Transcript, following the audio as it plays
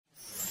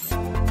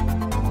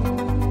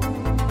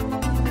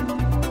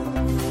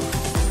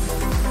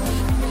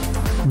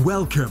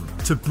Welcome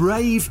to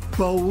Brave,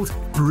 Bold,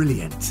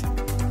 Brilliant.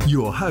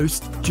 Your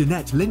host,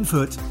 Jeanette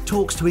Linfoot,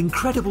 talks to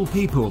incredible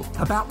people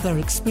about their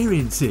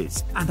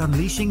experiences and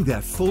unleashing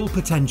their full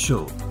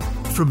potential.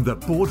 From the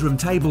boardroom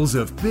tables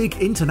of big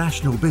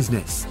international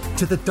business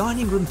to the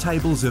dining room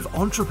tables of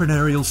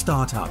entrepreneurial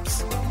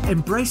startups,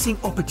 embracing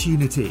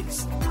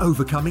opportunities,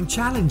 overcoming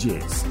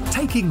challenges,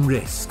 taking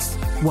risks,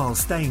 while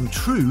staying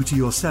true to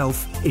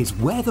yourself is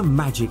where the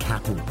magic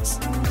happens.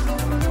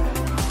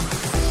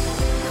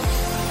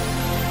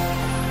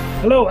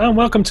 Hello and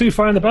welcome to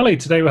Fire in the Belly.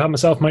 Today we have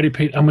myself, Mighty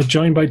Pete, and we're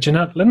joined by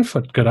Jeanette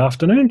Linfoot. Good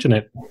afternoon,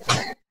 Jeanette.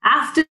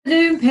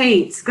 Afternoon,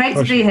 Pete. Great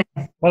to be here.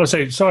 Well,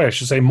 I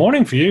should say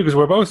morning for you because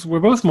we're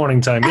both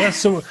morning time. Yes.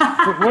 So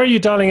where are you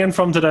dialing in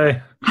from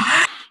today?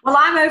 Well,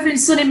 I'm over in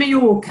sunny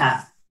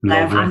Mallorca.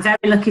 I'm very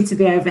lucky to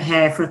be over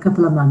here for a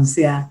couple of months.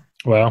 Yeah.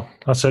 Well,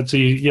 that's it. So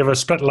you have a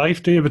split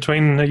life, do you,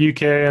 between the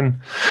UK and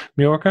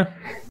Mallorca?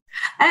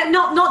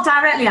 Not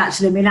directly,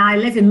 actually. I mean, I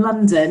live in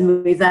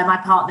London with my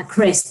partner,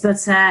 Chris, but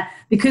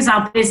because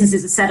our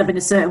businesses are set up in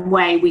a certain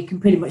way, we can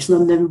pretty much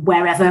run them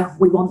wherever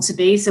we want to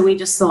be. So we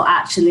just thought,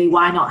 actually,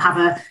 why not have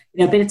a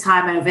bit of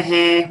time over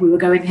here? We were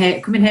coming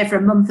here for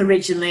a month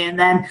originally, and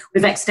then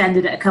we've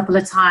extended it a couple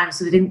of times,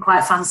 so we didn't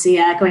quite fancy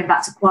going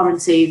back to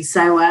quarantine.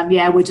 So,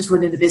 we're just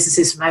running the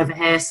businesses from over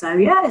here. So,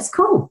 yeah, it's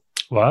cool.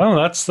 Wow,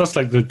 that's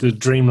like the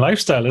dream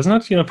lifestyle, isn't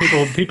it? You know,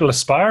 people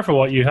aspire for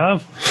what you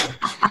have.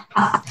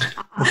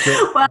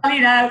 Well,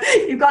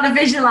 you've got to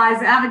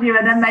visualise it, haven't you,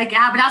 and then make it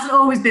happen. It hasn't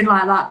always been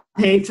like that,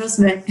 Pete, trust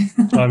me.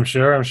 I'm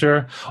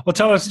sure. Well,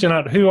 tell us,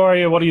 Jeanette, who are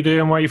you, what do you do,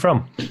 and where are you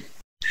from?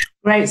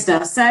 Great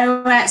stuff.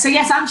 So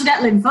yes, I'm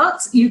Jeanette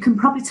Linfoot. You can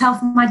probably tell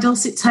from my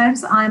dulcet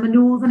tones that I'm a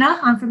northerner.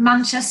 I'm from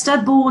Manchester,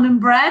 born and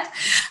bred.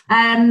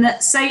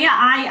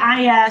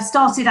 I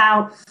started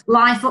out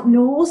life up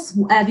north,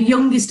 the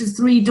youngest of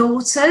three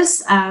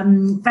daughters,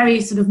 very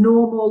sort of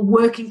normal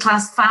working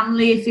class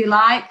family, if you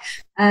like.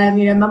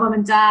 My mum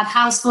and dad,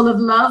 house full of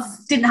love,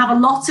 didn't have a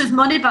lot of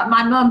money, but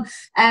my mum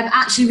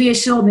actually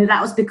reassured me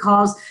that was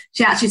because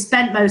she actually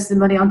spent most of the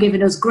money on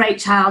giving us great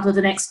childhood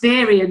and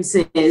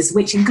experiences,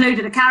 which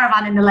included a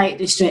caravan in the Lake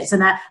District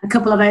and a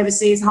couple of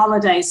overseas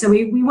holidays. So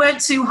we weren't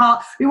too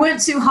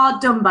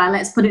hard done by,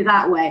 let's put it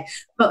that way,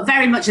 but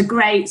very much a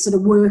great sort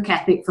of work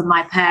ethic from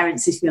my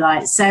parents, if you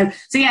like. So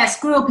yes,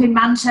 grew up in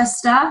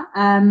Manchester,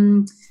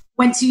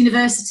 went to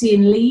university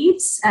in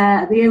Leeds,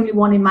 the only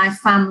one in my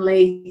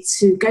family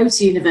to go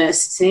to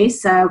university.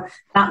 So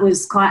that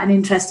was quite an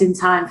interesting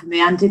time for me,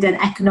 and did an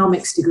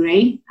economics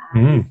degree.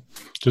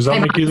 Does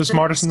that make you the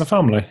smartest in the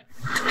family?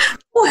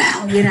 Well,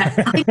 I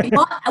think it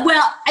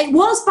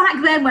was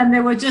back then when they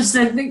were just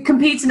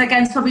competing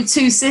against probably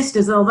two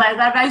sisters, although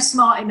they're both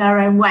smart in their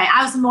own way.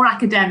 I was the more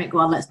academic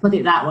one, let's put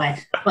it that way.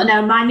 But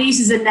no, my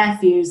nieces and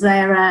nephews,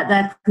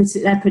 they're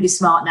pretty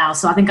smart now.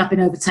 So I think I've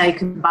been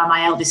overtaken by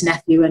my eldest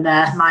nephew and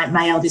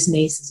my eldest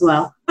niece as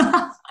well.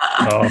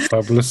 Oh,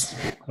 fabulous.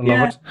 I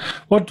love it.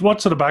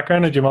 What sort of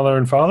background had your mother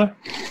and father?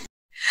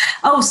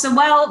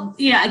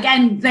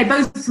 Again, they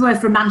both were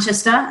from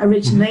Manchester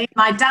originally. Mm-hmm.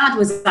 My dad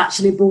was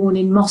actually born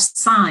in Moss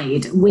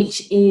Side,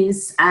 which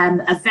is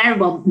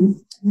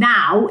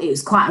now it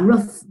was quite a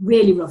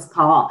really rough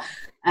part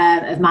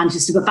of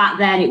Manchester, but back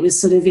then it was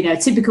sort of,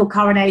 typical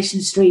Coronation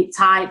Street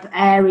type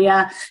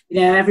area.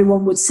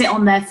 Everyone would sit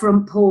on their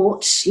front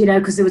porch,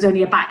 because there was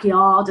only a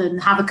backyard,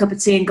 and have a cup of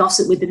tea and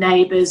gossip with the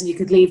neighbours, and you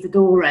could leave the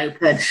door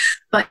open.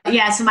 But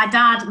yeah, so my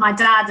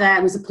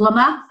dad was a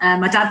plumber.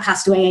 My dad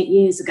passed away 8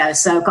 years ago,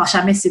 so gosh,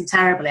 I miss him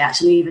terribly.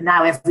 Actually, even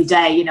now, every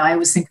day, I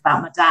always think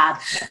about my dad.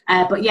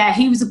 But yeah,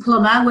 he was a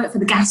plumber, worked for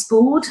the gas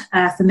board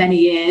for many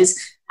years,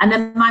 and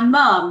then my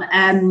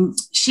mum,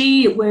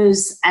 she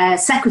was a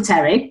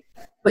secretary.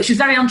 But she was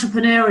very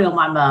entrepreneurial,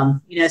 my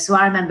mum, so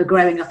I remember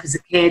growing up as a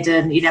kid,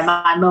 and,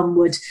 my mum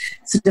would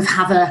sort of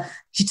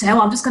she'd say,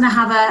 I'm just going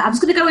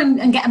to go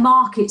and get a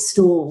market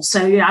stall. So,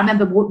 I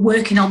remember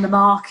working on the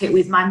market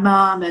with my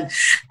mum,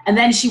 and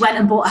then she went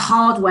and bought a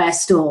hardware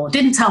store.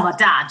 Didn't tell my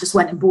dad, just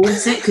went and bought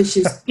it because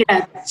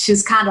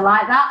she's kind of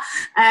like that.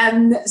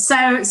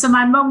 So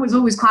my mum was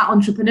always quite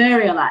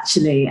entrepreneurial,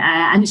 actually.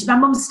 And my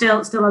mum's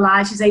still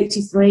alive. She's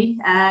 83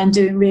 and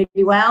doing really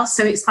well.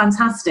 So it's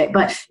fantastic.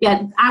 But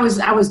yeah, I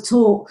was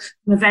taught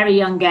from a very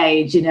young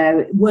age,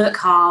 work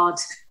hard,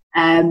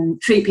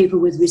 treat people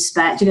with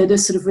respect,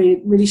 those sort of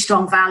really, really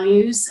strong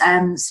values,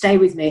 stay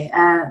with me,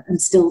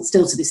 and still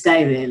to this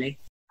day, really.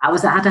 I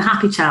had a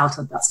happy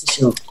childhood, that's for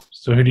sure.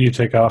 So who do you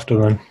take after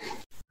then?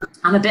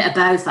 I'm a bit of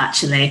both,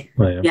 actually.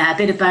 Oh, yeah, a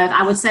bit of both.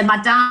 I would say my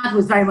dad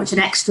was very much an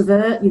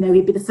extrovert.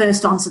 He'd be the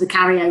first on to the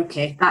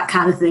karaoke, that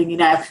kind of thing,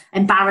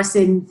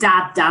 embarrassing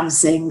dad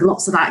dancing,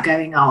 lots of that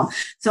going on.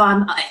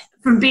 So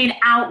from being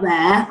out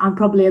there, I'm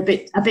probably a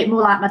bit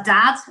more like my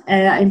dad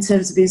in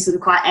terms of being sort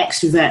of quite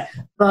extrovert,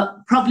 but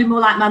probably more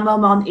like my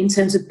mum in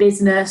terms of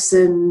business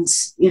and,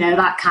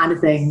 that kind of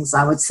things,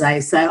 I would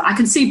say. So I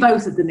can see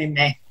both of them in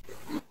me.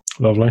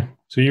 Lovely.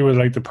 So you were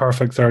like the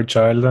perfect third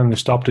child, and they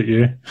stopped at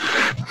you.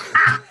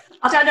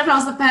 I don't know if I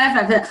was the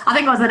perfect, but I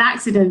think it was an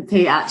accident,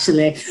 Pete,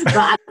 actually.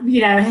 But,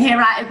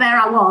 there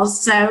I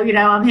was. So,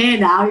 I'm here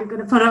now. You've got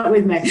to put up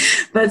with me.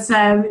 But,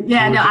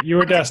 You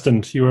were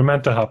destined. You were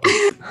meant to happen.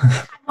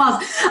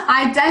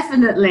 I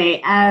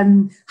definitely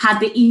had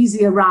the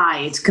easier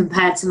ride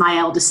compared to my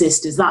elder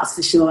sisters, that's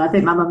for sure. I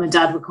think my mum and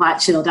dad were quite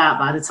chilled out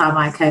by the time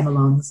I came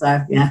along.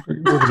 So, yeah.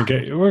 We're gonna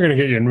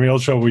get you in real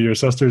trouble with your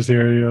sisters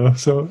here,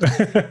 So,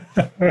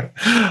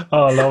 I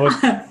love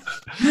it.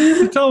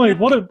 So tell me,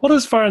 what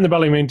does Fire in the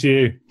Belly mean to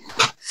you?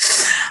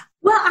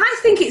 Well, I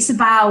think it's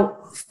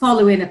about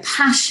following a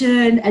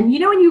passion, and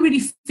when you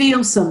really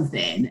feel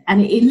something,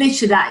 and it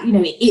literally that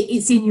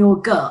it's in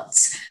your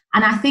guts.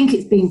 And I think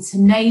it's being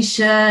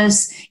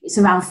tenacious. It's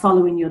around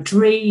following your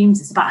dreams.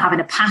 It's about having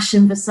a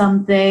passion for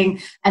something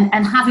and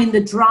having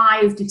the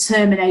drive,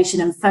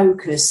 determination and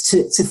focus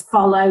to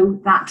follow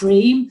that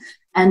dream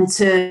and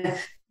to,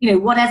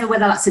 whatever,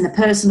 whether that's in a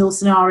personal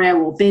scenario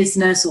or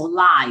business or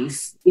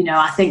life,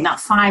 I think that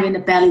fire in the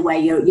belly where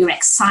you're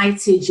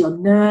excited, you're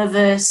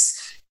nervous,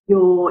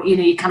 you're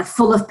kind of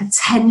full of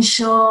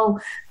potential.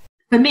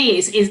 For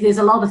me, there's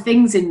a lot of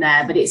things in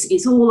there, but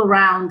it's all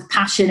around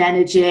passion,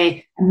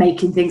 energy, and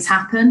making things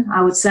happen,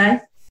 I would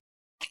say.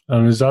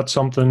 And is that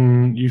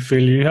something you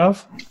feel you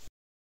have?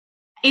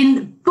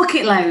 In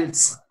bucket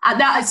loads.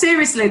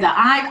 Seriously,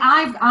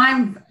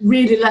 I'm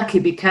really lucky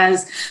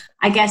because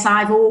I guess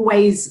I've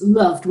always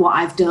loved what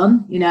I've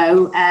done.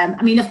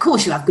 Of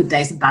course you have good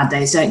days and bad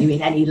days, don't you,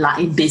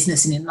 in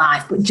business and in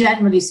life. But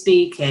generally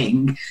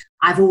speaking,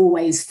 I've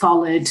always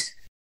followed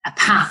a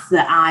path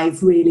that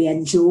I've really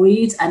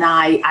enjoyed, and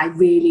I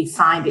really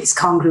find it's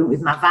congruent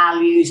with my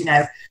values.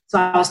 So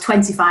I was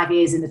 25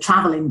 years in the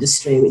travel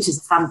industry, which is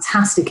a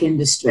fantastic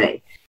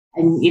industry.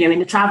 And, in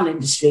the travel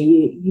industry,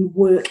 you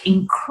work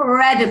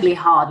incredibly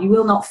hard. You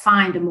will not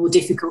find a more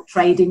difficult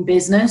trading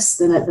business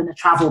than a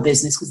travel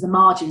business because the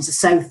margins are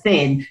so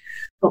thin.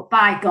 But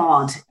by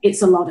God,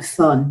 it's a lot of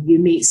fun. You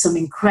meet some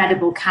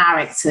incredible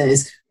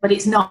characters, but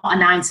it's not a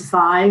 9 to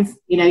 5.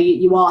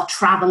 You are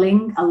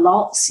traveling a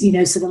lot,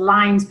 so the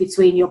lines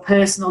between your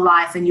personal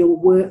life and your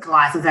work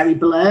life are very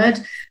blurred.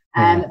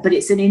 But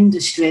it's an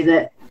industry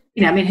that,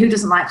 who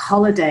doesn't like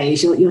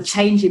holidays? You're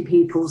changing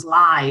people's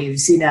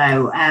lives,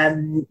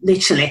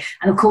 literally.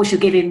 And of course, you're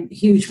giving a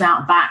huge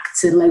amount back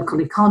to local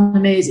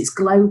economies. It's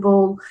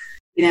global.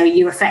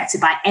 You're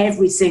affected by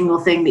every single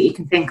thing that you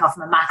can think of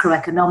from a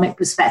macroeconomic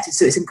perspective.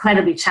 So it's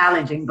incredibly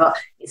challenging, but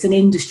it's an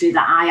industry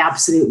that I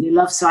absolutely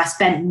love. So I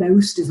spent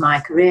most of my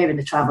career in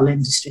the travel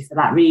industry for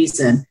that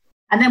reason.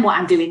 And then what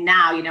I'm doing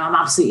now, I'm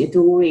absolutely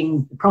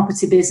adoring the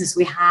property business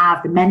we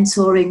have, the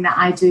mentoring that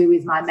I do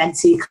with my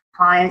mentee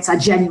clients. I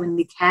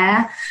genuinely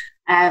care.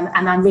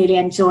 And I'm really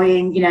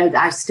enjoying,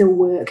 I still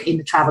work in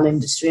the travel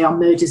industry on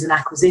mergers and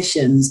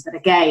acquisitions. But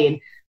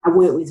again, I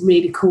work with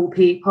really cool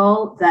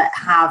people that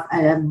have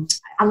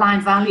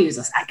aligned values,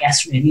 I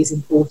guess, really is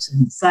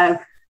important. So,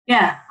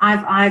 yeah,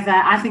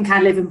 I think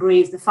I live and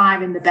breathe the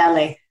fire in the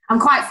belly. I'm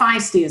quite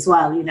feisty as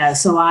well,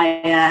 so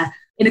I,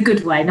 in a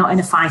good way, not in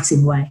a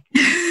fighting way.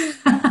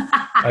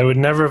 I would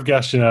never have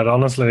guessed, Jeanette,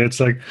 honestly. It's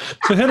like,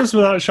 so hit us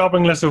with that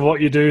shopping list of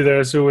what you do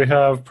there. So we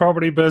have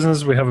property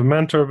business, we have a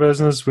mentor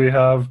business, we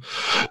have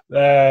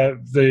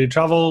the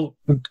travel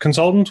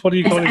consultant. What do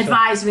you call it?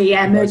 Advisory,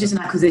 mergers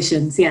and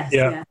acquisitions, yes.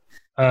 Yeah.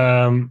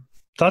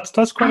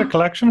 That's quite a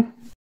collection.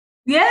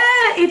 Yeah,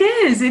 it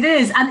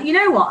is. And you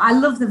know what? I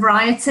love the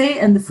variety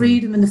and the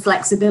freedom and the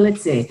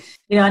flexibility.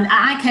 And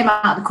I came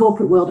out of the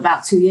corporate world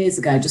about 2 years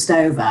ago, just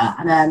over.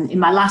 And in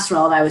my last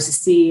role, I was the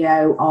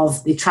CEO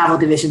of the travel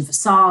division for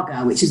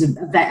Saga, which is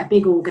a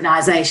big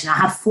organization. I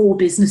had 4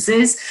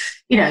 businesses,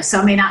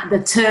 so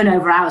the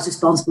turnover I was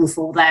responsible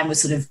for then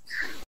was sort of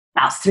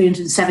about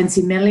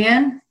 370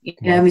 million. We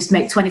used to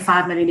make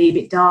 25 million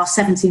EBITDA,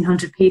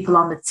 1,700 people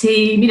on the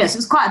team. So it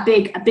was quite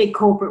a big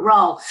corporate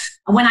role.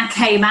 And when I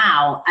came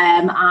out,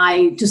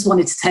 I just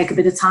wanted to take a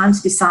bit of time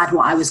to decide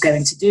what I was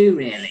going to do,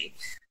 really.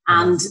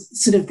 And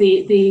sort of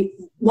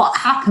what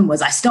happened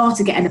was I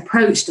started getting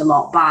approached a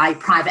lot by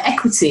private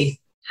equity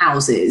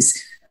houses,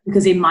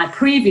 because in my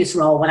previous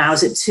role, when I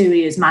was at 2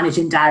 years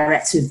managing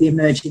director of the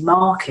emerging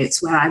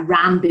markets, where I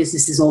ran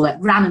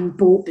and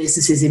bought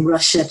businesses in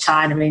Russia,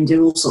 China,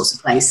 India, all sorts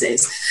of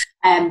places,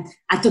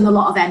 I'd done a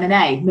lot of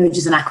M&A,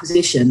 mergers and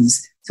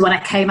acquisitions. So when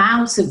I came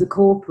out of the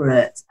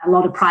corporate, a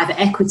lot of private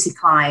equity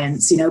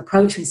clients,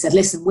 approached me and said,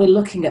 listen, we're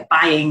looking at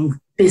buying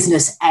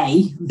business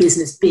A,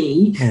 business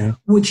B. Yeah.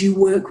 Would you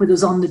work with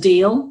us on the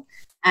deal?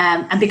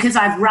 And because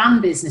I've ran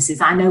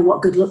businesses, I know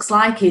what good looks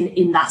like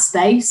in that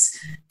space.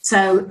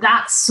 So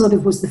that sort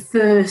of was the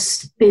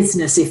first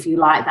business, if you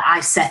like, that I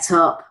set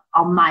up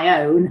on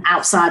my own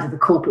outside of the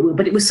corporate world.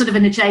 But it was sort of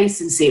an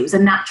adjacency. It was a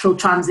natural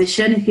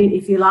transition,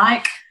 if you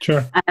like.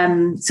 Sure.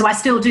 So I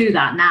still do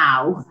that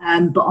now.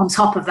 But on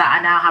top of that,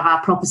 I now have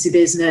our property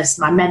business,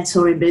 my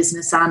mentoring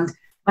business, and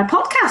my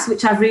podcast,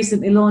 which I've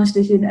recently launched,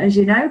 as you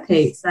know,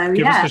 Pete. So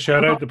give us a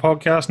shout out, the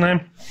podcast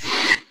name.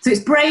 So it's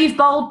Brave,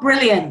 Bold,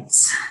 Brilliant.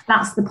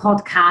 That's the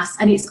podcast.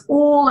 And it's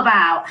all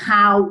about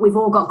how we've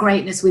all got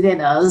greatness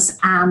within us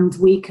and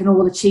we can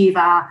all achieve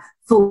our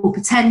full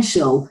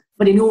potential.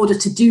 But in order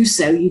to do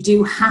so, you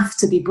do have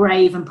to be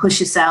brave and push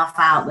yourself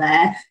out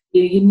there.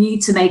 You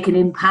need to make an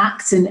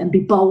impact and be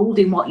bold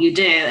in what you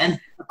do. And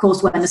of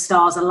course, when the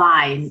stars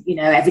align,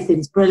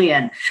 everything's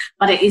brilliant.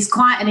 But it is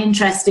quite an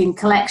interesting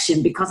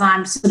collection because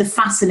I'm sort of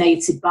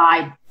fascinated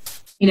by,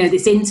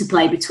 this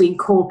interplay between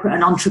corporate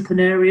and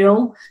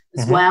entrepreneurial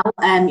as well.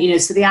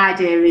 So the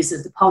idea is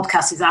that the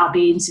podcast is I'll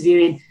be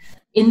interviewing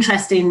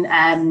interesting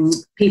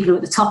people who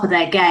are at the top of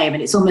their game.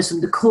 And it's almost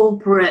from the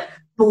corporate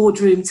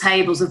boardroom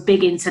tables of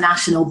big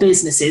international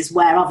businesses,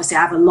 where obviously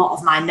I have a lot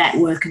of my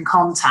network and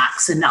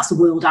contacts, and that's the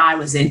world I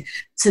was in,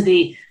 to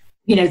the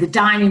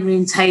dining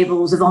room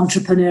tables of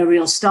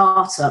entrepreneurial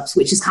startups,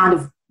 which is kind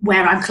of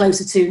where I'm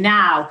closer to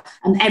now,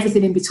 and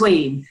everything in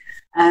between.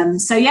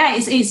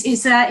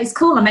 It's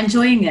cool. I'm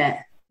enjoying it.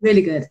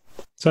 Really good.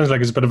 Sounds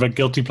like it's a bit of a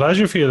guilty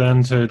pleasure for you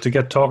then to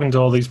get talking to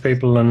all these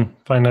people and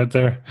find out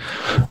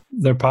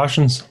their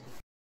passions.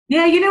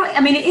 Yeah,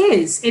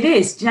 it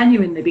is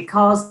genuinely,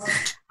 because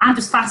I'm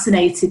just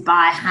fascinated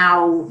by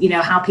how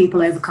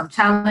people overcome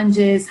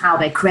challenges, how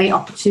they create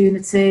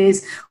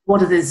opportunities,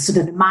 what are the sort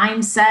of the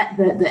mindset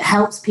that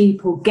helps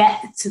people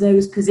get to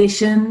those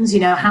positions,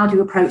 how do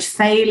you approach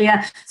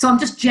failure? So I'm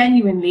just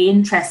genuinely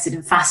interested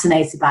and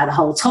fascinated by the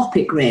whole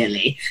topic,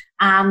 really.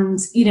 And,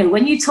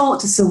 when you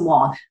talk to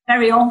someone,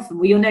 very often,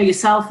 well, you'll know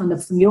yourself from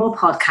your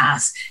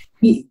podcast,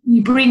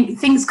 you bring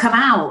things come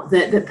out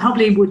that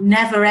probably would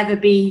never, ever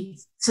be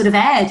sort of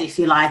aired, if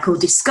you like, or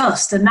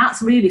discussed. And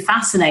that's really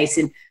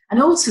fascinating. And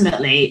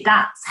ultimately,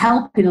 that's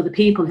helping other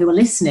people who are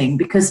listening,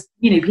 because,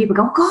 people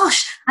go,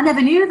 gosh, I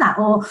never knew that.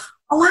 Or,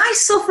 oh, I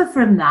suffer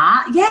from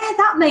that. Yeah,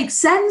 that makes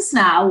sense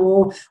now.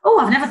 Or, oh,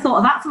 I've never thought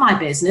of that for my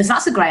business.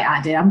 That's a great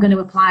idea. I'm going to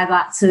apply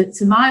that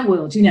to my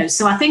world,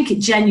 So I think it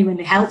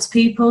genuinely helps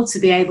people to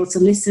be able to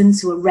listen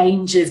to a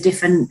range of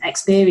different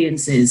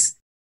experiences.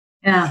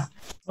 Yeah.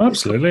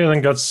 Absolutely. I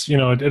think that's,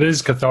 it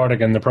is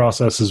cathartic in the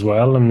process as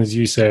well. And as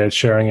you say, it's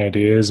sharing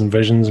ideas and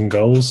visions and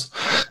goals.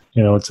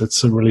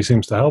 It really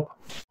seems to help.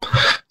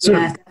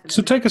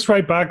 So take us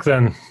right back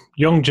then.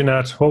 Young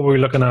Jeanette, what were we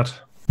looking at?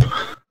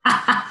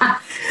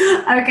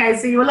 Okay,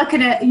 so you were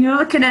looking at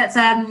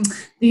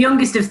the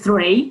youngest of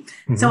three.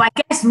 Mm-hmm. So I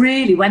guess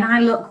really when I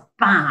look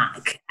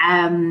back,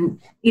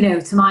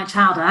 to my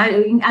childhood, I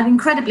had an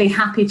incredibly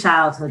happy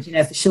childhood,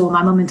 for sure.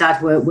 My mum and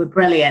dad were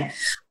brilliant.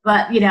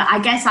 But, I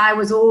guess I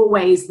was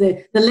always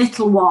the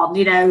little one,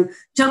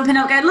 jumping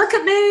up, going, look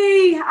at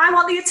me, I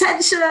want the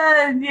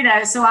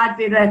attention, so I'd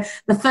be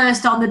the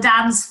first on the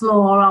dance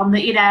floor,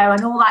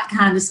 and all that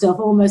kind of stuff,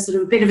 almost sort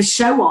of a bit of a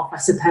show off, I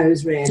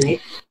suppose, really.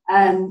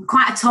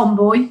 Quite a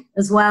tomboy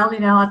as well,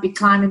 I'd be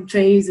climbing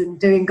trees and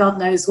doing God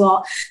knows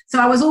what. So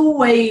I was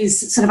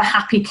always sort of a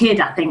happy kid,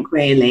 I think,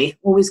 really,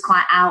 always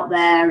quite out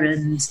there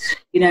and,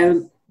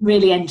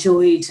 really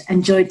enjoyed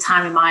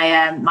time with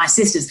my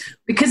sisters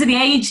because of the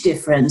age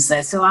difference.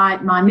 So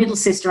my middle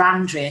sister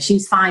Andrea,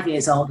 she's 5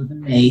 years older than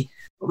me,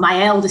 but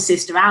my elder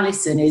sister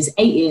Alison is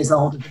 8 years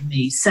older than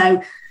me.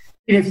 So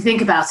if you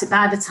think about it,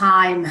 by the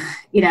time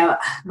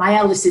my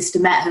elder sister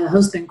met her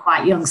husband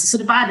quite young, so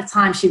sort of by the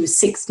time she was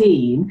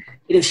 16,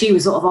 she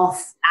was sort of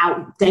off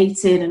out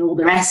dating and all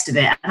the rest of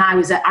it, and I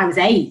was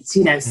 8.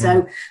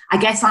 So I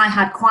guess I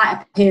had quite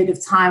a period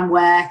of time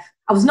where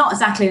I was not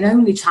exactly an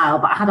only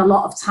child, but I had a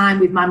lot of time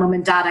with my mum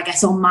and dad, I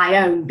guess, on my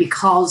own,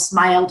 because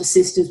my elder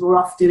sisters were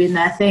off doing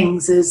their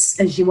things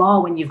as you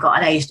are when you've got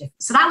an age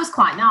difference. So that was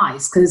quite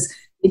nice, because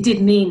it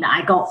did mean that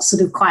I got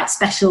sort of quite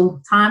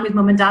special time with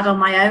mum and dad on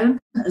my own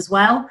as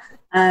well.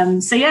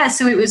 So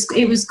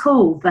it was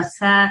cool. But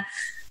I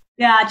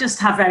just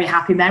have very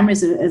happy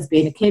memories of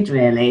being a kid,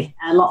 really.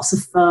 Lots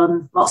of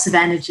fun, lots of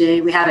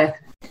energy. We had a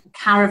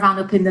caravan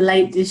up in the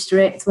Lake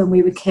District when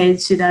we were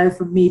kids,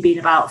 from me being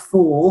about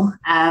 4.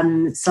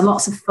 So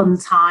lots of fun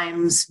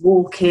times,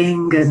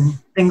 walking and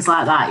things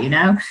like that,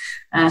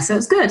 so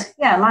it's good.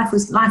 Yeah, life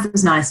was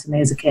nice for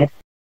me as a kid.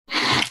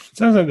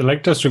 Sounds like the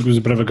Lake District was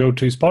a bit of a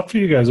go-to spot for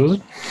you guys, was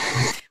it?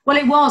 Well,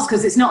 it was,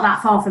 because it's not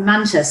that far from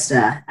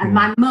Manchester. And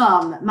my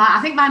mum, I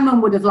think my mum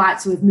would have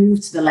liked to have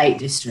moved to the Lake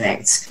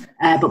District,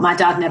 but my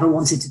dad never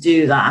wanted to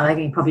do that. I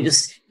think he probably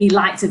he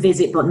liked to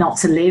visit, but not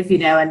to live,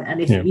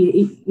 and if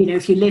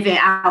if you live it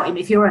out, and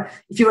if you're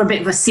a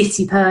bit of a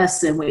city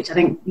person, which I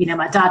think,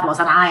 my dad was,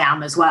 and I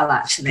am as well,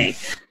 actually,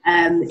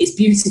 it's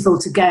beautiful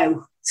to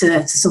go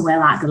to somewhere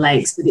like the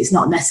lakes, but it's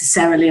not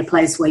necessarily a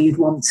place where you'd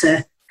want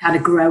to kind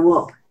of grow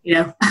up.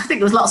 I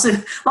think there was lots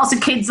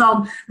of kids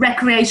on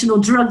recreational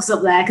drugs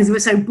up there because we were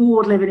so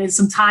bored living in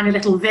some tiny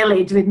little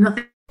village with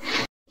nothing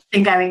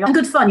going on.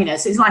 Good fun,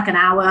 so it's like an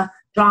hour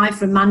drive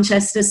from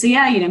Manchester. So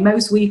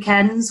most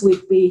weekends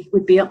we'd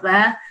be up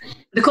there.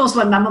 But of course,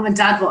 when my mum and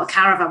dad bought a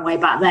caravan way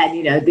back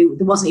then, there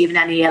wasn't even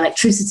any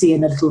electricity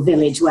in the little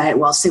village where it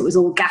was. So it was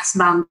all gas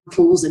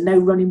mantles and no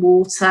running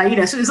water. So it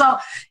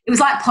was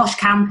like posh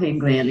camping,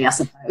 really, I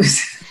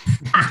suppose.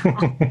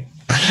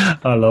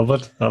 I love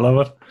it.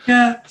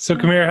 Yeah. So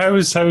come here, how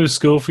was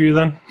school for you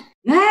then?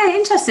 Yeah,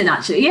 interesting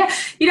actually. Yeah,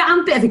 I'm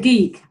a bit of a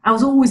geek. I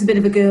was always a bit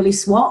of a girly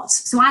swat,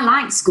 so I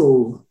liked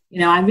school.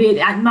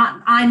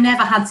 I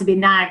never had to be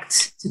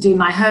nagged to do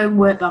my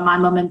homework by my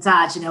mum and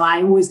dad.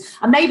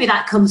 And maybe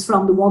that comes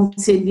from the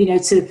wanting,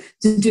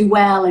 to do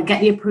well and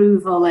get the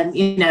approval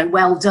and,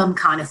 well done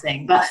kind of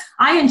thing. But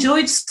I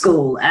enjoyed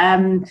school.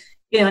 And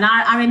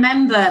I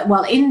remember,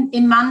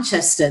 in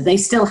Manchester, they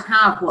still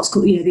have what's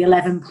called, the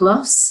 11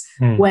 plus,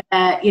 where,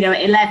 at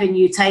 11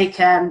 you take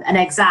an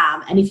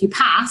exam, and if you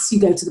pass, you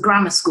go to the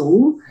grammar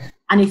school,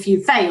 and if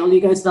you fail, you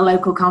go to the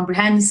local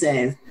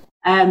comprehensive.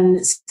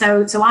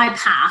 So I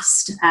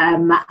passed,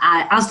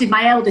 as did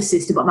my elder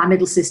sister, but my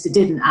middle sister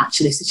didn't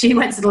actually. So she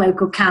went to the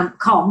local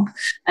comp,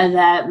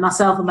 and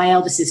myself and my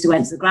elder sister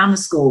went to the grammar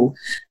school.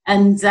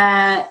 And so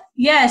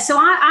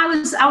I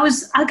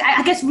was,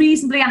 I guess,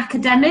 reasonably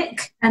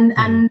academic, and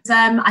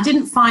I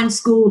didn't find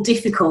school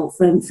difficult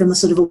from a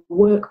sort of a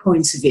work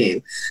point of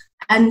view.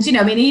 And,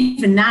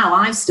 even now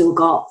I've still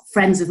got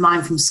friends of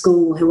mine from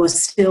school who are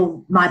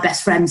still my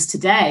best friends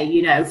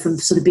today, from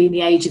sort of being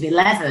the age of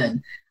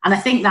 11. And I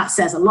think that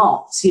says a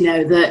lot,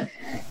 that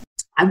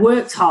I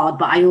worked hard,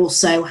 but I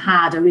also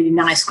had a really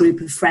nice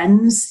group of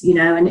friends,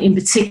 and in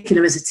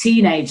particular as a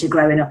teenager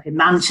growing up in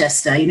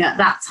Manchester, at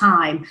that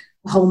time,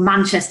 the whole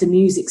Manchester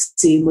music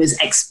scene was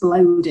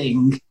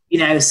exploding,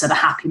 so the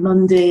Happy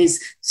Mondays,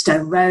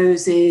 Stone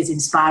Roses,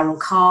 In Spiral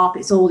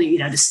Carpets, all the,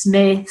 the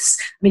Smiths.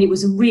 I mean, it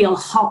was a real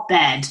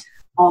hotbed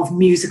of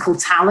musical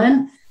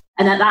talent.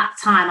 And at that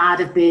time, I'd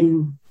have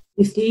been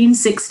 15,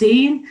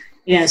 16,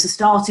 so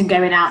starting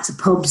going out to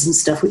pubs and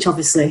stuff, which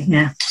obviously,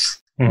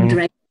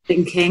 underage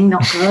thinking,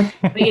 not good.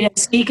 But,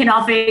 speaking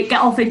of it, get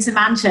off into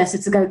Manchester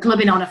to go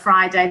clubbing on a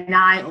Friday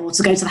night, or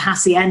to go to the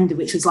Hacienda,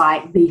 which was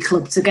like the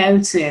club to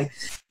go to.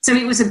 So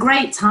it was a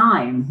great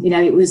time.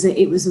 It was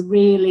a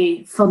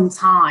really fun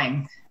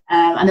time.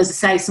 And as I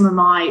say, some of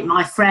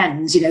my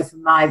friends,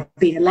 from my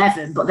being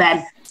 11, but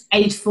then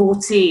age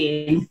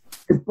 14,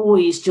 the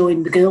boys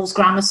joined the girls'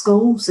 grammar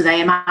school. So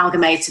they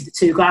amalgamated the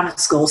two grammar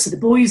schools. So the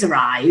boys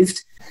arrived,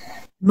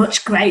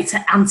 much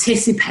greater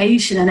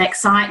anticipation and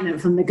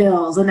excitement from the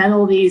girls. And then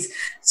all these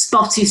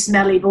spotty,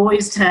 smelly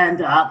boys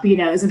turned up. It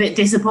was a bit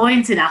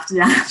disappointing after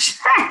that.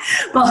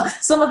 But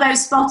some of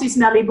those spotty,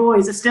 smelly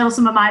boys are still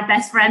some of my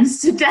best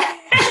friends today.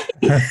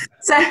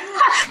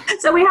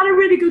 So we had a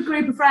really good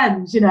group of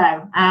friends, it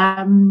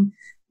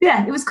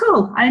was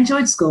cool. I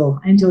enjoyed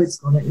school. It was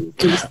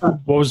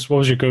fun. What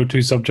was your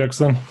go-to subjects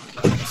then?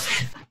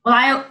 Well,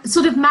 I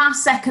sort of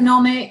maths,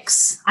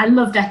 economics. I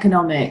loved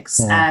economics,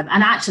 and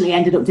actually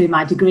ended up doing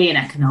my degree in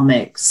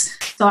economics.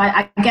 So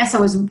I guess I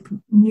was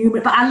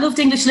numerate, but I loved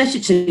English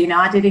literature.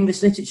 I did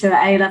English literature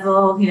at A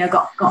level.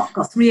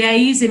 Got 3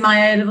 A's in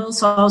my A level.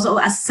 So I was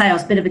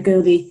a bit of a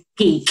girly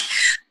geek.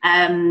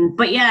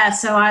 But yeah,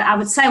 so I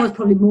would say I was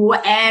probably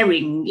more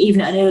erring,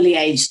 even at an early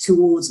age,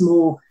 towards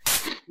more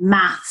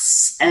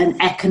maths and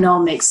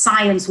economics.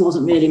 Science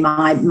wasn't really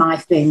my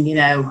thing.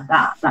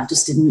 That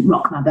just didn't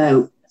rock my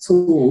boat at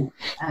all.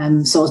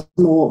 So I was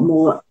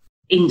more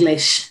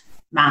English,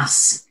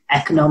 maths,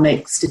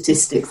 economics,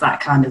 statistics, that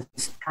kind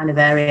of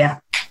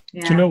area.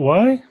 Yeah. Do you know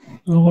why?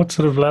 What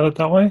sort of led it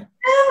that way?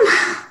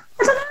 I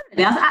don't know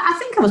really. I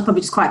think I was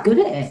probably just quite good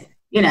at it.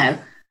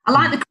 I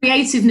like the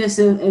creativeness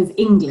of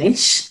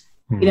English,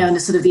 and the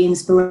sort of the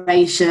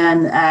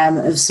inspiration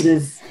of sort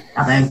of,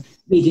 I don't know,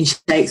 reading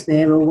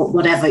Shakespeare or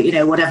whatever,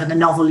 whatever the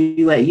novel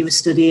you were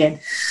studying.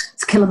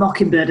 To Kill a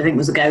Mockingbird, I think,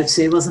 was a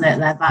go-to, wasn't it,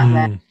 back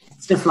then?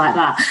 Stuff like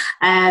that.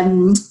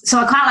 So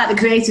I quite like the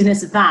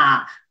creativeness of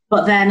that.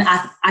 But then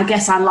I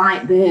guess I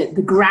like the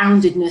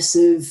groundedness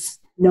of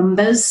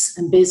numbers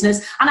and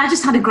business. And I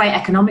just had a great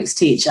economics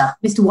teacher,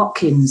 Mr.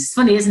 Watkins. It's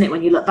funny, isn't it,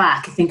 when you look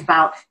back and think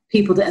about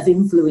people that have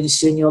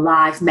influenced you in your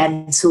life,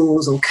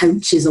 mentors or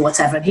coaches or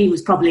whatever. And he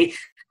was probably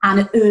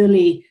an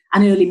early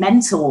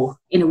mentor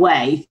in a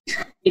way.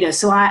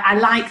 So I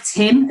liked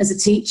him as a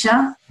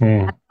teacher.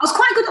 I was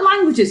quite good at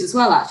languages as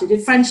well, actually. I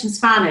did French and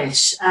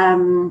Spanish.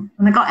 And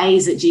I got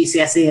A's at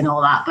GCSE and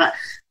all that. But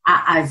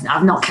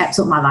I've not kept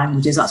up my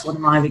languages. That's one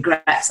of my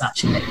regrets,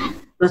 actually.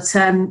 But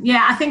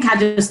I think I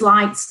just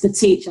liked the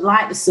teacher,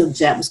 liked the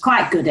subject, was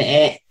quite good at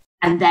it,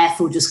 and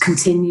therefore just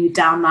continued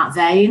down that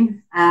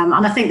vein. And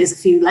I think there's a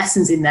few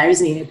lessons in there,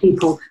 isn't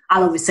there?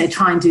 I'll always say,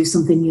 try and do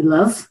something you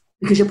love,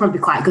 because you're probably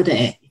quite good at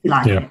it if you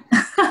like it.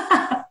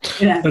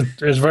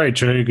 It's very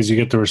true, because you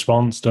get the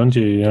response, don't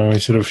you?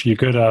 You're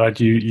good at it,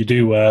 you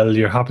do well,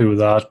 you're happy with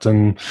that,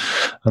 and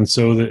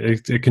so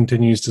it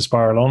continues to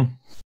spiral on.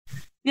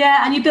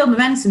 Yeah, and you build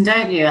momentum,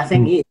 don't you? I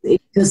think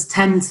it does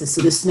tend to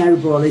sort of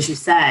snowball, as you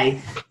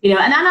say.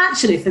 And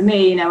actually for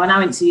me, when I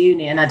went to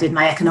uni and I did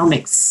my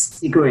economics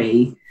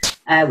degree,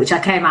 which I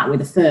came out with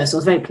the first, I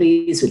was very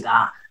pleased with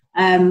that.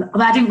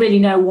 But I didn't really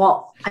know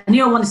what. I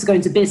knew I wanted to go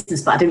into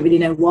business, but I didn't really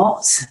know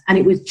what. And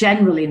it was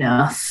general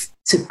enough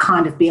to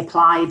kind of be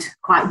applied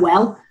quite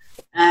well.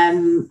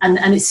 And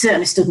it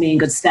certainly stood me in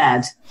good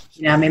stead.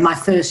 My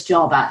first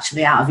job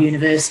actually out of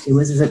university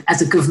was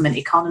as a government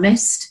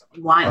economist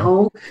in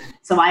Whitehall.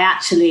 So I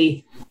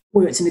actually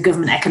worked in the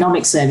government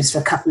economic service for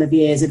a couple of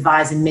years,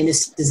 advising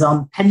ministers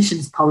on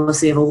pensions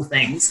policy of all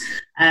things.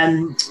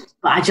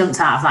 But I jumped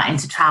out of that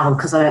into travel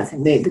because I don't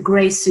think the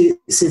grey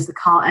suits of the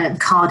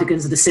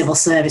cardigans of the civil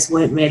service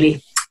weren't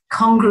really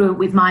congruent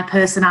with my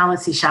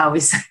personality, shall we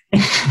say.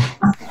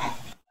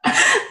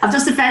 I've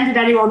just offended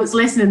anyone that's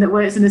listening that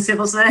works in the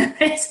civil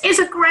service. It's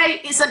a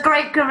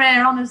great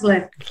career,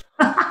 honestly.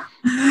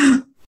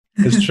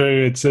 It's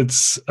true. It's.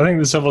 I think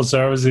the civil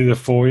service is either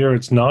for you or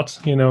it's not.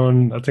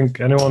 And I think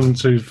anyone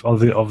of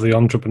the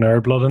entrepreneur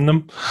blood in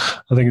them,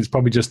 I think it's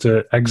probably just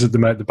to exit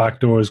them out the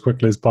back door as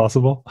quickly as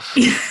possible.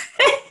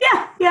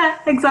 Yeah,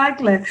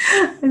 exactly.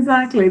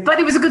 But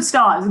it was a good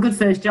start. It was a good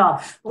first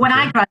job. But when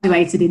I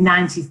graduated in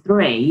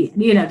 '93,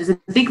 there's a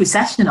big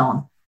recession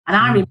on, and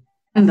I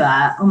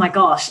remember, oh my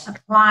gosh,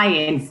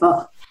 applying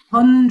for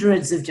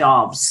hundreds of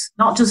jobs,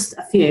 not just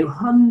a few,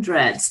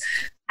 hundreds.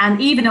 And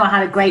even though I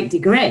had a great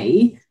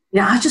degree,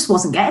 I just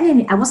wasn't getting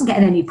any. I wasn't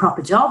getting any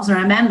proper jobs. And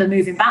I remember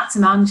moving back to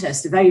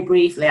Manchester very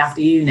briefly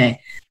after uni,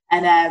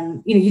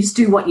 and you just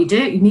do what you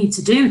need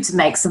to do to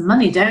make some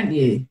money, don't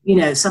you?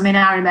 So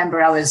I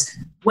remember I was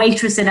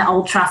waitressing at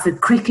Old Trafford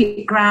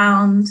Cricket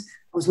Ground.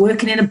 I was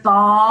working in a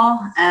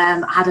bar.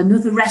 I had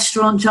another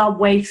restaurant job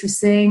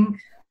waitressing.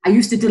 I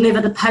used to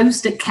deliver the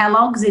post at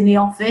Kellogg's in the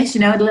office.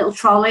 With a little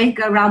trolley,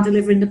 go around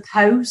delivering the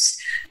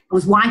post. I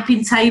was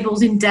wiping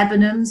tables in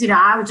Debenhams.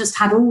 I just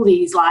had all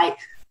these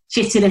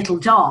shitty little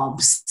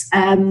jobs. But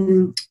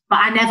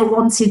I never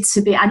wanted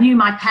to be. I knew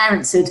my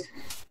parents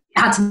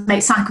had to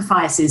make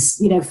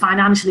sacrifices,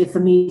 financially for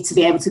me to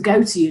be able to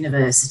go to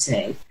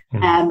university.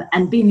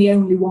 And being the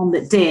only one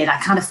that did, I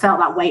kind of felt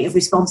that weight of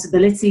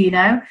responsibility,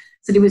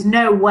 So there was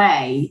no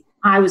way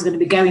I was going to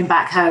be going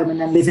back home and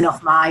then living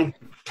off my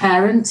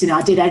parents.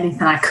 I did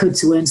anything I could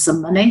to earn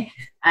some money.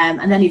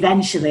 And then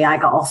eventually I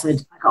got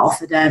offered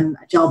a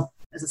job,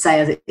 as I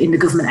say, in the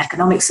government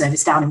economic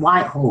service down in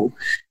Whitehall.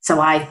 So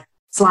I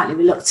slightly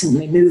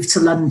reluctantly moved to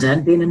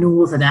London, being a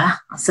northerner.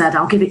 I said,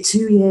 I'll give it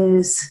 3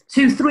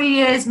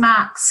 years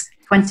max.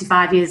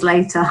 25 years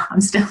later,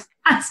 I'm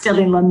still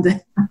in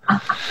London.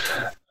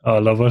 Oh, I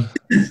love it.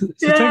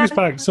 So take us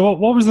back. So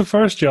what was the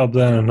first job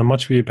then, and how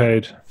much were you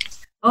paid?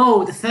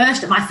 Oh,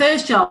 my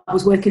first job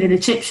was working in a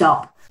chip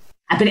shop,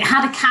 but it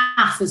had a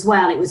cafe as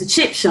well. It was a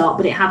chip shop,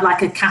 but it had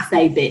a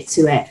cafe bit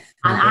to it.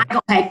 And I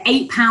got paid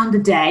 £8 a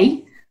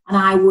day. And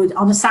I would,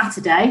 on a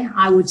Saturday,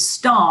 I would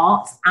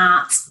start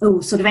at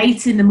sort of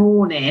 8 in the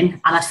morning,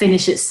 and I'd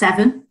finish at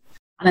 7.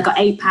 And I got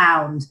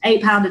 £8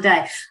 a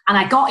day. And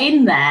I got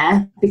in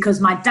there because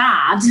my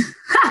dad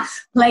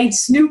played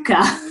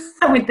snooker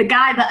with the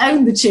guy that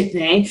owned the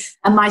chippy,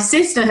 and my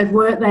sister had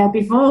worked there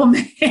before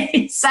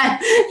me. So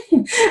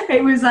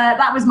it was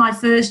that was my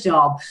first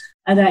job.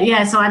 And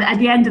so at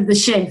the end of the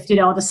shift,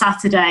 on a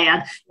Saturday,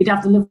 you'd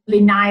have the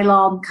lovely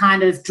nylon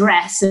kind of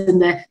dress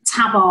and the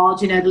tabard,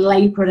 the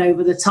apron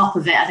over the top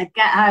of it. And I'd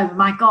get home, and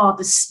my God,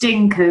 the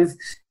stink of,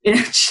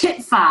 chip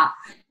fat.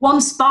 One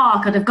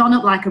spark, I'd have gone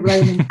up like a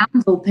Roman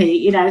candle,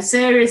 Pete,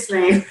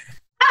 seriously.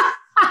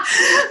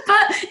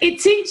 But it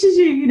teaches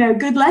you,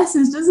 good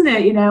lessons, doesn't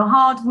it?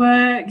 Hard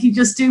work, you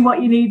just do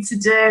what you need to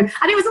do.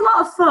 And it was a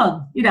lot of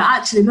fun.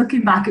 Actually,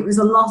 looking back, it was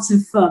a lot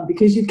of fun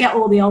because you'd get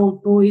all the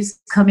old boys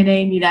coming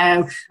in,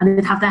 and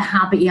they'd have their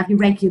habit. You have your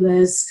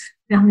regulars,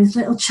 you have this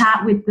little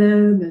chat with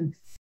them.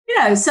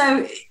 And,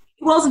 so it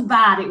wasn't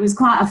bad. It was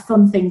quite a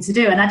fun thing to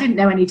do. And I didn't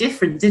know any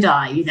different, did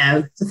I?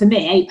 So for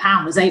me,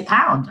 £8 was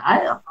 £8.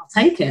 I'll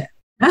take it.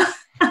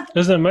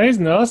 Isn't it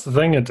amazing? That's the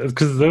thing,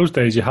 because those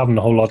days you haven't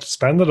a whole lot to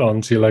spend it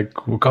on. So you're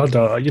like, well, God,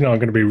 I'm going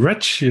to be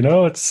rich.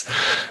 It's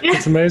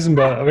amazing.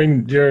 But I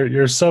mean,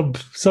 you're sub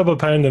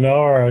 £1 an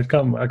hour. I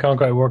can't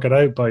quite work it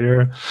out, but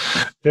you're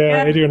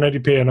 80 or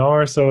 90p an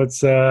hour. So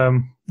it's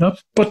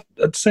not. But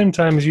at the same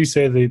time, as you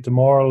say, the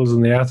morals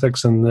and the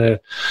ethics and the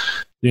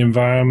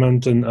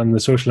environment and the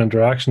social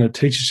interaction, it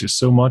teaches you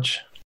so much.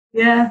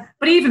 Yeah,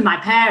 but even my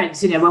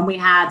parents, when we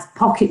had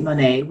pocket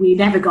money, we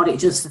never got it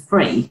just for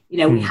free.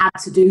 We had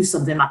to do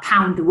something,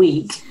 £1 a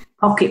week,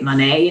 pocket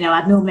money.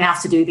 I'd normally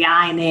have to do the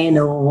ironing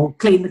or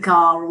clean the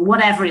car or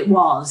whatever it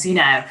was, So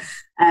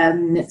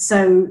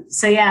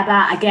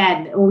that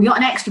again, we got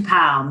an extra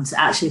 £1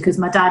 actually, because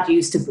my dad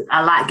used to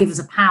give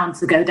us £1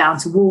 to go down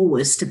to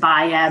Woolworths to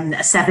buy a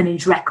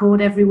 7-inch record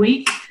every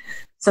week.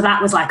 So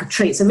that was like a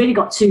treat. So I really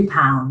got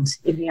 £2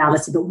 in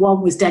reality, but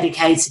one was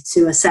dedicated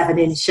to a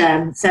 7-inch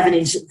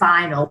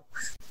vinyl.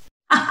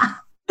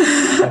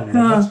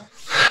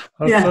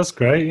 That's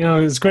great.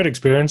 It's great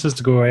experiences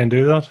to go away and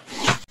do that.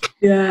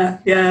 Yeah,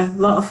 a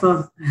lot of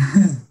fun.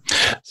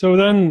 So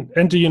then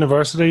into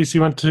university. So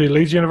you went to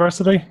Leeds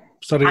University,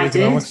 studied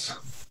economics.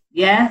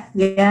 Yeah,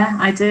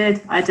 I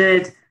did.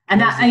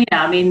 And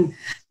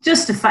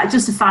just a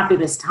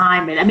fabulous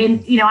time. I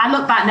mean, I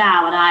look back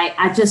now and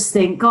I just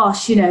think,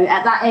 gosh,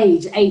 at that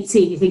age,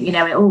 18, you think you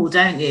know it all,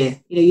 don't you?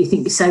 You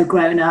think you're so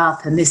grown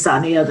up and this, that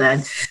and the other.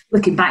 And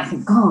looking back, you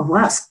think, oh,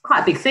 well, that's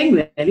quite a big thing,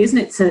 really, isn't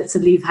it, to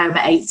leave home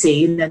at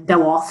 18 and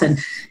go off. And,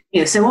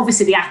 so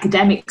obviously the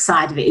academic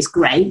side of it is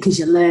great because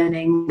you're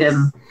learning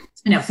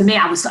for me,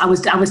 I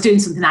was doing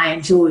something I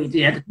enjoyed.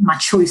 My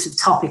choice of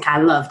topic I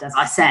loved, as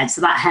I said,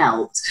 so that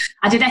helped.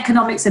 I did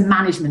economics and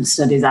management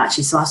studies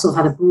actually, so I sort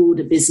of had a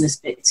broader business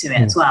bit to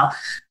it as well.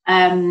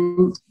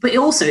 But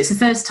also, it's the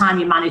first time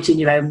you're managing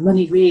your own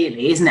money,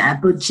 really, isn't it? A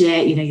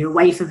budget, you're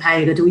away from home,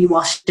 you got to do your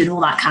washing,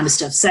 all that kind of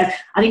stuff. So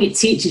I think it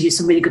teaches you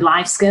some really good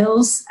life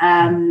skills.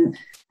 And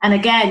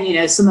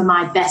again, some of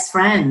my best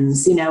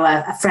friends,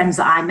 are friends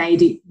that I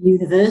made at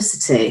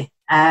university.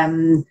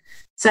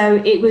 So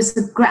it was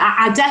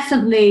I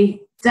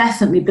definitely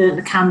burnt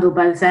the candle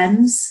both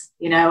ends.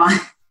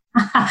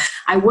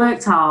 I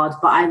worked hard,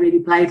 but I really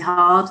played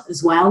hard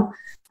as well.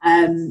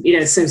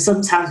 So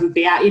sometimes we'd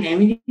be out,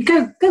 you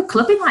go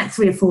clubbing like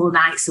 3 or 4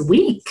 nights a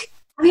week.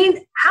 I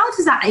mean, how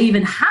does that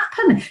even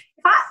happen?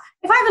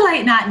 If I have a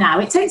late night now,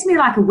 it takes me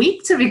like a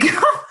week to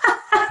recover.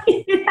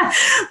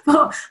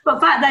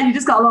 But back then you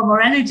just got a lot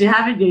more energy,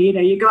 haven't you?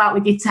 You go out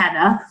with your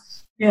tenner,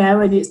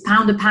 and it's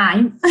 £1 a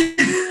pint.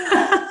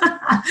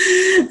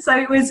 So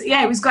it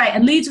was great.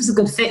 And Leeds was a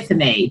good fit for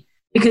me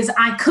because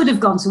I could have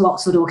gone to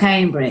Oxford or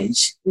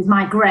Cambridge with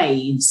my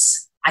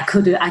grades. I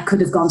could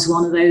have gone to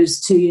one of those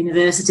 2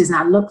 universities, and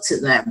I looked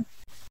at them,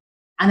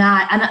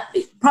 and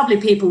probably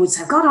people would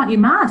say, "God, aren't you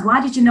mad? Why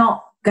did you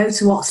not go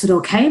to Oxford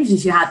or Cambridge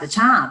if you had the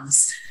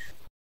chance?"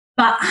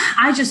 But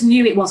I just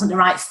knew it wasn't the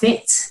right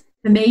fit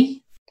for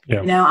me.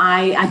 Yeah.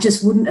 I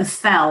just wouldn't have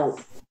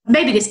felt.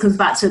 Maybe this comes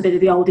back to a bit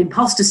of the old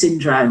imposter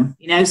syndrome,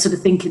 sort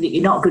of thinking that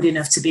you're not good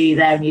enough to be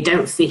there and you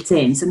don't fit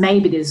in. So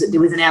maybe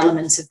there was an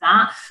element of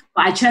that.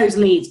 But I chose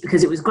Leeds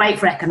because it was great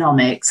for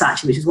economics,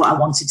 actually, which is what I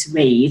wanted to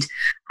read.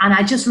 And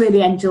I just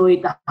really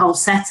enjoyed the whole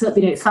setup.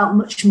 It felt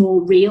much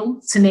more real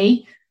to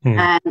me,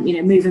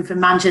 moving from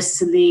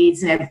Manchester to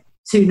Leeds,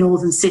 2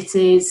 northern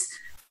cities.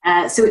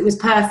 So it was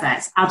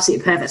perfect,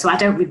 absolutely perfect. So I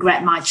don't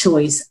regret my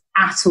choice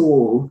at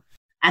all.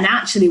 And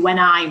actually, when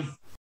I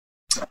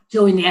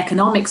joined the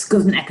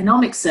government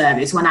economics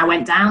service, when I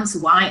went down to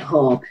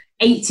Whitehall,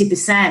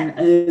 80%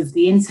 of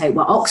the intake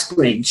were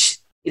Oxbridge,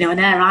 and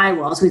there I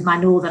was with my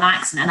northern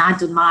accent, and I'd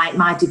done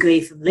my degree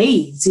from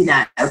Leeds, and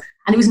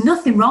there was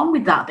nothing wrong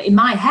with that. But in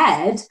my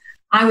head,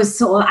 I was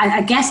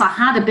I guess I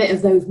had a bit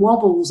of those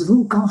wobbles of,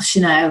 oh gosh,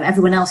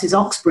 everyone else is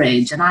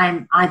Oxbridge, and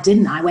I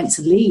didn't. I went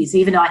to Leeds,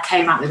 even though I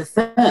came out with a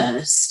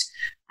first.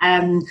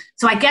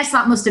 So I guess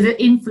that must have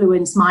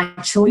influenced my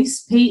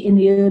choice, Pete, in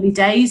the early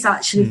days,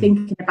 actually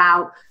thinking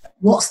about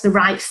what's the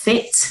right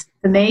fit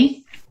for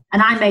me.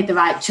 And I made the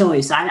right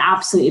choice. I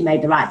absolutely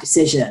made the right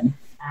decision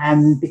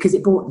because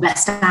it brought the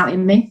best out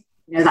in me,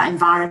 that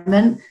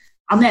environment.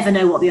 I'll never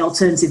know what the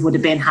alternative would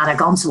have been had I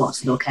gone to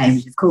Oxford or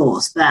Cambridge, of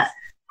course, but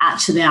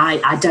actually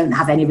I don't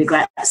have any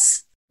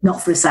regrets,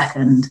 not for a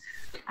second.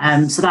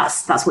 So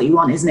that's what you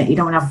want, isn't it? You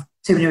don't want to have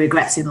too many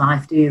regrets in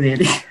life, do you,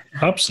 really?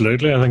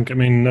 Absolutely. I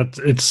mean, that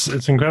it's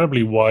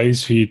incredibly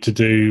wise for you to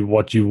do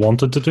what you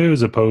wanted to do,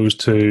 as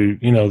opposed to,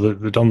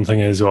 the dumb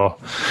thing is,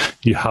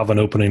 you have an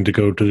opening to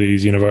go to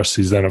these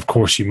universities, then of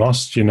course you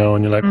must, and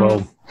you're like,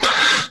 well,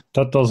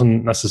 that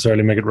doesn't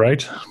necessarily make it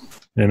right,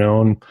 and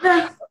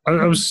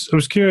I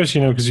was curious,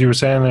 because you were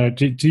saying there,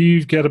 do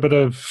you get a bit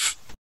of,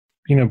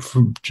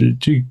 do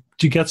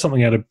you get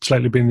something out of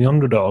slightly being the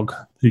underdog?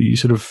 Do you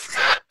sort of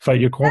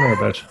fight your corner a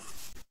bit?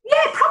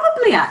 Yeah,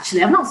 probably,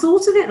 actually. I've not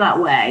thought of it that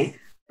way.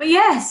 But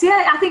yes,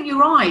 I think you're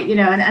right,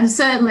 and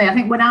certainly I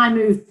think when I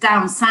moved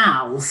down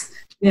south,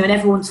 and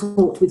everyone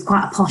talked with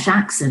quite a posh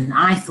accent,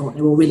 I thought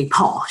they were really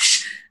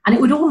posh, and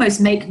it would almost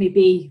make me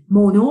be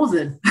more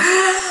northern.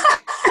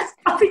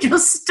 Probably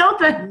just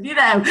stubborn,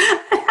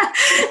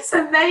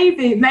 So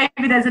maybe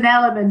there's an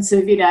element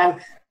of,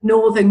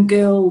 northern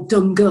girl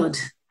done good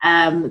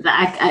that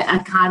I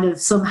kind of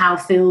somehow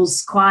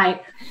feels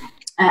quite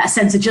a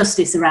sense of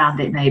justice around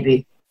it,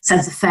 maybe.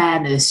 Sense of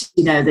fairness,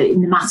 that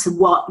no matter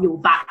what your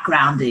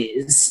background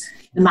is,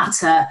 no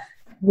matter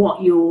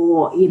what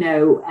your,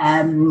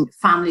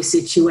 family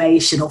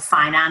situation or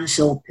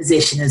financial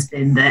position has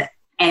been, that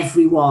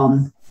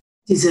everyone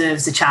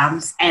deserves a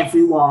chance,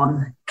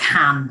 everyone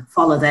can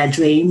follow their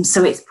dreams.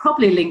 So it's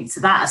probably linked to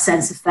that, a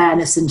sense of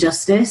fairness and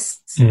justice.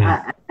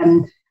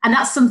 And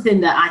that's something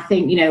that I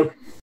think,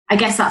 I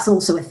guess that's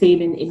also a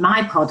theme in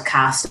my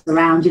podcast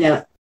around,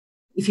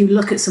 if you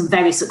look at some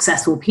very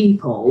successful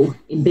people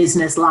in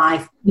business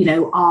life,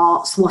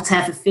 arts,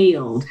 whatever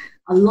field,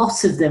 a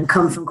lot of them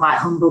come from quite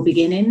humble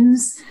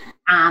beginnings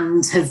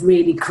and have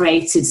really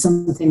created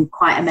something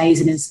quite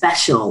amazing and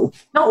special.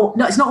 No,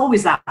 it's not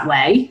always that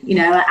way,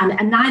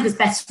 and neither's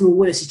better or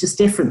worse, it's just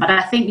different. But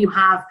I think you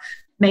have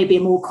maybe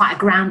quite a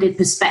grounded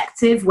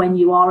perspective when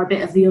you are a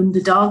bit of the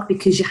underdog,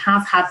 because you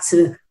have had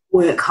to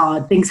work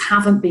hard. Things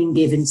haven't been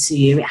given to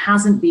you. It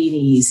hasn't been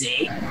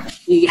easy.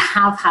 You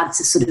have had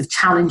to sort of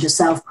challenge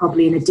yourself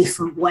probably in a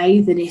different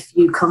way than if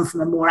you come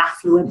from a more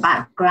affluent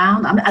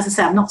background. As I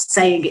say, I'm not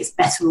saying it's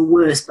better or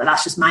worse, but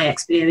that's just my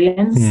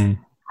experience. And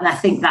I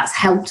think that's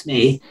helped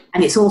me.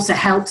 And it's also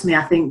helped me,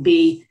 I think,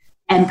 be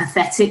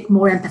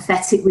more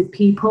empathetic with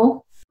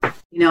people.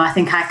 I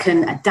think I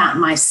can adapt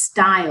my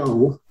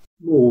style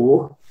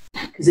more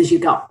because as you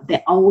got a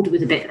bit older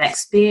with a bit of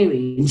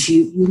experience,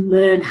 you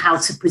learn how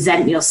to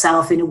present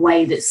yourself in a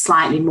way that's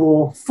slightly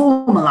more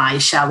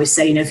formalised, shall we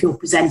say. If you're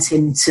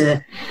presenting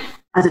to,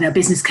 I don't know,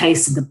 business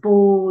case to the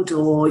board,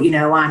 or,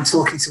 I'm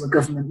talking to a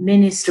government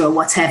minister or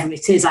whatever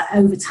it is, like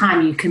over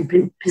time you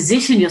can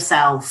position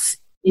yourself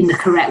in the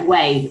correct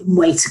way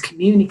to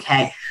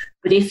communicate.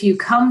 But if you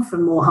come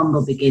from more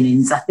humble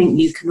beginnings, I think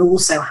you can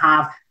also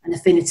have an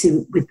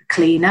affinity with the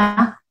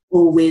cleaner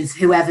or with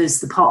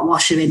whoever's the pot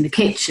washer in the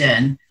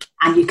kitchen,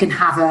 and you can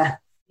have a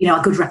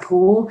good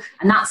rapport.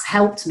 And that's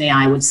helped me,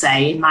 I would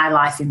say, in my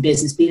life in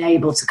business, being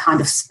able to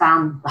kind of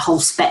span the whole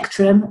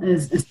spectrum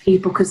of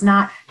people, because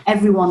now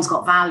everyone's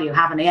got value,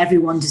 haven't they?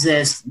 Everyone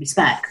deserves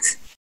respect.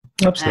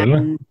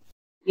 Absolutely.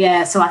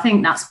 So I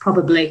think that's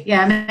probably,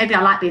 maybe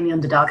I like being the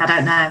underdog. I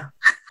don't know.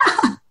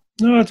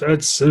 No,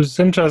 it's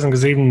interesting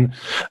because even,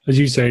 as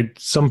you say,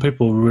 some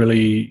people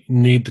really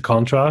need the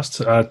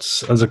contrast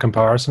as a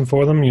comparison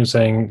for them. You're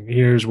saying,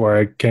 here's where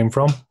I came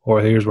from,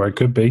 or here's where I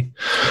could be,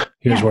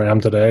 here's where I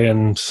am today.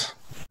 And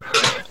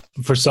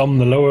for some,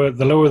 the lower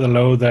the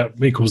low, that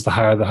equals the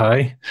higher the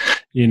high,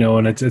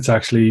 and it's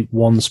actually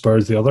one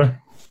spurs the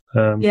other.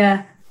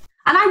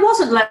 And I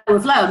wasn't low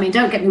of low. I mean,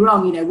 don't get me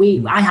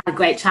wrong. I had a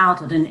great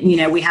childhood, and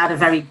we had a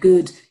very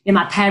good.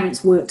 My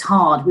parents worked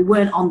hard. We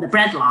weren't on the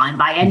breadline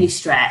by any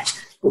stretch,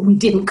 but we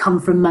didn't come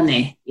from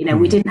money.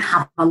 We didn't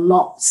have a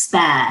lot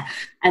spare.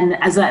 And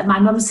as my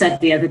mum said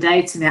the other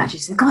day to me, actually,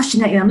 she said, "Gosh,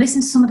 I'm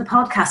listening to some of the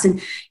podcasts,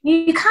 and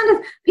you kind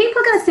of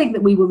people are going to think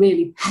that we were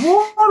really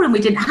poor and we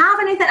didn't have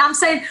anything." I'm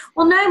saying,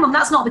 "Well, no, Mum,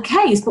 that's not the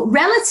case. But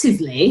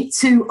relatively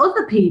to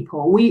other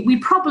people, we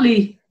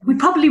probably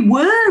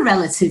were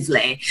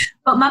relatively."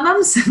 But my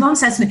mum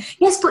says to me,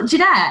 "Yes, but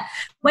Jeanette,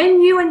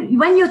 when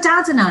your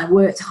dad and I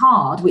worked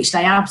hard," which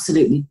they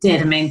absolutely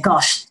did. I mean,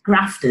 gosh,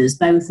 grafters,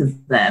 both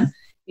of them.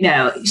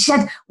 She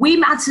said,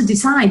 "We had to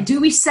decide, do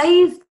we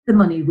save the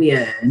money we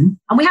earn?"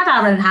 And we had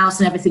our own house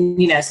and everything,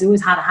 so we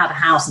always had a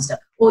house and stuff.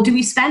 "Or do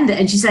we spend it?"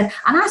 And she said,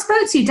 and I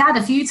spoke to your dad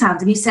a few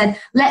times, and he said,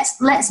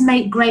 let's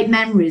make great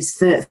memories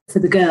for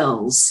the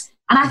girls.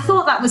 And I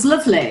thought that was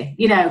lovely,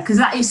 because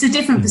it's a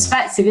different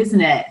perspective,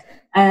 isn't it?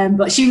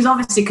 But she was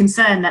obviously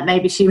concerned that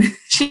maybe she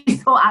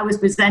thought I was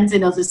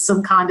presenting us as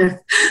some kind of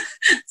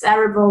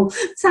terrible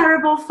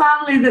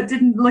family that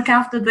didn't look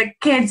after the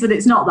kids, and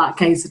it's not that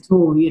case at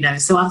all,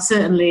 So I'm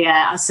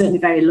certainly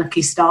very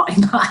lucky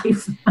starting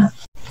life.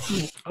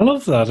 I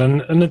love that,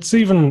 and it's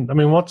even. I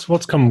mean,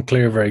 what's come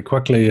clear very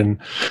quickly, and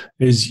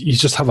is you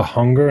just have a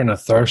hunger and a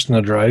thirst and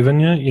a drive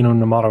in you, no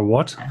matter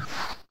what.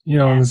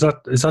 And is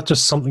that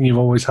just something you've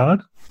always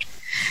had?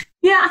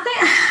 Yeah,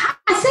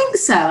 I think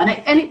so,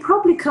 and it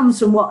probably comes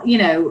from what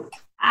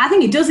I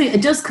think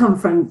it does come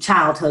from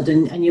childhood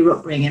and your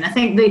upbringing. I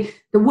think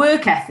the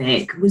work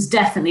ethic was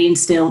definitely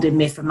instilled in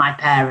me from my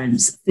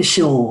parents, for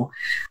sure,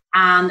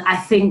 and I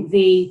think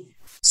the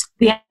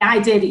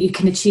idea that you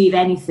can achieve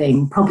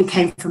anything probably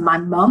came from my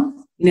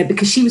mum,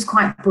 because she was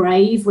quite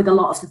brave with a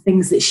lot of the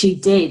things that she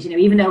did.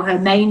 Even though her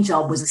main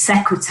job was a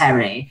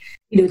secretary,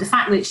 the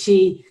fact that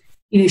she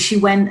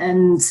went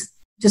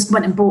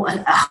and bought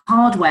a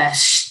hardware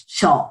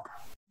shop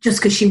just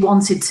because she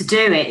wanted to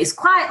do it is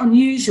quite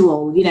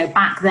unusual,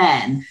 back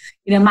then.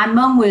 My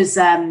mum was,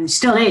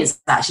 still is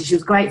actually, she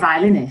was a great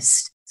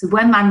violinist. So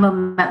when my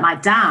mum met my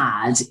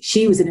dad,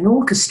 she was in an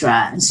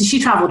orchestra. And so she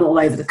travelled all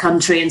over the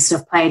country and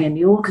stuff, playing in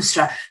the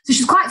orchestra. So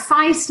she's quite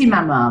feisty,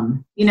 my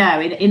mum, in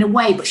a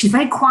way, but she's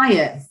very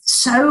quiet,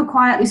 so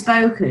quietly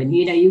spoken.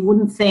 You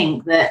wouldn't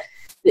think that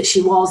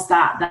she was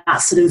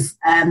that sort of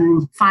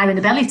fire in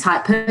the belly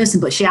type person,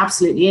 but she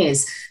absolutely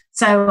is.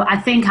 So I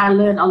think I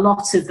learned a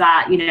lot of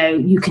that,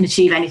 you can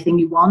achieve anything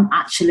you want,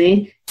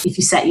 actually, if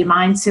you set your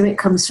mind to it,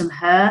 comes from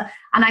her.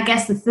 And I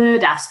guess the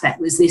third aspect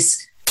was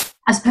this,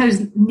 I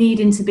suppose,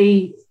 needing to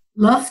be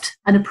loved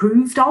and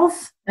approved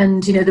of,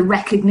 and, the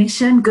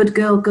recognition, good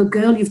girl,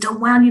 you've done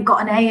well, you've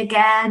got an A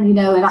again, and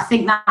I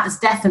think that has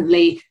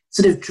definitely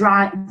sort of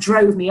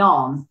drove me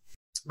on.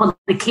 But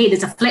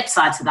there's a flip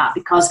side to that,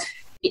 because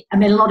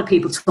a lot of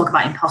people talk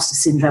about imposter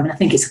syndrome, and I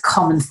think it's a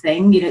common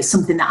thing. It's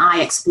something that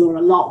I explore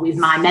a lot with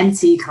my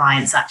mentee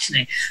clients,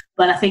 actually.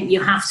 But I think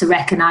you have to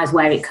recognise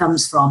where it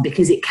comes from,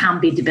 because it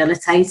can be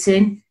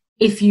debilitating.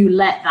 If you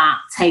let that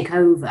take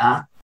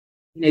over,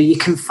 you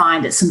can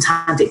find that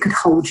sometimes it could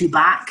hold you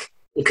back.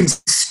 It can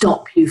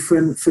stop you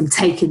from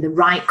taking the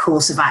right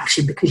course of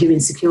action because your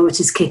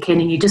insecurities kick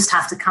in, and you just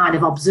have to kind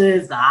of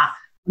observe that,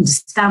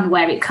 understand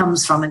where it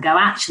comes from, and go,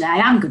 actually, I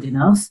am good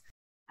enough.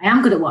 I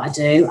am good at what I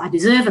do. I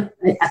deserve a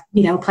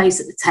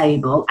place at the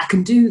table. I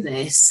can do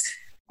this,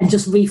 and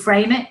just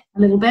reframe it a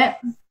little bit.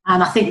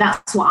 And I think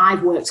that's what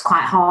I've worked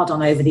quite hard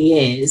on over the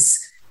years.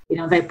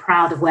 I'm very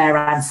proud of where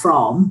I'm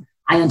from.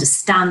 I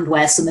understand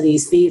where some of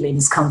these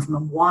feelings come from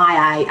and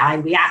why I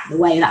react the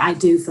way that I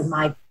do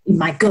in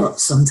my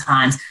gut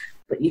sometimes.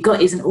 But your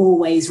gut isn't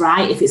always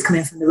right if it's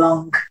coming from the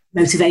wrong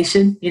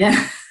motivation,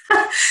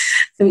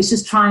 So it's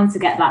just trying to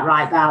get that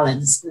right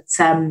balance.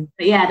 But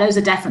yeah, those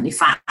are definitely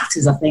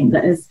factors, I think,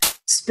 that have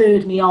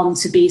spurred me on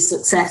to be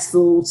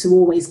successful, to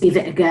always give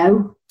it a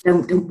go.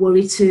 don't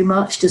worry too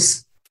much.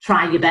 Just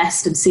try your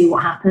best and see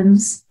what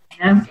happens.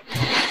 You know?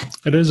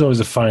 It is always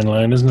a fine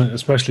line, isn't it?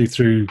 Especially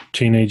through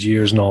teenage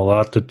years and all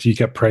that, that you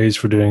get praised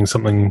for doing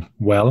something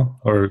well,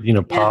 or, you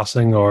know,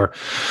 passing, or...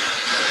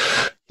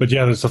 But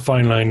yeah, there's a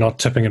fine line, not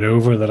tipping it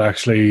over, that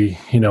actually,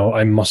 you know,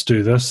 I must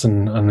do this.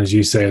 And as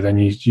you say, then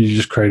you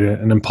just create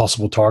an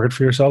impossible target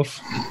for yourself.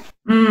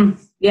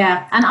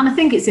 Yeah, and I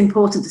think it's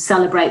important to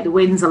celebrate the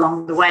wins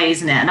along the way,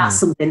 isn't it? And that's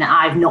something that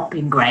I've not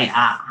been great at,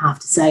 I have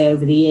to say,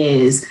 over the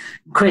years.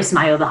 Chris,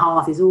 my other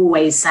half, is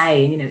always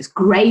saying, you know, it's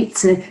great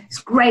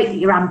that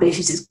you're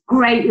ambitious. It's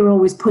great you're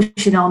always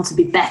pushing on to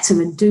be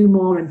better and do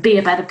more and be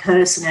a better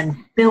person and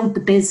build the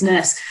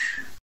business,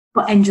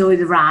 but enjoy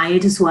the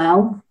ride as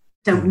well.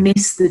 Don't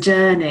miss the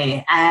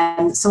journey.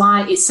 So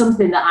it's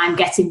something that I'm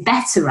getting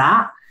better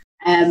at.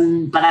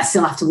 But I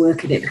still have to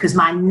work at it, because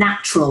my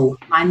natural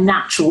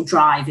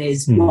drive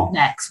is what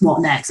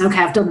next? Okay,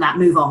 I've done that,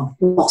 move on.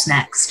 What's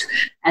next?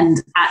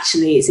 And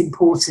actually, it's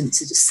important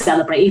to just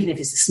celebrate, even if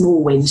it's a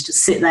small wins,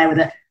 just sit there with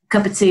a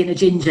cup of tea and a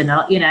ginger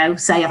nut, you know,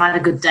 say I've had a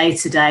good day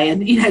today.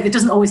 And, you know, it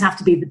doesn't always have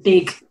to be the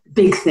big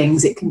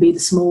things. It can be the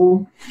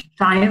small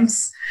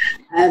triumphs.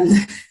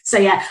 So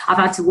yeah, I've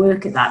had to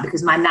work at that,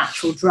 because my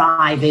natural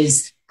drive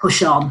is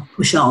push on.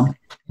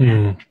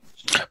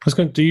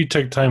 Do you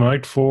take time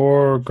out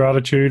for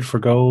gratitude, for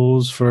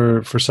goals,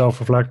 for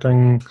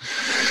self-reflecting,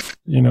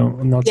 you know,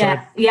 on that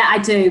side? Yeah, I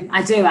do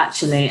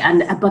actually.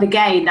 But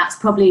again, that's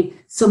probably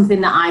something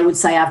that I would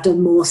say I've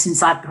done more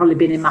since I've probably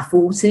been in my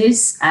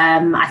 40s.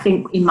 I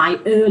think in my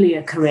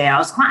earlier career, I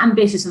was quite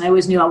ambitious, and I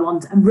always knew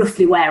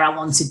roughly where I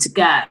wanted to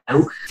go.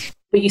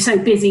 But you're so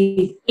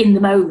busy in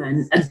the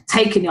moment and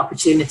taking the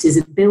opportunities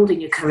and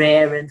building your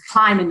career and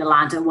climbing the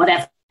ladder,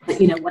 whatever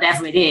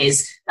it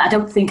is, I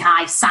don't think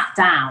I sat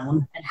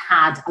down and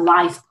had a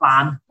life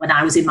plan when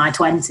I was in my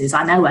 20s.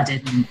 I know I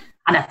didn't.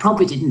 And I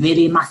probably didn't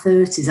really in my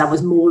 30s. I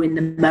was more in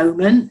the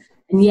moment.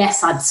 And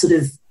yes, I'd sort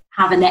of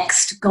have a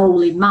next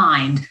goal in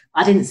mind.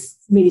 I didn't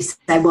really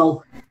say,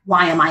 well,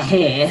 why am I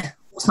here?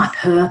 What's my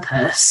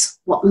purpose?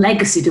 What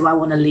legacy do I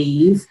want to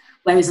leave?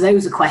 Whereas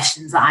those are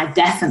questions that I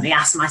definitely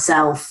asked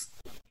myself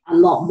a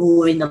lot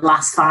more in the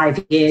last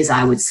 5 years,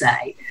 I would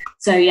say.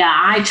 So, yeah,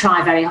 I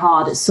try very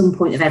hard at some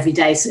point of every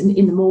day, so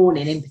in the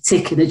morning in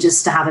particular,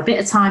 just to have a bit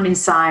of time in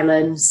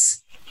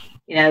silence,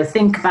 you know,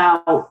 think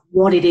about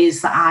what it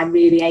is that I'm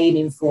really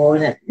aiming for,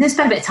 and then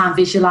spend a bit of time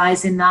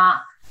visualising that.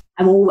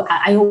 I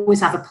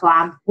always have a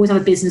plan, always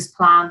have a business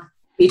plan,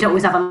 but you don't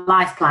always have a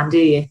life plan, do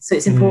you? So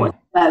it's important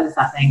both,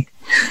 I think.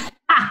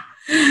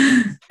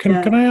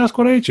 Can I ask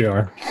what age you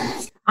are?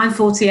 I'm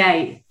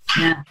 48.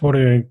 Yeah.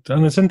 48.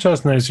 And it's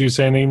interesting, as you're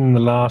saying, even in the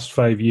last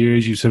 5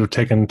 years, you've sort of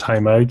taken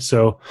time out.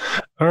 So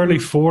early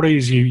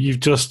 40s,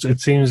 you've just, it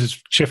seems,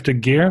 it's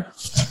shifted gear.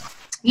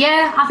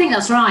 Yeah, I think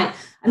that's right.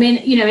 I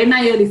mean, you know, in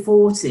my early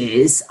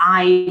 40s,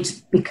 I'd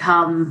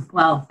become,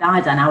 well,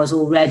 by then I was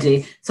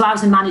already. So I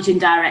was the managing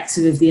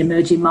director of the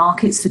emerging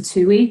markets for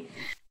TUI.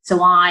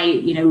 So I,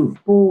 you know,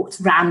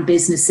 ran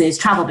businesses,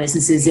 travel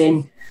businesses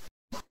in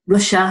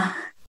Russia,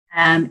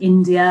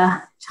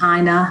 India,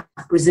 China,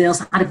 Brazil.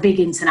 So I had a big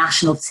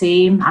international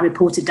team. I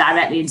reported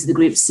directly into the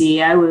group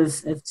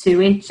CEO of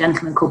TUI, a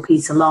gentleman called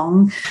Peter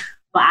Long.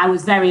 But I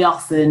was very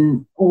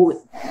often, or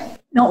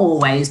not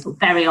always, but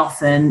very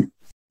often,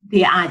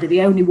 either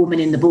the only woman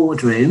in the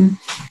boardroom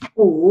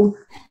or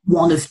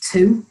one of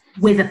two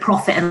with a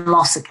profit and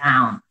loss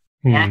account.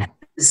 Yeah.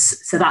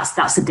 So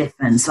that's the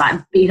difference,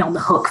 like being on the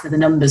hook for the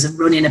numbers and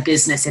running a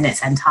business in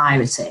its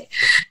entirety.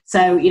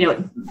 So, you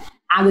know,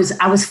 I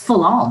was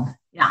full on.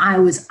 Yeah, I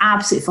was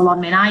absolutely full on.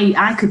 I mean,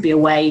 I could be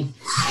away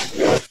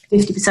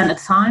 50% of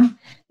the time.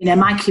 You know,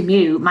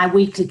 my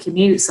weekly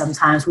commute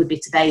sometimes would be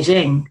to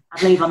Beijing.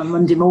 I'd leave on a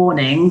Monday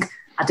morning.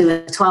 I'd do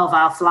a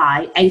 12-hour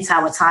flight,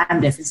 8-hour time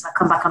difference, and I'd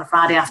come back on a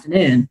Friday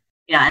afternoon.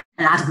 Yeah,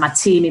 and I'd have my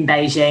team in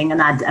Beijing, and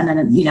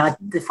then, you know,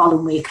 the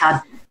following week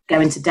I'd go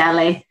into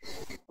Delhi,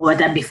 or I'd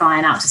then be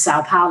flying out to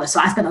Sao Paulo. So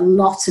I spent a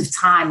lot of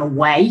time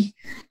away.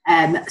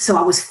 So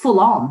I was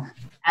full on.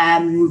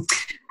 And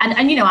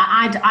you know,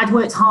 I'd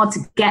worked hard to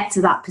get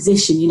to that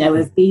position, you know,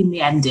 of being the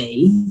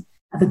MD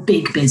of a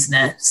big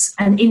business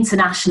and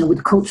international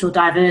with cultural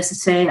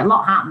diversity, a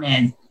lot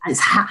happening. And it's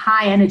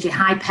high energy,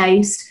 high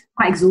paced,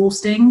 quite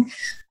exhausting.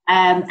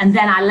 And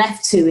then I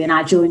left TUI and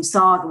I joined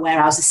Saga,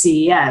 where I was the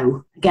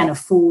CEO, again, of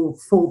four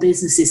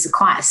businesses, so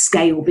quite a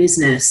scale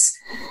business.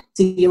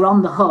 So you're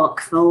on the hook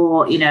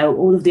for, you know,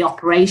 all of the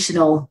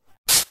operational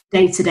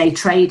day-to-day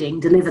trading,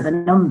 deliver the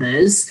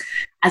numbers,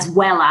 as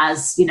well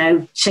as, you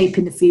know,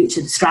 shaping the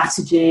future, the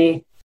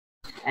strategy,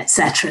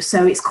 etc.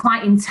 So it's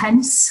quite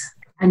intense.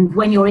 And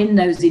when you're in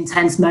those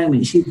intense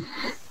moments, you,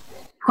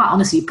 quite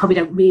honestly, you probably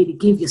don't really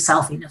give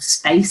yourself enough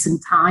space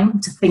and time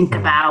to think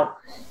about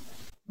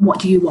what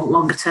do you want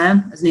longer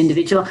term as an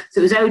individual.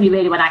 So it was only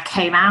really when I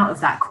came out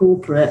of that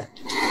corporate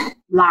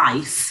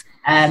life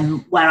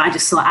where I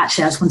just thought,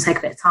 actually, I just want to take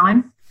a bit of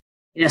time.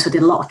 You know, so I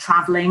did a lot of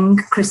traveling.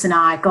 Chris and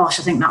I, I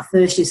think that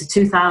first year, so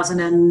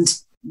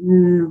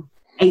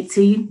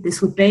 2018,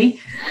 this would be.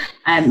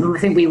 I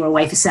think we were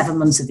away for 7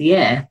 months of the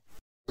year.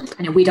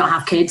 we don't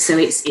have kids, so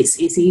it's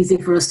easy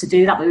for us to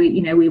do that.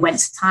 We went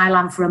to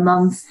Thailand for a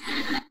month.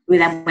 We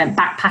then went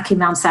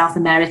backpacking around South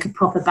America,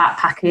 proper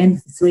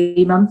backpacking for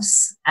 3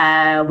 months.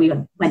 We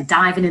went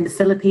diving in the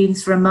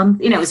Philippines for a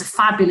month. It was a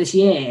fabulous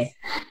year.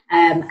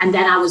 And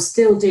then I was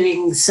still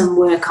doing some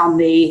work on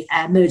the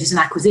mergers and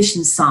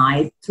acquisitions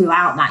side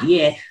throughout that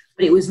year.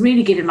 But it was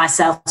really giving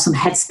myself some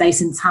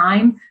headspace and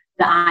time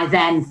that I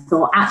then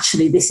thought,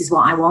 actually, this is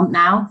what I want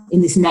now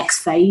in this next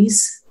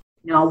phase.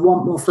 I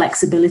want more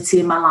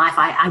flexibility in my life.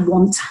 I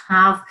want to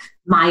have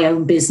my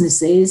own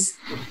businesses.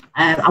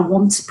 I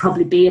want to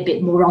probably be a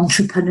bit more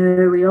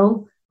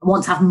entrepreneurial. I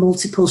want to have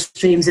multiple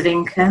streams of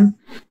income.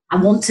 I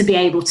want to be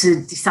able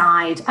to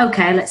decide,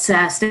 okay, let's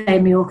stay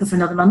in Mallorca for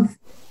another month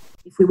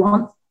if we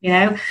want,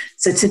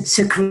 So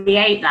to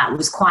create that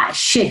was quite a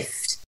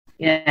shift,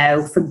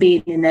 from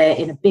being in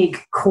a big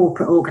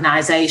corporate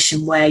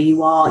organisation where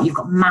you've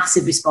got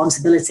massive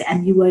responsibility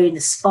and you were in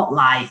the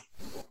spotlight.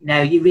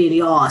 You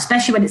really are,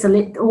 especially when it's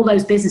all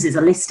those businesses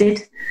are listed.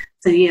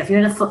 So if you're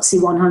in a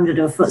FTSE 100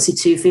 or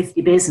FTSE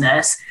 250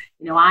 business,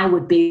 I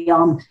would be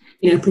on,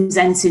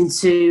 presenting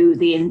to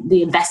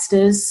the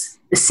investors,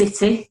 the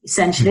city,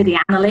 essentially, the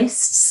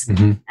analysts.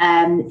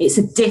 It's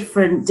a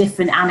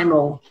different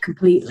animal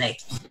completely.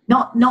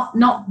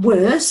 Not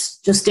worse,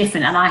 just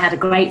different. And I had a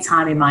great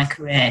time in my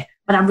career,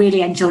 but I'm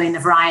really enjoying the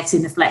variety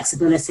and the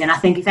flexibility. And I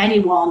think if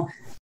anyone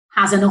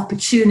has an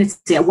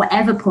opportunity at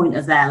whatever point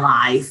of their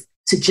life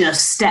to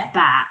just step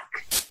back,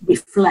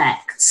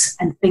 reflect,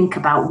 and think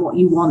about what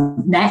you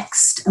want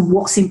next and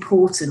what's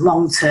important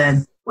long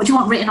term. What do you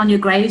want written on your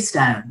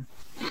gravestone?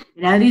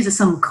 These are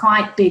some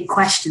quite big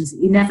questions that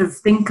you never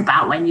think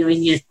about when you're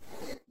in your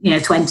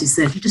 20s,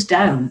 30s. You just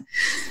don't.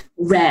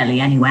 Rarely,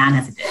 anyway. I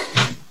never did.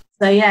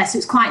 So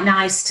it's quite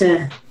nice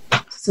to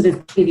sort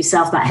of give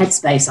yourself that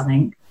headspace, I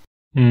think.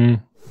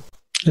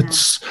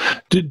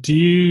 Did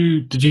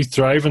you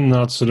thrive in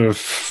that sort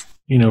of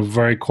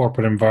very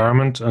corporate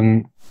environment,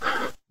 and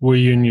were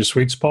you in your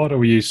sweet spot, or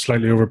were you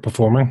slightly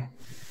overperforming?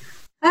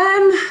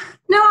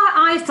 No,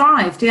 I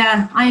thrived.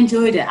 Yeah, I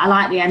enjoyed it. I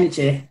like the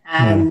energy.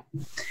 And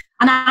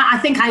I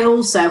think I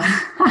also,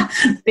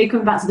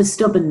 coming back to the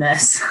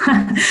stubbornness,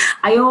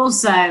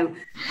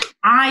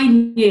 I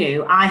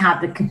knew I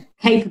had the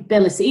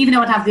capability, even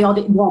though I'd have the odd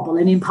wobble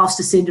and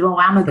imposter syndrome,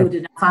 am I good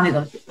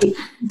enough?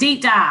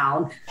 Deep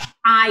down,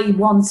 I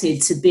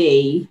wanted to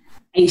be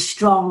a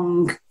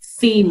strong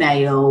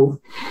female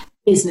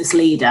business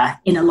leader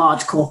in a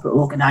large corporate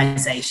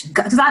organisation,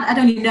 because I'd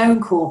only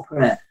known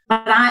corporate,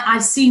 but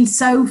I've seen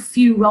so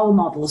few role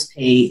models,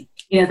 Pete.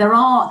 There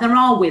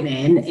are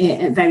women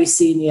at very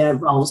senior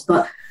roles,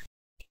 but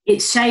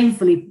it's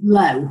shamefully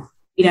low.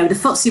 The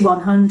FTSE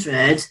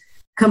 100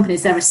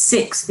 companies, there are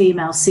 6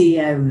 female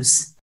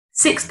CEOs,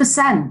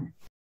 6%.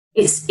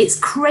 It's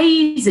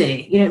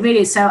crazy, it really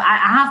is. So I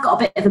have got a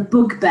bit of a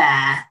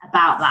bugbear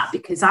about that,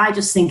 because I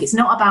just think it's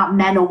not about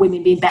men or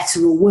women being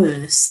better or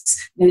worse.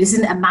 This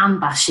isn't a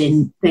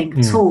man-bashing thing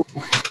at all,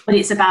 but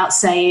it's about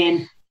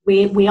saying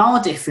we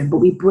are different, but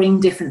we bring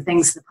different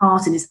things to the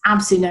party, and there's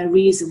absolutely no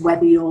reason,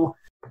 whether you're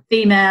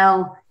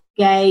female,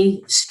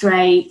 gay,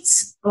 straight,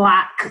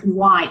 black,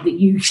 white, that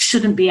you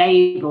shouldn't be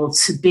able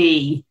to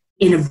be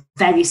in a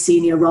very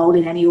senior role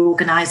in any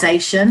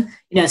organisation,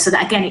 so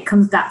that, again, it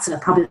comes back to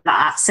probably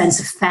that sense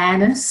of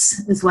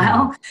fairness as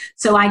well.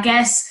 So I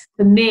guess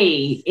for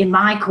me, in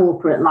my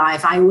corporate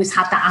life, I always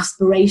had that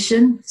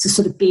aspiration to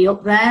sort of be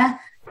up there,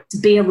 to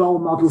be a role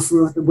model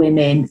for other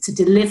women, to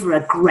deliver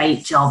a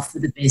great job for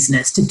the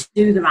business, to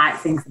do the right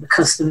thing for the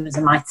customers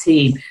and my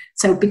team.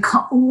 So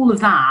because all of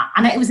that,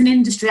 and it was an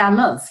industry I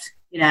loved,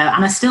 and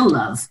I still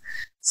love.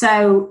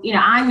 So,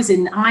 I was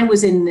in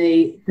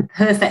the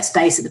perfect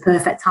space at the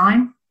perfect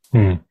time.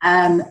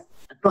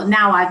 But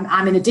now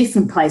I'm in a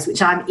different place,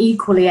 which I'm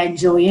equally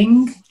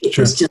enjoying. It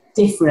was just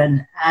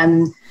different.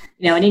 And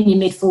in your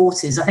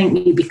mid-40s, I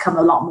think you become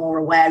a lot more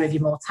aware of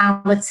your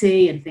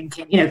mortality and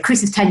thinking,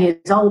 Chris is 10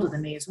 years older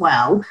than me as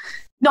well.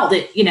 Not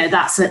that,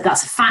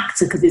 that's a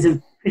factor, because he's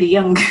a pretty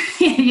young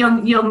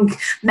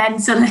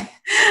mentally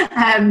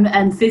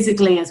and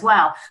physically as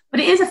well. But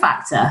it is a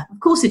factor. Of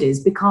course it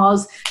is,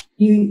 because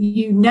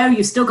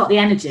you've still got the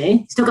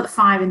energy, still got the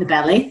fire in the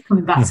belly,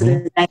 coming back to the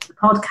name of the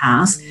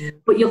podcast,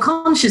 but you're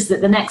conscious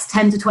that the next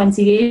 10 to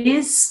 20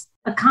 years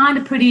are kind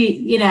of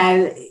pretty, you're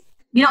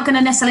not going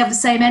to necessarily have the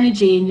same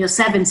energy in your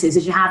 70s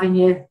as you have in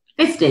your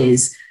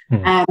 50s.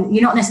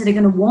 You're not necessarily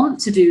going to want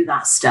to do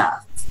that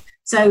stuff.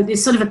 So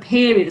there's sort of a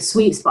period, a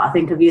sweet spot, I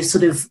think, of your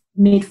sort of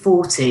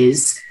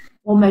mid-40s,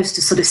 almost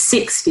to sort of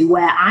 60,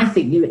 where I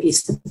think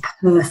it's the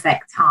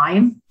perfect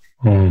time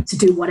to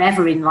do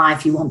whatever in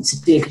life you want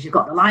to do, because you've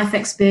got the life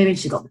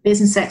experience, you've got the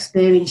business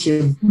experience,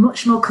 you're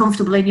much more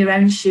comfortable in your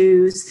own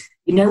shoes,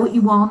 you know what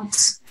you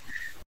want,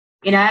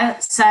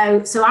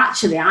 So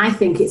actually, I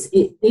think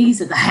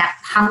these are the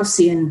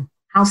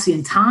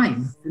halcyon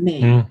time for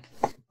me.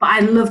 But I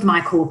loved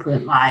my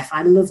corporate life.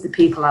 I loved the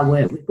people I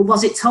worked with. But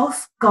was it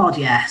tough? God,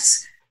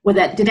 yes.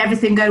 Did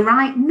everything go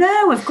right?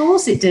 No, of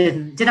course it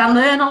didn't. Did I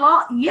learn a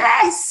lot?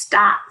 Yes,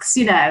 stacks,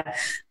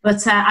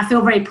 But I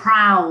feel very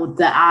proud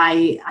that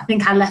I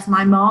think I left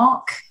my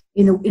mark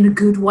in a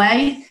good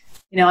way,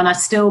 and I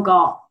still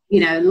got,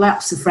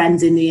 lots of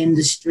friends in the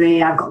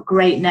industry. I've got a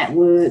great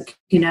network,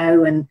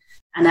 and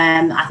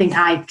I think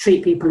I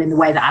treat people in the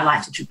way that I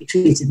like to be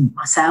treated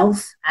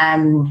myself,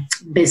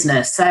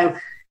 business. So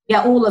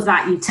yeah, all of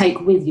that you take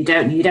with you,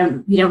 don't you?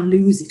 You don't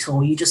lose it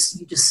all. You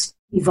just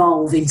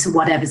evolve into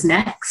whatever's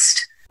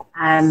next.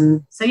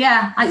 So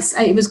yeah,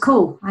 it was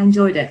cool. I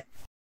enjoyed it.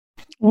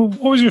 Well,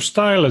 what was your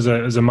style as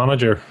a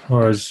manager,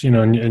 or as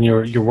in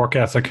your work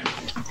ethic?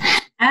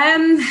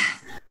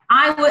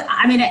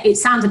 It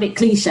sounds a bit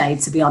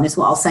cliched, to be honest,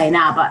 what I'll say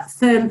now, but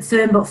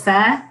firm but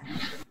fair.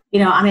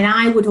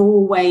 I would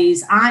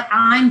always,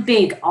 I'm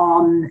big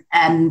on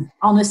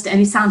honest,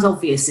 and it sounds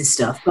obvious, this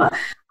stuff, but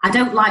I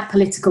don't like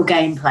political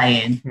game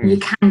playing. You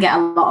can get a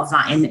lot of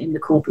that in the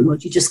corporate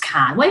world. You just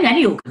can. Well, in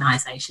any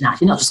organisation,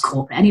 actually, not just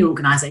corporate, any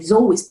organisation. There's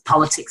always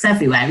politics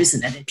everywhere,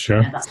 isn't it?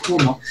 Sure. That's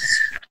normal.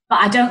 But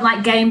I don't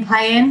like game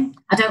playing.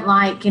 I don't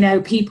like,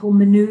 people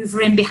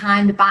manoeuvring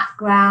behind the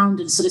background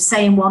and sort of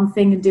saying one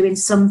thing and doing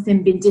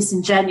something, being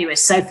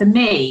disingenuous. So for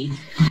me,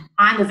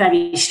 I'm a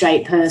very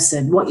straight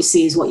person. What you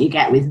see is what you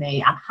get with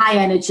me. I'm high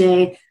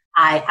energy.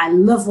 I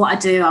love what I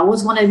do. I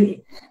always want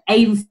to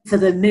aim for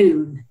the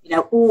moon,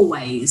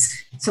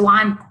 always. So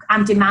I'm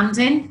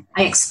demanding.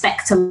 I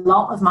expect a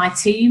lot of my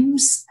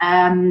teams, but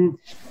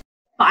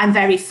I'm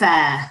very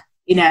fair,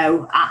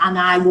 and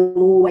I will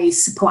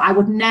always support. I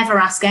would never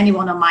ask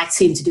anyone on my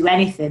team to do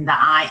anything that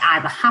I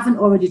either haven't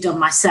already done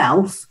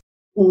myself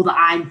or that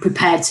I'm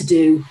prepared to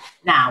do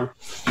now.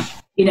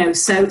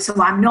 So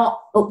I'm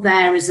not up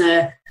there as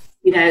a,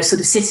 sort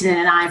of sitting in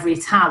an ivory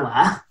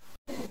tower.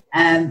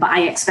 But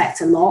I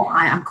expect a lot.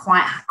 I'm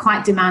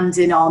quite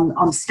demanding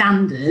on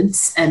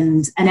standards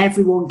and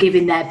everyone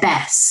giving their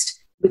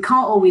best. We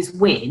can't always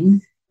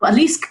win, but at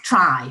least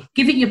try.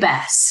 Give it your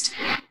best.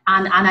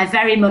 And I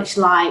very much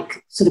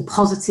like sort of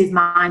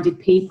positive-minded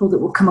people that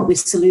will come up with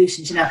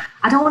solutions.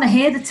 I don't want to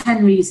hear the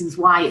 10 reasons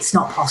why it's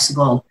not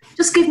possible.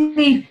 Just give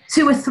me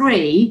 2 or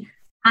 3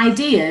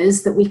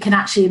 ideas that we can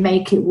actually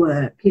make it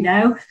work,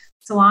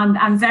 So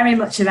I'm very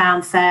much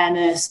around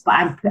fairness, but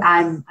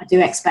I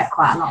do expect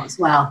quite a lot as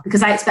well,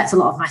 because I expect a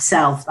lot of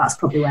myself. That's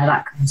probably where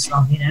that comes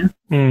from,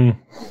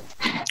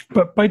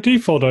 But by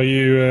default, are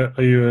you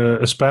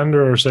a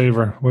spender or a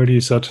saver? Where do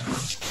you sit?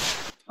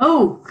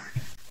 Oh,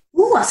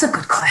 that's a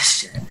good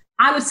question.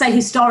 I would say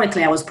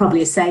historically I was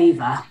probably a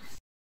saver,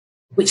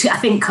 which I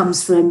think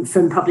comes from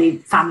probably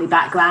family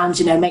background.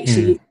 Make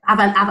sure you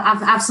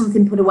have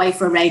something put away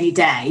for a rainy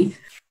day.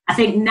 I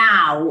think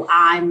now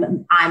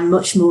I'm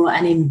much more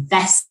an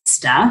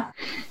investor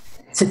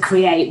to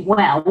create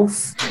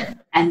wealth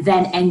and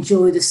then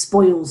enjoy the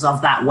spoils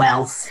of that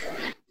wealth.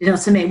 You know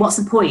what I mean? What's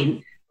the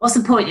point? What's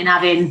the point in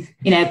having,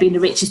 being the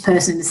richest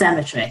person in the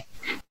cemetery?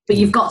 But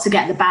you've got to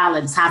get the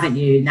balance, haven't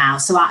you? Now,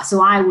 so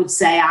I would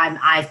say I'm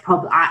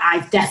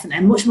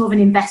much more of an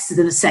investor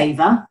than a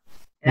saver.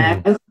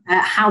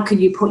 How can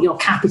you put your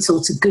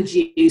capital to good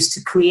use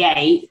to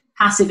create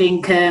passive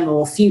income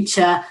or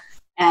future?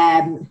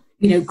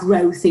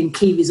 Growth in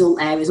key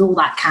result areas, all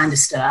that kind of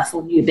stuff,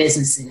 or new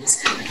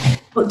businesses.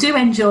 But do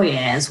enjoy it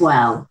as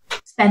well.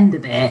 Spend a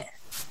bit.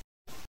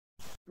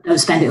 Don't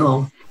spend it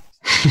all.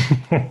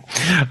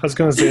 I was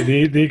going to say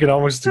the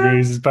economics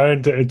degrees is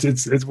bound to,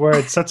 it's where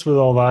it sits with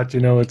all that.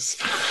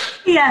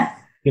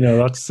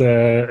 That's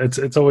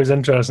it's always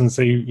interesting to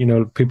see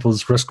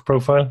people's risk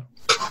profile.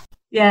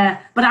 Yeah,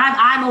 but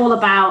I'm all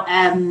about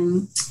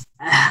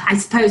I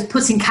suppose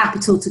putting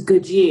capital to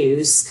good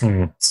use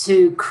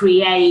to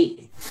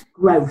create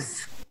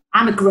growth.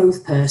 I'm a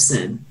growth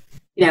person.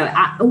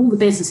 All the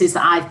businesses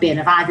that I've been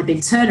have either been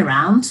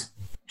turnaround,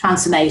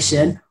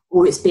 transformation,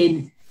 or it's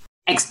been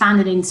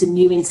expanded into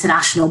new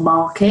international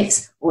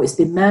markets, or it's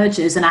been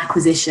mergers and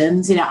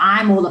acquisitions.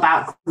 I'm all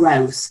about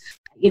growth.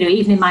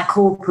 Even in my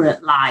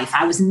corporate life,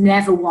 I was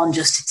never one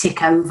just to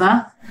tick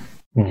over,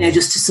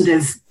 just to sort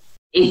of,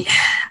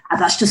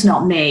 that's just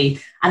not me.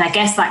 And I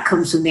guess that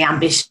comes from the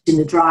ambition,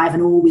 the drive,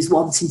 and always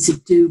wanting to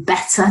do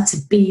better, to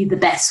be the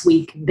best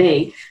we can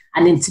be.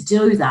 And then to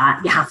do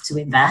that, you have to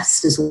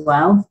invest as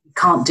well. You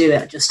can't do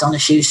it just on a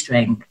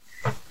shoestring.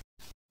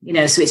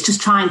 So it's just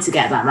trying to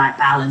get that right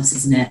balance,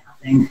 isn't it, I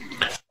think?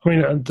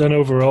 Then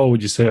overall,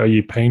 would you say, are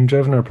you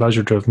pain-driven or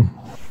pleasure-driven?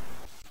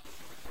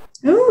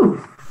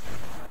 Ooh,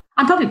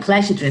 I'm probably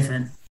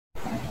pleasure-driven.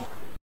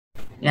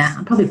 Yeah,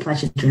 I'm probably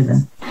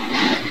pleasure-driven.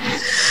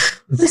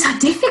 It's a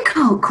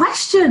difficult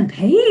question,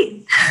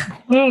 Pete.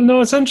 Well,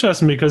 no, it's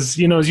interesting because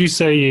as you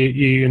say,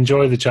 you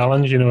enjoy the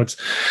challenge. It's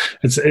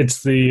the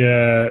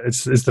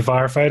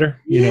firefighter.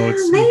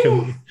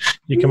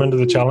 You come into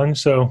the challenge.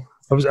 So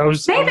I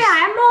was maybe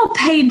I am more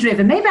pain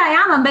driven. Maybe I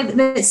am. I'm a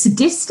bit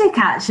sadistic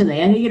actually,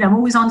 and I'm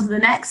always on to the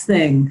next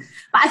thing.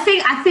 But I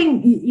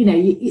think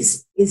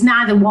it's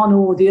neither one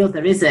or the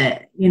other, is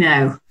it?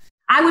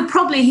 I would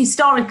probably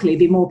historically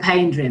be more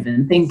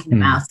pain-driven, thinking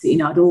about it.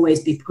 I'd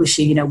always be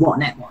pushing, what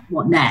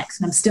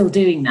next? And I'm still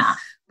doing that.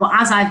 But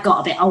as I've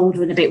got a bit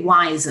older and a bit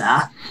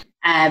wiser,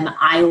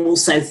 I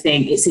also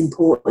think it's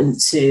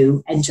important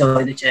to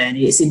enjoy the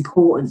journey. It's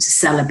important to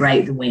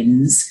celebrate the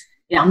wins.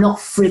 You know, I'm not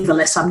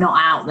frivolous. I'm not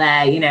out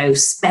there, you know,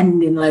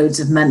 spending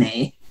loads of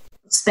money.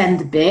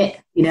 Spend a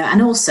bit, you know,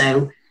 and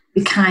also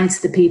be kind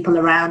to the people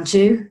around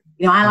you.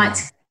 You know, I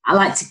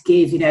like to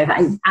give. You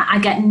know, I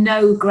get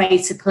no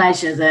greater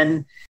pleasure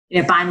than,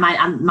 you know, buying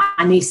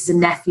my nieces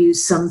and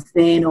nephews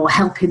something, or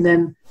helping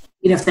them.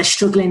 You know, if they're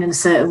struggling in a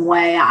certain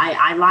way,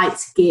 I like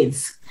to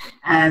give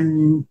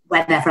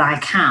whenever I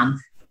can.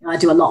 You know, I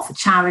do a lot for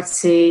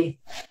charity.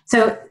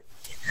 So,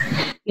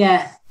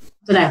 yeah,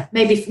 I don't know.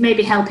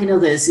 Maybe helping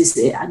others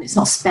and it's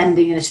not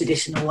spending in a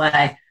traditional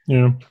way.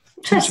 Yeah,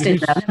 interesting.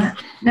 Though.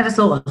 Never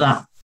thought of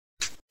that.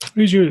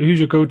 Who's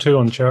your go-to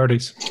on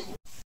charities?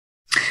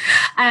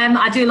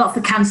 I do a lot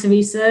for cancer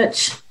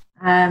research.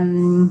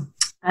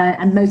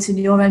 And motor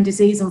neurone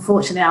disease.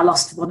 Unfortunately, I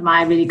lost one of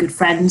my really good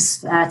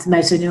friends to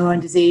motor neurone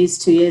disease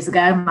 2 years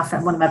ago.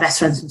 One of my best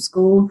friends from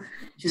school.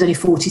 She was only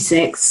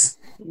 46.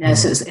 You know,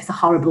 so it's a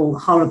horrible,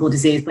 horrible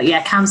disease. But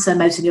yeah, cancer,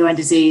 motor neurone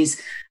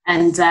disease,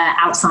 and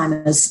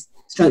Alzheimer's,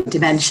 stroke,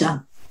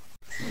 dementia.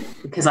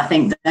 Because I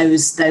think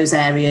those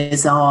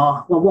areas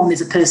are, well, one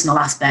is a personal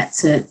aspect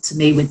to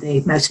me with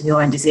the motor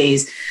neurone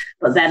disease,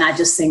 but then I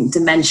just think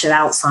dementia,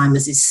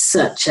 Alzheimer's is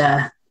such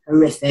a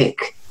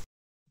horrific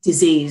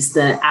disease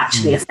that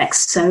actually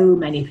affects so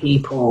many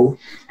people,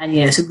 and you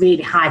know, it's a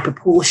really high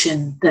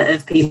proportion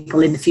of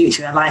people in the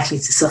future are likely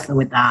to suffer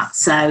with that.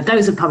 So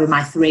those are probably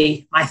my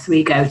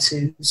three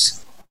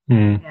go-tos.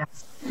 Yeah.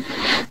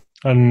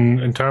 And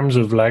in terms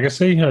of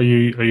legacy, are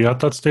you at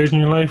that stage in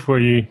your life where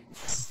you?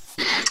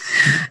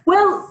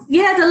 Well,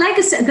 yeah,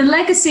 the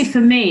legacy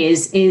for me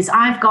is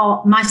I've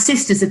got, my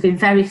sisters have been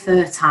very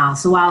fertile.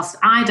 So whilst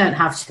I don't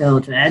have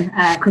children,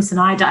 Chris and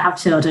I don't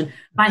have children,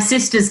 my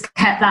sisters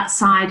kept that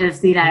side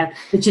of the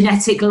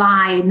genetic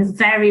line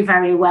very,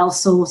 very well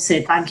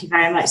sorted. Thank you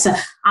very much. So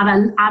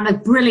I'm a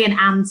brilliant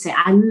auntie.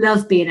 I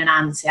love being an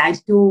auntie. I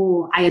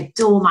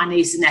adore my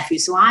nieces and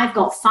nephews. So I've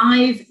got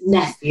 5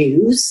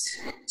 nephews,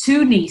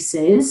 2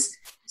 nieces,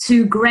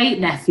 2 great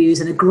nephews,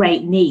 and a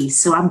great niece.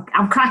 So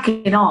I'm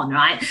cracking on,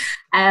 right?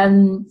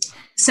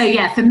 So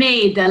yeah, for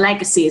me, the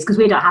legacy is, because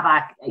we don't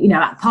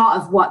have part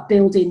of what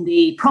building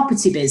the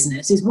property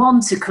business is, one,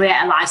 to create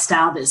a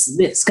lifestyle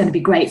that's going to be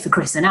great for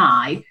Chris and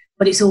I,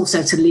 but it's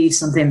also to leave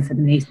something for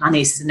my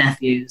nieces and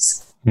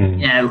nephews.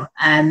 You know,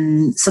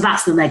 so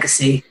that's the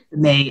legacy for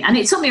me. And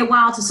it took me a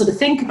while to sort of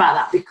think about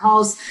that,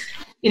 because,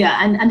 you know,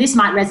 and this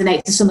might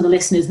resonate to some of the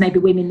listeners, maybe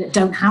women that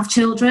don't have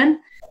children.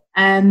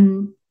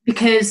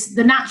 Because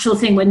the natural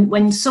thing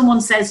when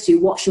someone says to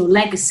you, what's your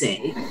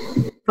legacy?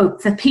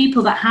 For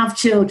people that have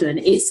children,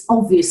 it's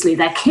obviously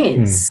their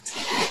kids.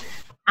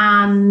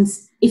 And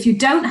if you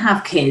don't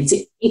have kids,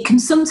 it can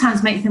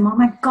sometimes make them, oh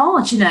my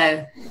God, you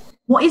know,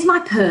 what is my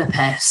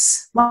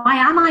purpose? Why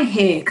am I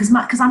here? Because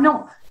I'm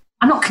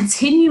not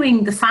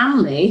continuing the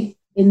family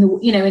in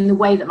the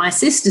way that my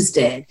sisters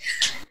did.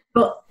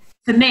 But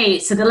for me,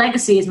 so the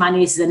legacy is my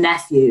nieces and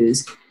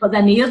nephews. But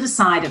then the other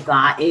side of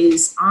that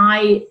is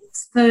I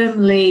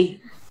firmly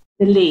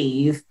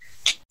believe,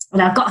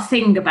 and I've got a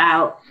thing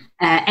about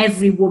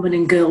every woman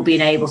and girl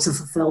being able to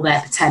fulfill their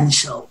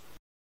potential,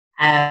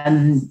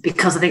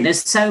 because I think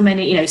there's so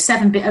many, you know,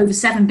 over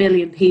 7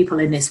 billion people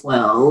in this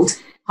world.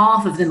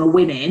 Half of them are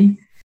women,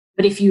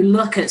 but if you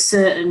look at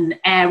certain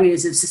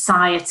areas of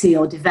society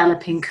or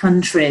developing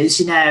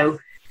countries, you know,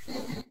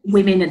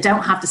 women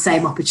don't have the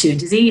same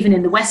opportunities, even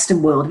in the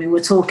Western world. I mean,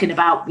 we're talking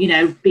about, you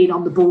know, being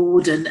on the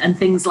board and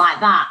things like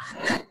that.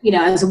 You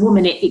know, as a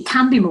woman, it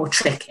can be more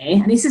tricky,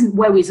 and this isn't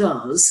woe's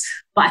us,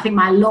 but I think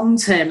my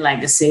long-term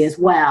legacy as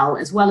well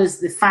as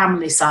the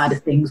family side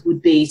of things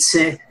would be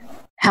to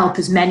help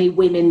as many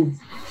women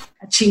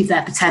achieve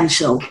their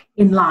potential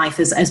in life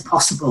as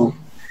possible.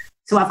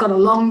 So I've got a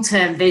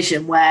long-term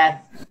vision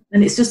where,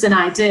 and it's just an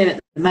idea at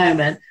the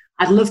moment,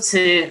 I'd love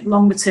to,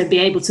 longer term, be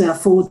able to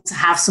afford to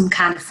have some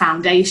kind of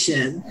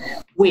foundation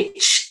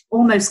which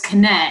almost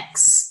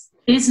connects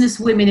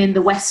business women in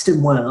the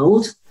Western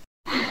world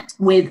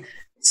with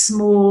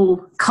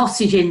small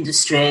cottage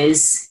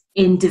industries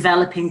in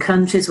developing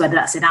countries, whether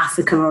that's in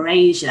Africa or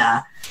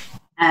Asia,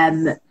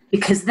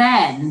 because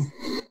then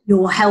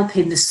you're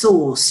helping the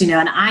source, you know.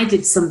 And I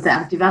did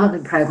a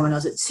development program when I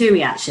was at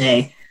TUI,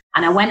 actually,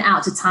 and I went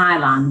out to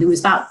Thailand. There was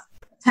about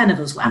 10 of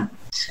us went.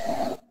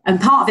 And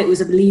part of it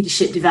was a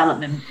leadership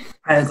development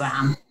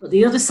program, but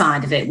the other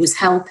side of it was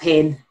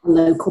helping a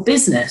local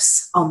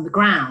business on the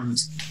ground.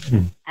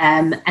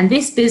 And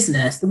this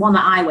business, the one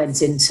that I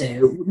went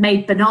into,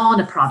 made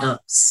banana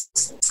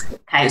products.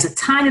 Okay, it was a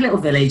tiny little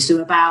village. There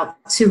were about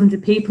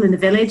 200 people in the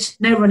village.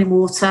 No running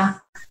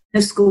water, no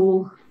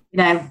school. You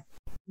know,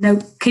 no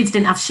kids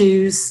didn't have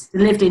shoes. They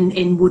lived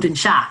in wooden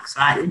shacks,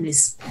 right, in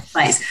this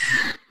place.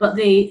 But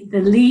the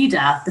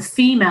leader, the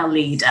female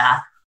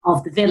leader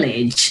of the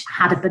village,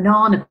 had a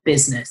banana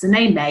business, and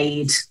they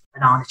made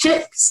banana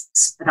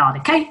chips,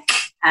 banana cake,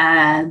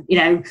 you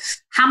know,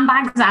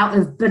 handbags out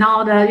of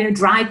banana, you know,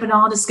 dried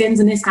banana skins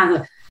and this kind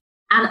of.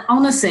 And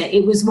honestly,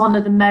 it was one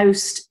of the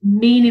most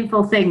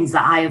meaningful things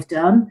that I have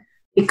done,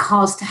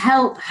 because to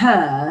help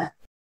her,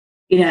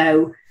 you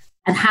know,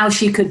 and how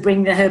she could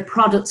bring her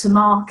product to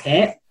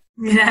market,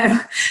 you know,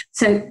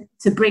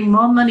 to bring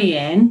more money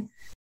in,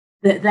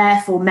 that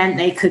therefore meant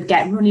they could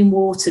get running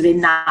water in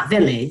that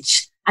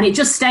village. And it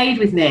just stayed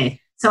with me.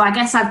 So I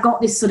guess I've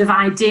got this sort of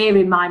idea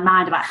in my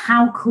mind about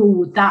how cool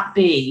would that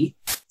be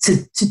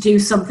to do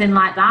something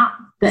like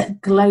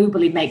that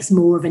globally makes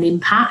more of an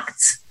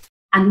impact,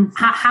 and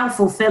how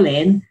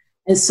fulfilling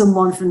as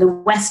someone from the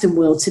Western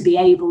world to be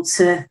able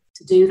to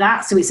do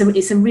that. So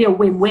it's a real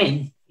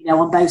win-win, you know,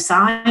 on both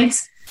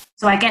sides.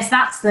 So I guess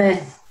that's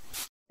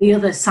the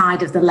other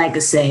side of the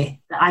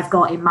legacy that I've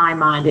got in my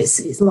mind.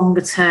 It's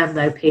longer term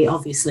though, Pete,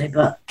 obviously,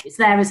 but it's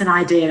there as an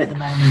idea at the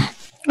moment.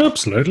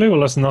 Absolutely. Well,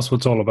 listen, that's what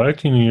it's all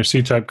about. You know, your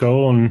C-type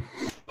goal and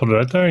put it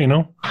out there, you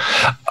know.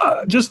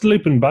 Just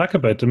leaping back a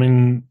bit, I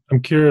mean, I'm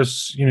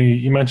curious, you know,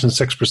 you mentioned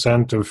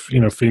 6% of, you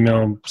know,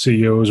 female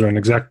CEOs are in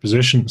exec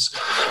positions.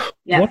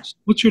 Yeah.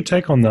 What's your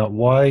take on that?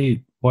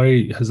 Why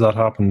has that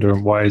happened, or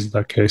why is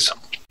that case?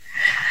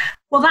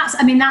 Well, that's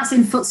in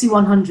FTSE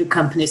 100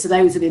 companies, so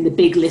those are in the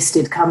big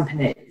listed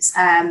companies.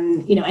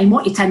 You know, and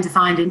what you tend to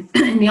find in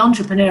the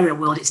entrepreneurial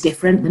world, it's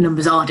different. The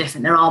numbers are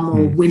different. There are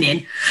more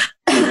women.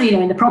 You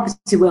know, in the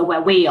property world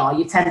where we are,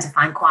 you tend to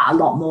find quite a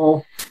lot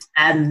more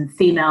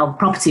female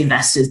property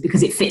investors,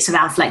 because it fits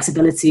around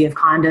flexibility of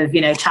kind of,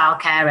 you know,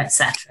 childcare,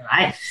 etc.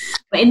 Right?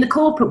 But in the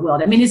corporate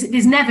world, I mean,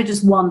 there's never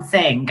just one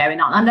thing going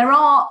on, and there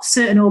are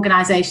certain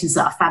organisations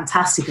that are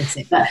fantastic at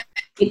it. But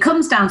it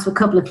comes down to a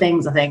couple of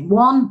things, I think.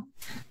 One,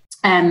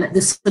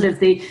 the sort of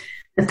the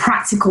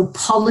practical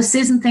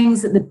policies and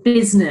things that the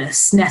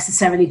business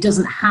necessarily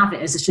doesn't have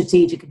it as a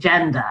strategic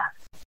agenda.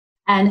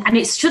 And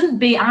it shouldn't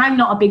be, I'm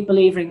not a big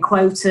believer in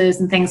quotas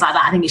and things like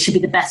that. I think it should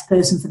be the best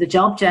person for the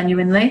job,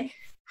 genuinely.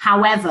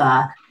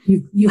 However,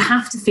 you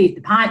have to feed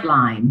the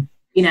pipeline,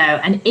 you know,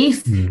 and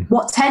if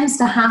what tends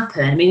to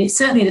happen, I mean, it's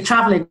certainly in the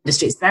travel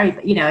industry, it's very,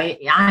 you know,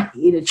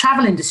 the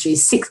travel industry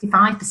is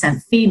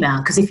 65% female,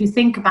 because if you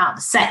think about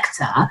the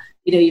sector,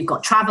 you know, you've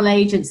got travel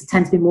agents that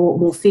tend to be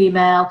more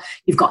female.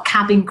 You've got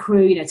cabin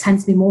crew, you know, tend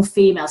to be more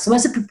female. So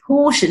as a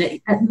proportion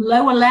at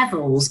lower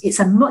levels, it's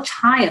a much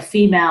higher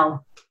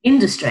female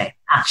industry,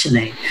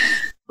 actually.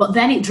 But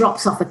then it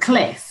drops off a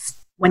cliff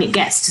when it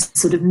gets to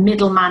sort of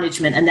middle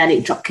management, and then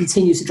it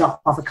continues to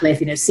drop off a cliff,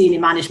 you know,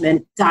 senior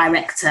management,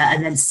 director,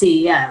 and then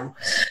CEO.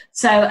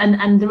 So,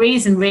 and the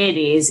reason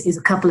really is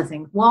a couple of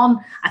things.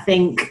 One, I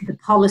think the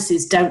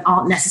policies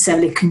aren't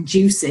necessarily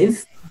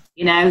conducive,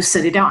 you know,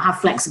 so they don't have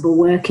flexible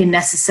working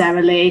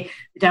necessarily.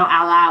 They don't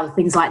allow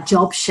things like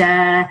job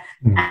share,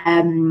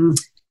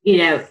 you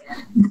know,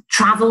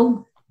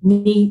 travel.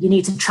 You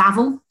need to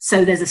travel.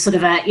 So there's a sort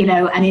of a, you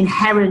know, an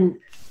inherent,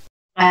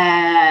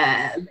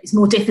 it's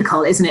more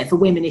difficult, isn't it, for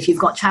women if you've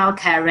got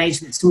childcare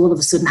arrangements to all of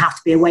a sudden have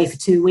to be away for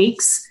 2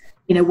 weeks,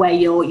 you know, where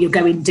you're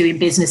going doing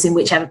business in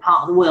whichever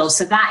part of the world.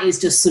 So that is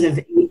just sort of,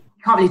 you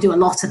can't really do a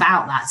lot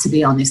about that, to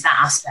be honest, that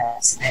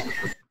aspect of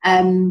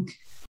it.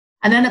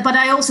 And then, but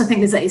I also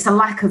think it's a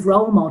lack of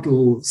role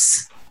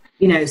models,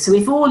 you know. So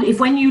if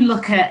when you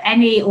look at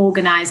any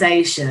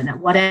organisation,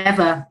 in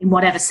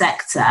whatever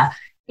sector,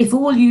 if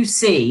all you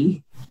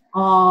see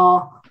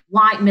are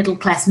white middle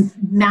class,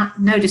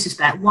 no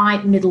disrespect,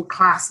 white middle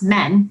class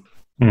men.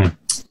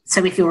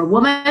 So if you're a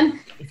woman,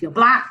 if you're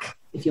black,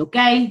 if you're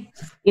gay,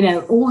 you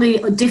know, all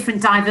the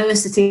different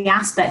diversity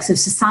aspects of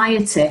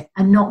society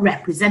are not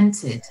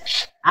represented,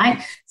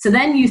 right? So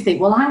then you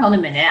think, well, hang on a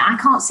minute, I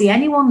can't see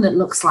anyone that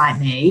looks like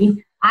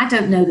me. I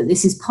don't know that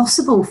this is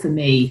possible for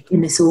me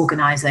in this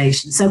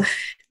organisation. So,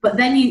 but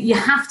then you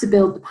have to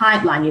build the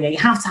pipeline, you know, you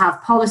have to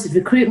have policies,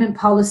 recruitment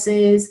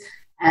policies,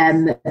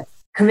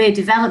 career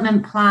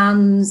development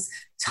plans,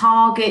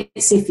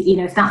 targets,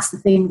 if that's the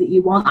thing that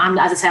you want.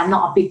 As I say, I'm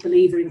not a big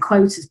believer in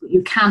quotas, but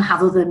you can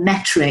have other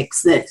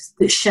metrics that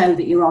show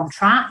that you're on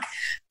track.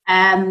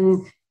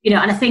 You know,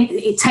 and I think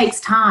it takes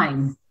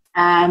time,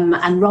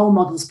 and role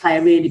models play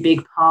a really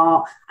big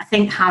part. I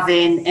think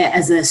having it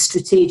as a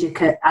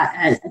strategic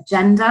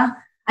agenda,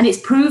 and it's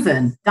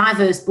proven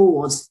diverse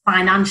boards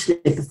financially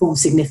perform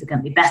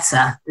significantly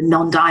better than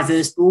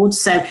non-diverse boards.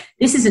 So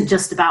this isn't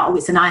just about,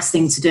 it's a nice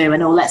thing to do,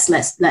 and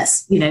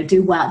let's you know,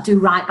 do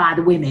right by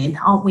the women.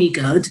 Aren't we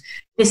good?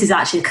 This is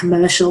actually a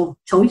commercial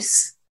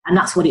choice, and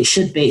that's what it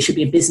should be. It should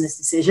be a business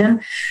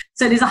decision.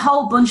 So there's a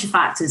whole bunch of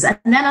factors, and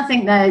then I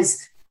think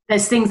there's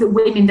things that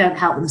women don't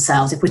help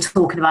themselves. If we're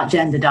talking about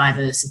gender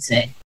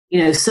diversity,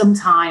 you know,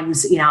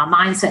 sometimes, you know, our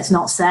mindset's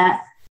not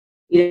set.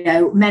 You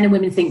know, men and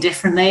women think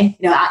differently.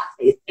 You know,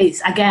 it's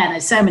again,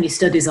 there's so many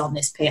studies on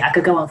this, Pete. I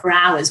could go on for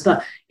hours,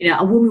 but, you know,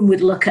 a woman would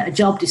look at a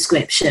job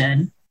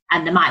description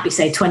and there might be,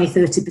 say, 20,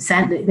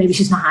 30% that maybe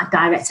she's not had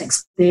direct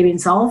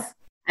experience of,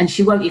 and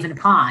she won't even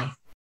apply.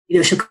 You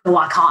know, she'll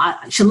go,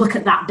 she'll look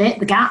at that bit,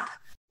 the gap,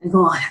 and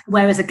go,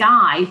 whereas a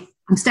guy,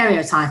 I'm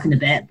stereotyping a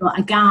bit, but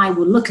a guy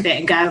will look at it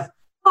and go,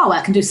 oh, well,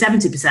 I can do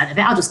 70% of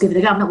it. I'll just give it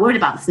a go. I'm not worried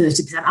about the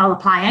 30%. I'll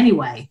apply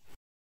anyway.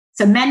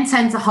 So men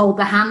tend to hold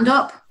their hand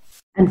up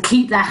and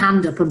keep their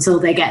hand up until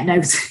they get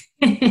noticed,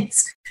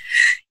 it's,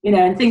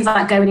 and things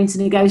like going in to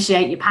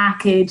negotiate your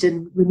package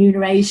and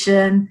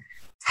remuneration,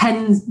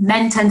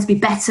 men tend to be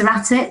better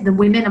at it than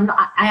women.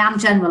 I am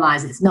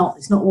generalising. It's not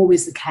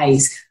always the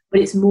case, but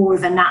it's more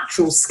of a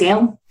natural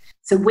skill.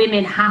 So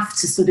women have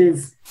to sort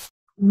of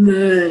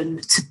learn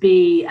to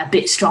be a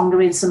bit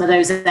stronger in some of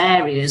those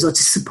areas, or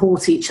to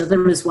support each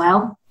other as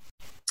well.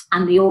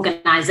 And the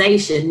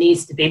organisation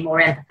needs to be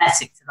more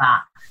empathetic to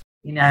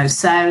that,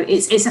 So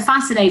it's a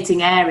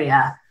fascinating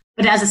area.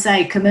 But as I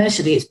say,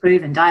 commercially, it's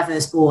proven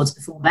diverse boards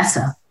perform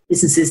better.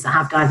 Businesses that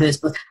have diverse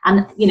boards,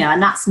 and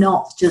that's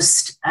not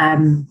just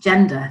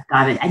gender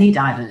diversity, any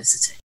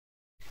diversity.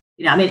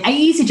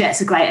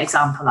 EasyJet's a great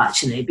example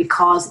actually,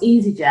 because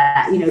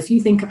EasyJet, if you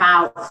think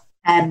about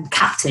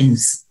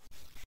captains,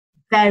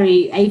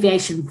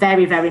 aviation,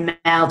 very, very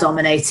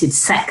male-dominated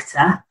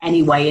sector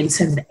anyway in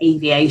terms of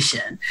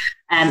aviation.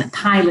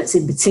 Pilots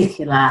in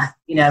particular,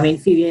 a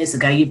few years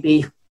ago, you'd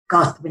be,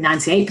 probably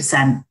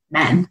 98%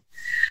 men.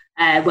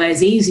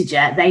 Whereas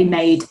EasyJet, they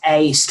made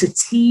a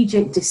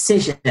strategic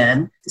decision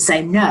to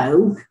say,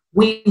 no,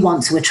 we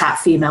want to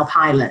attract female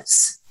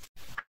pilots.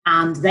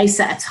 And they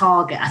set a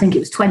target, I think it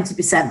was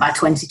 20% by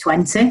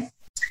 2020.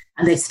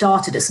 And they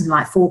started at something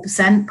like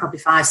 4%, probably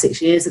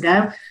 5-6 years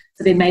ago.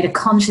 So they made a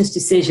conscious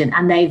decision,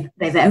 and they've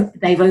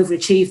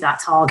overachieved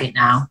that target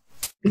now,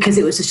 because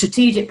it was a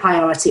strategic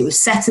priority. It was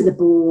set at the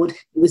board,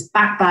 it was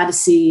backed by the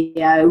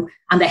CEO,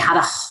 and they had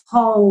a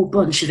whole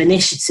bunch of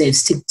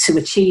initiatives to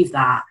achieve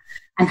that.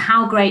 And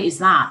how great is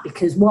that?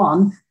 Because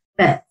one,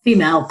 the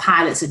female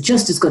pilots are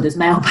just as good as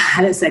male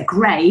pilots. They're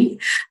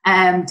great,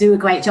 do a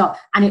great job.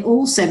 And it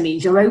also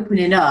means you're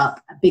opening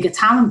up a bigger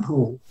talent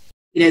pool.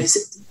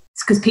 Because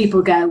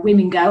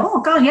women go,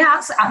 oh God,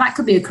 yeah, that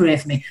could be a career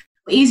for me.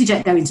 But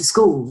EasyJet go into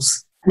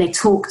schools and they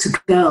talk to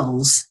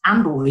girls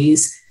and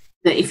boys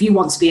that if you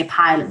want to be a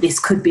pilot, this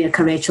could be a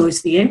career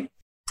choice for you.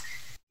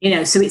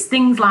 So it's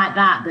things like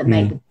that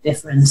make the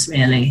difference,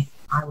 really,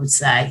 I would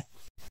say.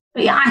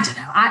 But yeah, I don't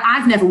know.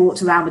 I've never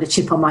walked around with a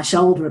chip on my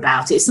shoulder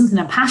about it. It's something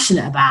I'm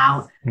passionate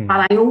about.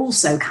 But I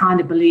also kind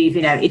of believe,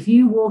 if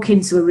you walk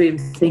into a room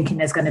thinking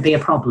there's going to be a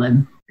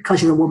problem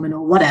because you're a woman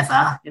or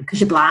whatever, because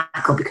you're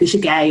black or because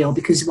you're gay or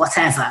because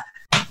whatever,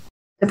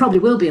 there probably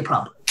will be a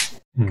problem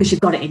because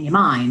you've got it in your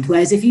mind.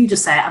 Whereas if you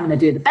just say, I'm going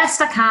to do the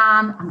best I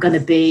can, I'm going to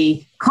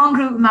be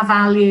congruent with my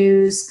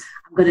values,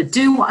 I'm going to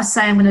do what I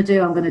say I'm going to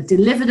do, I'm going to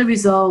deliver the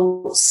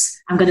results,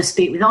 I'm going to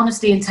speak with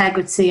honesty,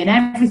 integrity, and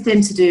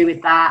everything to do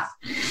with that.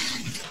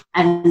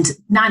 And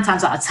 9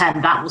 times out of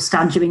 10, that will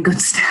stand you in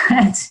good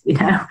stead,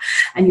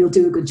 and you'll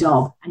do a good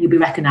job and you'll be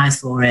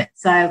recognised for it.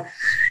 So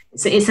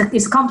it's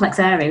a complex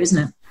area,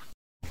 isn't it?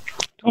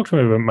 Talk to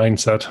me about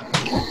mindset.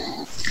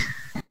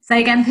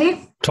 Say again,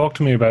 Pete? Talk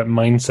to me about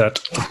mindset.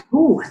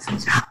 Oh,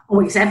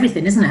 it's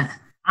everything, isn't it?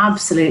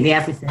 Absolutely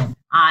everything.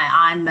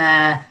 I'm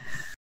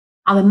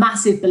a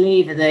massive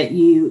believer that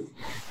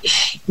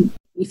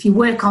if you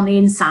work on the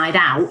inside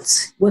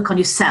out, work on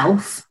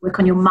yourself, work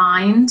on your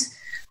mind,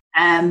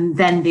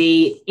 then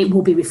it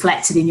will be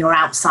reflected in your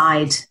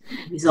outside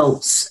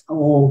results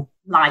or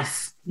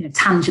life,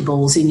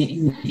 tangibles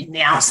in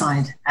the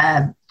outside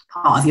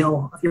part of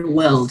your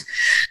world.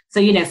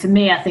 So, for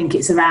me, I think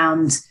it's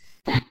around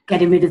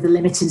getting rid of the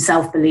limiting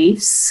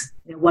self-beliefs,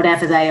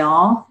 whatever they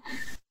are.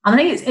 And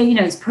I think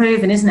it's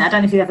proven, isn't it? I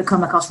don't know if you've ever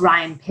come across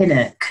Ryan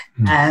Pinnock,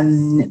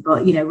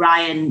 but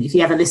Ryan, if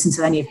you ever listen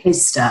to any of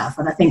his stuff,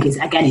 and I think it's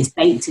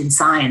baked in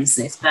science,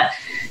 this, but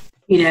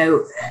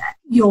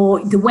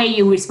the way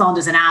you respond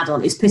as an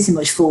adult is pretty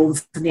much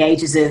formed from the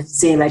ages of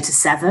 0 to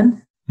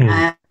 7.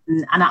 And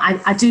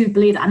I do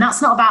believe that, and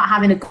that's not about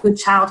having a good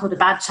childhood, a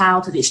bad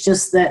childhood. It's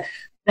just that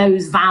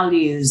those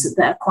values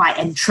that are quite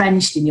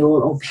entrenched in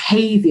or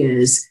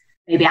behaviours,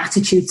 maybe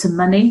attitude to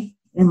money.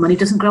 Money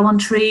doesn't grow on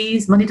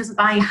trees. Money doesn't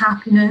buy you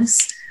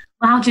happiness.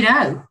 Well, how do you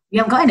know?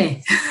 You haven't got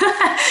any.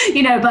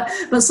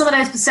 But some of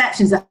those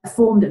perceptions are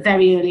formed at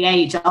very early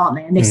age, aren't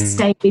they? And they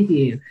stay with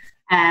you.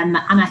 And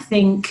I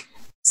think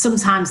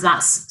sometimes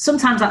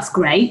that's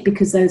great,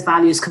 because those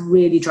values can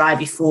really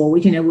drive you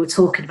forward. We're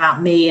talking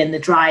about me, and the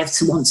drive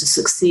to want to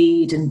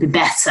succeed and be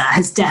better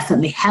has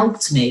definitely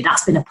helped me.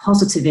 That's been a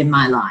positive in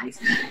my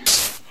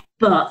life.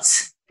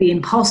 But the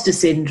imposter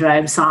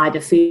syndrome side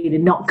of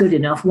feeling not good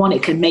enough, one,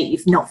 it can make you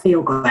not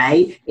feel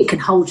great, it can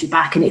hold you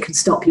back, and it can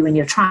stop you in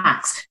your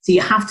tracks. So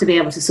you have to be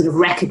able to sort of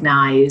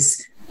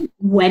recognise,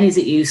 when is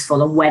it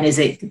useful and when is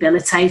it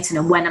debilitating,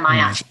 and when am I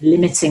actually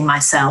limiting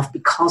myself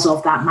because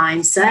of that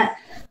mindset.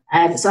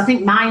 So I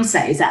think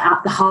mindset is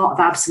at the heart of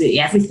absolutely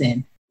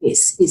everything.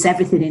 It's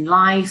everything in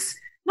life,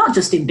 not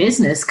just in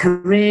business,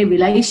 career,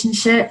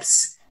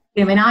 relationships.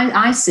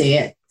 I see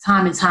it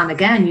time and time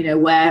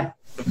again, where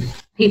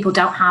people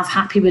don't have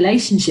happy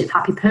relationships,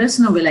 happy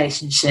personal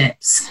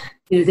relationships.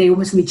 They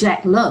almost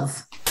reject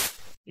love,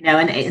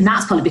 and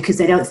that's probably because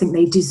they don't think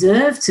they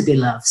deserve to be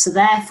loved. So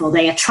therefore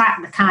they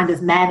attract the kind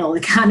of men or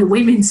the kind of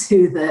women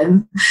to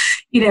them,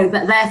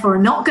 that therefore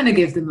are not going to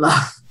give them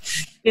love.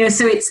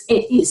 So it's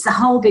the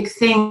whole big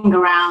thing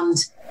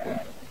around,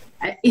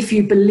 if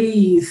you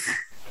believe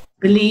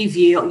believe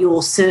you're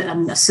a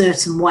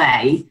certain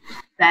way,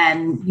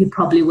 then you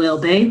probably will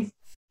be.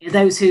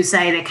 Those who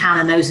say they can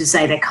and those who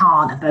say they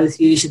can't are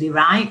both usually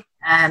right.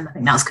 I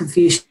think that was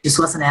Confucius,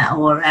 wasn't it?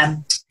 Or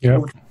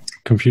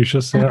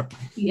Confucius, yeah.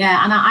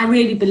 Yeah, and I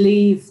really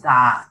believe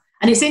that.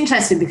 And it's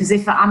interesting because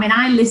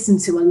I listen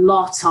to a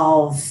lot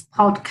of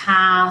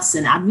podcasts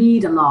and I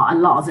read a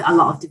lot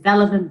of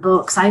development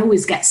books. I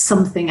always get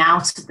something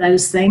out of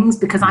those things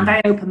because I'm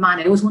very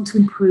open-minded. I always want to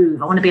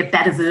improve. I want to be a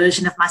better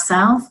version of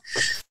myself.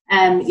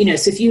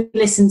 So if you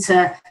listen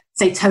to,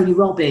 say, Tony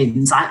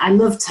Robbins, I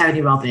love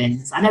Tony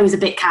Robbins. I know he's a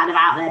bit kind of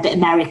out there, a bit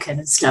American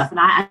and stuff. And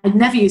I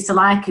never used to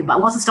like him, but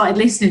once I started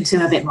listening to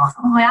him a bit more,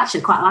 I actually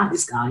quite like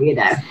this guy,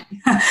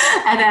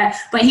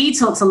 but he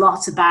talks a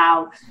lot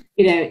about,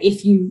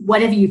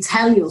 whatever you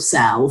tell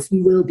yourself,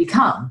 you will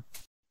become.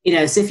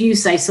 So if you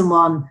say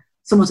someone's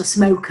a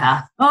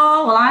smoker,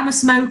 oh, well, I'm a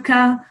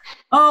smoker.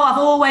 Oh, I've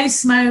always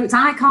smoked.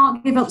 I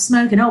can't give up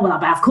smoking. Oh, well,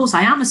 of course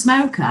I am a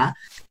smoker.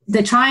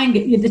 The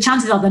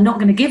chances are they're not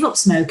going to give up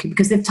smoking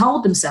because they've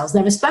told themselves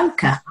they're a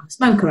smoker. I'm a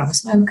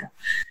smoker.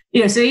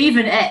 So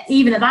even at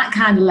that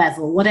kind of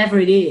level, whatever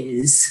it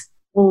is,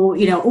 or,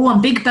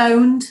 I'm big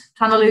boned,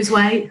 trying to lose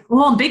weight.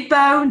 Oh, I'm big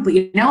boned, but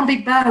I'm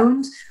big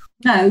boned.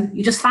 No,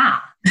 you're just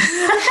fat.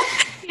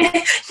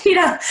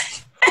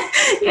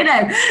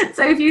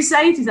 So if you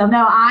say to yourself,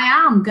 no,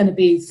 I am going to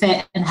be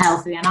fit and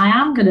healthy and I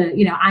am going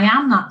to, I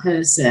am that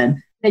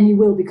person, then you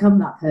will become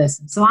that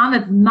person. So I'm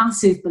a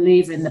massive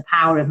believer in the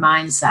power of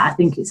mindset. I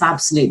think it's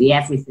absolutely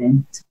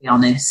everything, to be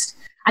honest.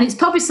 And it's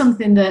probably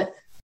something that,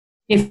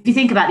 if you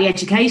think about the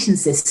education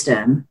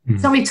system,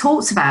 somebody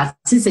talks about,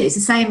 is it? It's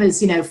the same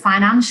as,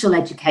 financial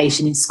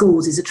education in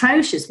schools is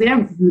atrocious. We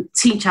don't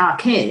teach our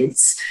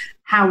kids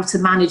how to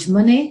manage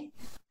money,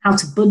 how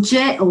to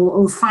budget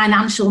or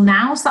financial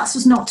nous. That's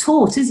just not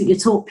taught, is it? You're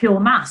taught pure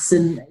maths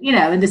and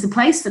there's a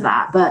place for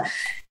that. But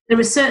there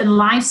are certain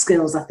life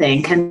skills, I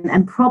think,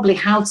 and probably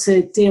how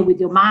to deal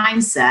with your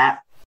mindset.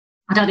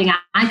 I don't think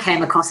I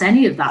came across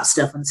any of that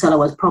stuff until I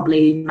was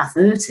probably in my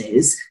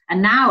 30s.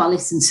 And now I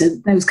listen to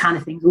those kind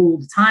of things all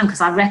the time because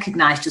I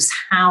recognise just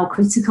how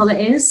critical it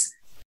is.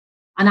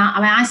 And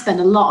I spend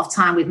a lot of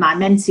time with my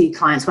mentee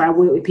clients where I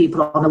work with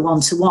people on a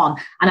one-to-one.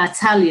 And I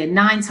tell you,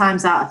 9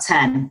 times out of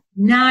 10,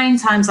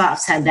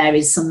 there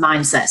is some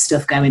mindset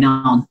stuff going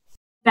on.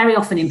 Very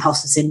often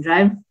imposter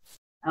syndrome,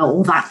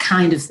 all that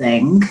kind of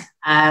thing.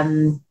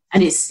 And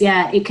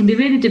it can be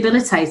really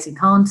debilitating,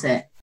 can't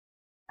it?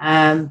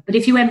 But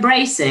if you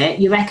embrace it,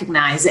 you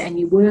recognise it and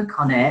you work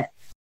on it,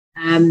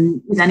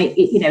 then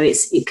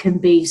it can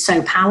be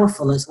so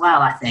powerful as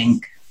well, I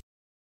think.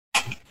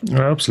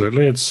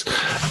 Absolutely. It's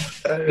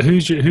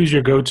who's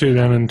your go-to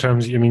then in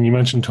terms of, you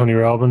mentioned Tony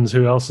Robbins.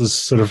 Who else is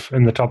sort of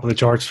in the top of the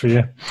charts for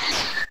you?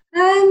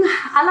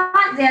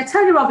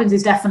 Tony Robbins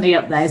is definitely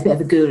up there. He's a bit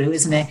of a guru,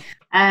 isn't he?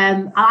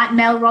 I like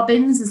Mel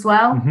Robbins as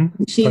well.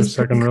 Mm-hmm. She's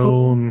 5 second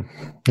rule. And,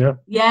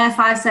 yeah,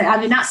 5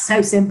 seconds. That's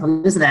so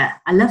simple, isn't it?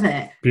 I love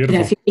it.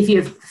 Beautiful. If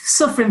you're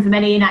suffering from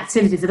any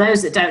inactivity, for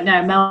those that don't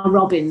know, Mel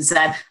Robbins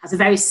has a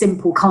very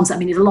simple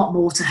concept. There's a lot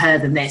more to her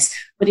than this.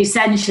 But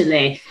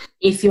essentially,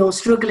 if you're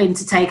struggling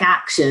to take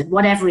action,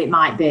 whatever it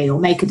might be, or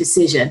make a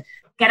decision,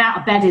 get out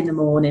of bed in the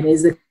morning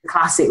is the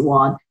classic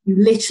one. You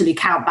literally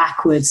count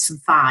backwards from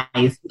 5.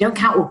 You don't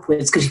count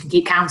upwards because you can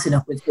keep counting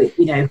upwards, but,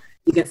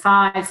 you go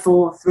 5,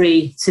 4,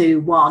 3,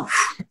 2, 1,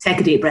 take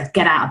a deep breath,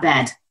 get out of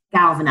bed,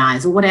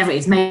 galvanize, or whatever it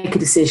is, make a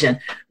decision.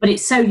 But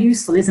it's so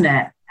useful, isn't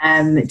it?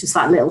 Just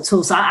like little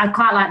tools. So I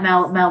quite like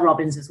Mel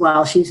Robbins as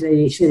well. She's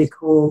really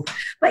cool.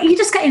 But you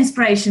just get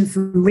inspiration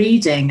from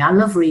reading. I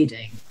love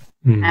reading.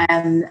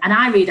 And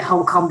I read a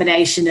whole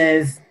combination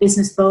of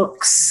business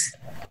books,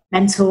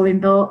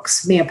 mentoring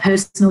books,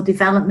 personal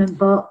development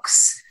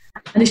books.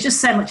 And there's just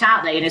so much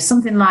out there.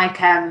 Something like...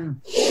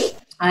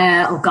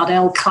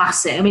 old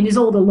classic. There's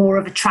all the law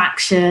of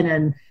attraction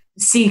and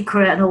The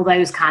Secret and all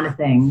those kind of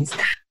things.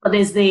 But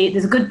there's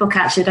a good book,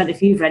 actually, I don't know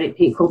if you've read it,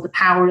 Pete, called The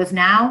Power of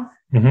Now.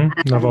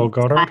 Naval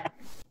Goddard.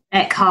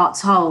 Eckhart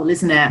Tolle,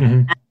 isn't it?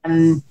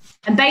 Mm-hmm.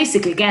 And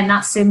basically, again,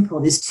 that's simple.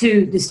 There's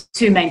two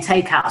main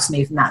takeouts for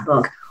me from that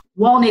book.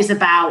 One is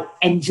about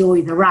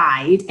enjoy the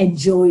ride,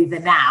 enjoy the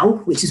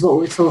now, which is what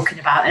we were talking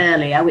about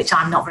earlier, which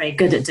I'm not very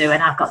good at doing.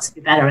 I've got to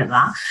be better at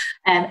that.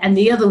 And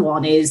the other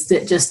one is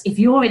that just if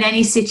you're in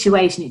any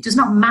situation, it does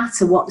not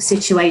matter what the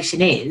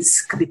situation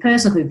is. Could be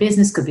personal, could be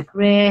business, could be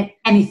career,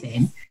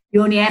 anything.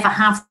 You only ever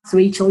have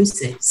 3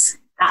 choices.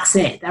 That's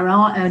it. There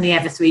are only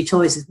ever 3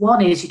 choices.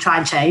 One is you try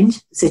and change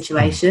the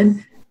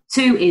situation.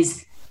 2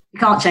 is you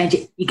can't change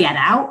it, you get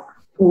out.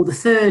 Or the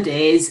third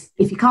is,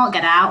 if you can't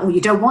get out or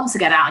you don't want to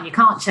get out and you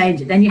can't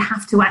change it, then you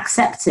have to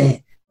accept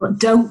it. But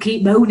don't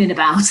keep moaning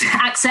about it.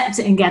 Accept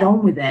it and get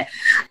on with it.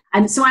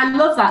 And so I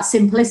love that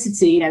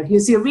simplicity.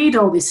 You read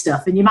all this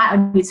stuff and you might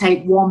only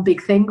take one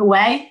big thing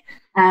away.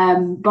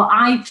 But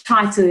I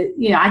try to,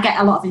 I get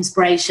a lot of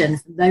inspiration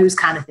from those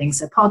kind of things.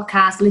 So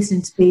podcasts,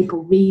 listening to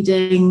people,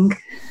 reading.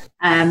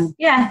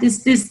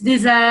 There's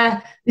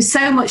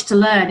so much to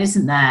learn,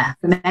 isn't there,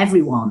 from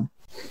everyone?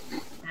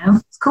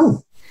 It's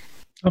cool.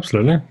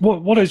 Absolutely.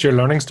 What is your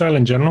learning style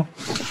in general?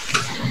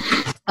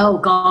 Oh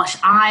gosh,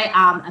 I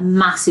am a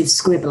massive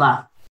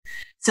scribbler.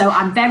 So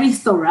I'm very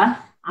thorough.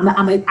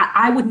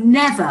 I would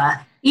never,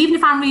 even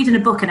if I'm reading a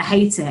book and I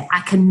hate it,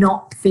 I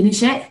cannot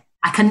finish it.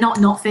 I cannot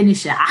not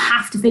finish it. I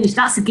have to finish.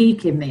 That's a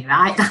geek in me,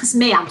 right? That's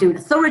me. I'm doing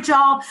a thorough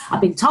job.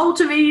 I've been told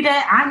to read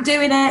it. I'm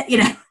doing it, you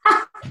know,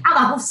 and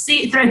I'll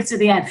see it through to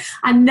the end.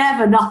 I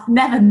never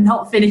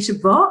not finish a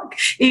book,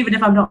 even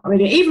if I'm not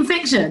reading it. Even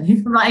fiction,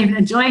 if I'm not even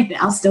enjoying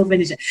it, I'll still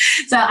finish it.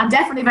 So I'm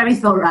definitely very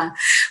thorough.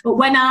 But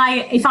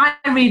if I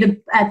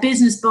read a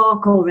business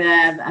book or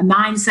a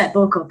mindset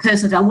book or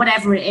personal development,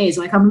 whatever it is,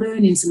 or if I'm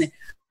learning something,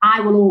 I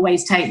will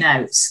always take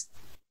notes.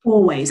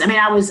 Always. I mean,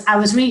 I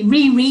was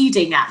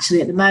rereading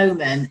actually at the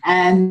moment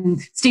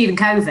Stephen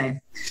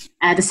Covey,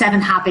 The 7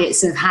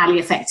 Habits of Highly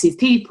Effective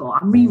People.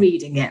 I'm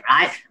rereading it,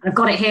 right? And I've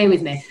got it here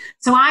with me.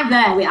 So I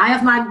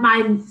have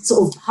my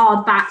sort of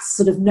hardback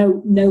sort of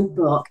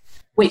notebook,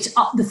 which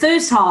the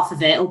first half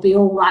of it will be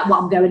all like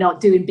what I'm going on,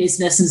 doing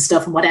business and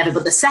stuff and whatever.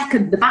 But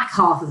the back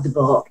half of the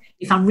book,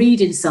 if I'm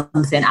reading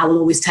something, I will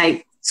always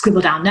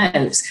scribble down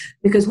notes,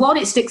 because one,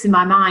 it sticks in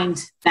my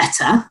mind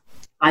better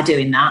by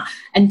doing that.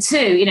 And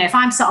two, you know, if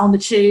I'm sat on the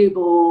tube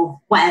or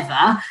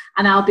whatever,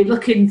 and I'll be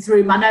looking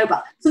through my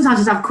notebook, sometimes I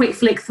just have a quick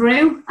flick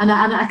through and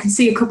I can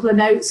see a couple of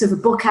notes of a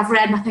book I've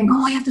read and I think,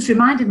 oh, I've just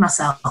reminded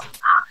myself of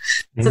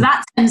that. So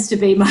that tends to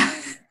be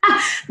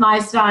my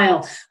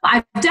style.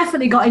 But I've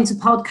definitely got into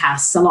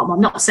podcasts a lot more.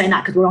 I'm not saying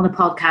that because we're on a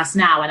podcast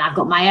now and I've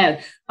got my own,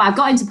 but I've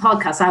got into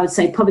podcasts, I would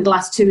say probably the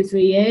last 2 or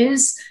 3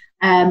 years.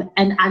 And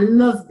I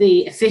love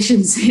the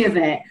efficiency of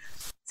it.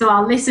 So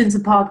I'll listen to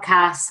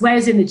podcasts,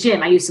 whereas in the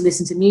gym, I used to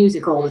listen to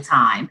music all the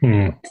time.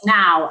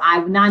 Now,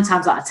 9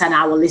 times out of 10,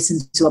 I will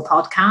listen to a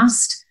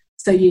podcast.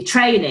 So you're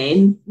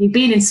training, you're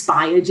being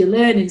inspired, you're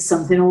learning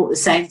something all at the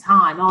same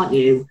time, aren't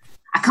you?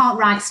 I can't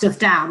write stuff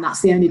down.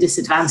 That's the only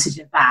disadvantage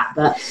of that.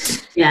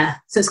 But yeah,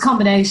 so it's a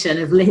combination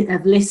of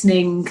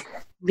listening,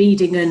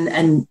 reading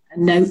and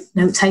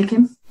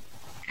note-taking.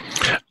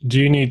 Do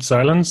you need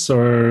silence,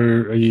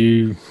 or are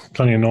you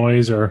plenty of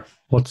noise, or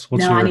what's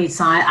No, I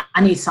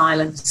need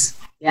silence.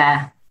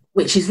 Yeah,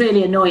 which is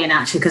really annoying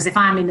actually, because if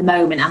I'm in the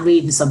moment, I'm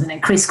reading something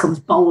and Chris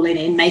comes bowling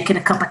in, making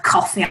a cup of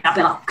coffee, and I'll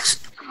be like,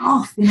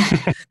 off, you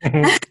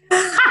know.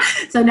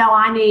 So no,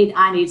 I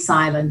need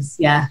silence.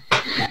 Yeah,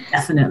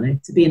 definitely,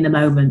 to be in the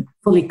moment,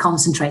 fully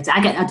concentrated.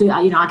 I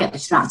get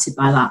distracted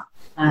by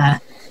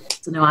that.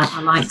 So no,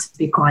 I like to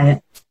be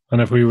quiet.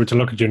 And if we were to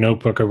look at your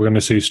notebook, are we going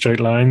to see straight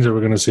lines? Are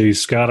we going to see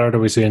scattered? Are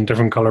we seeing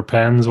different color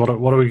pens? What do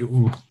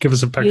we, give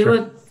us a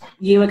picture?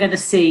 You are going to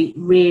see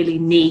really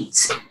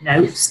neat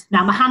notes.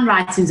 Now, my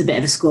handwriting's a bit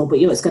of a score, but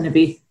it's going to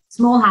be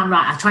small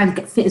handwriting. I try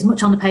and fit as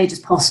much on the page as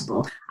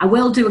possible. I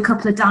will do a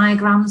couple of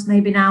diagrams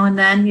maybe now and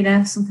then, you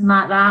know, something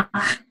like that.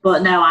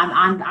 But no,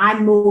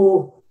 I'm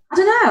more, I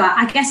don't know,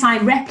 I guess I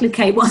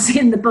replicate what's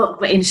in the book,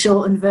 but in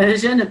shortened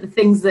version of the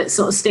things that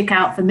sort of stick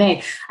out for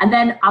me. And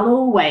then I'll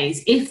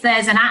always, if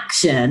there's an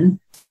action,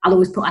 I'll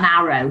always put an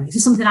arrow. If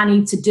it's something I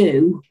need to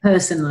do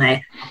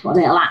personally,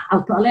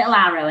 I'll put a little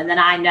arrow, and then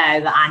I know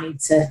that I need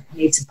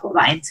to put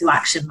that into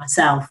action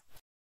myself.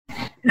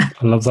 I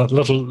love that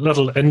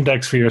little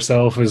index for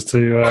yourself as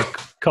to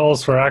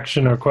calls for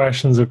action or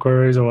questions or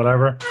queries or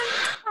whatever.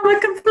 I'm a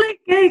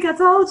complete geek, I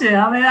told you.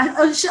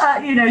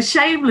 I mean,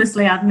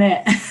 shamelessly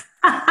admit.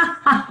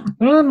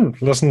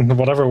 Listen,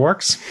 whatever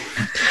works.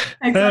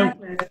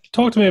 Exactly.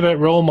 Talk to me about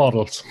role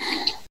models.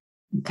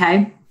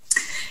 Okay.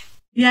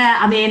 Yeah,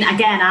 I mean,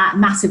 again,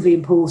 massively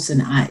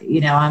important.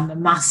 I'm a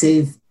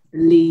massive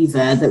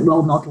believer that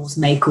role models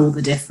make all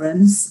the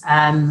difference.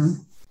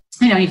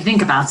 You know, you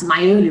think about it,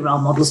 my early role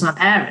models were my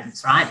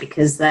parents, right?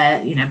 Because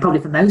they're, you know, probably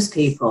for most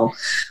people.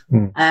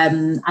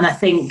 And I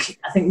think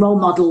role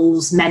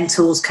models,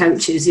 mentors,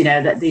 coaches, you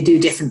know, that they do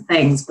different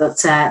things,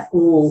 but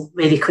all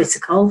really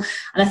critical.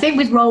 And I think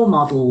with role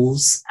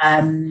models,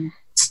 in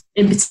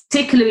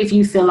particular, if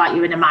you feel like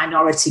you're in a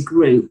minority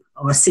group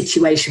or a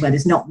situation where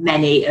there's not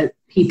many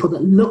people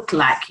that look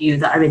like you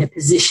that are in a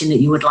position that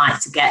you would like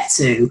to get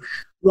to,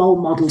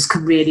 role models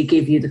can really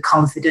give you the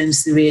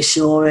confidence, the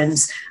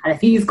reassurance. And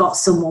if you've got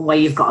someone where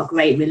you've got a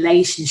great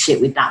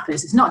relationship with that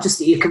person, it's not just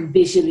that you can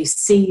visually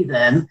see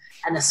them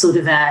and a sort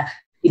of a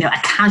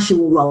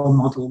casual role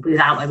model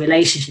without a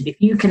relationship. If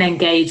you can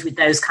engage with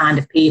those kind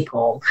of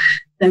people,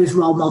 those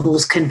role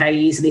models can very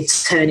easily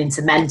turn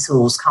into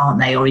mentors, can't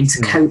they, or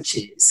into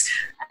coaches.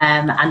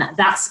 And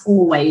that's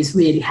always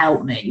really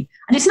helped me.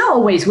 And it's not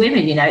always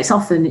women, you know, it's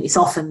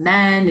often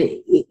men,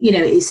 you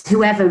know, it's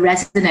whoever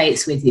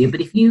resonates with you. But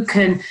if you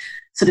can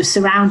sort of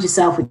surround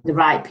yourself with the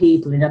right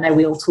people, and I know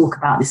we all talk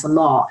about this a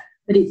lot,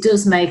 but it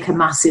does make a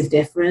massive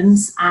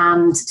difference.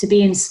 And to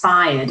be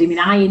inspired, I mean,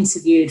 I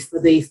interviewed for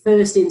the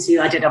first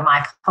interview I did on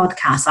my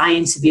podcast, I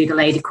interviewed a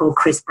lady called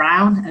Chris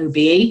Brown,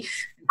 OBE.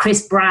 And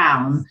Chris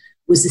Brown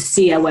was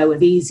the COO of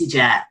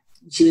EasyJet.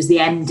 She was the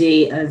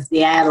MD of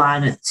the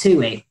airline at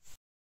TUI.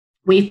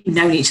 We've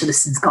known each other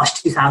since,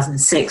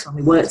 2006 when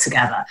we worked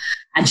together,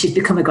 and she's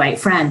become a great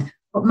friend.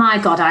 But my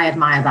God, I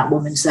admire that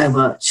woman so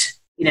much.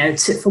 you know,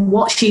 for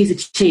what she's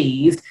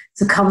achieved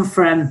to come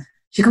from.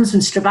 She comes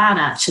from Strabane,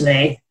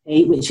 actually,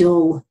 which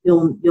you'll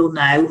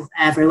know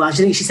very well. I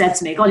think she said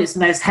to me, God, it's the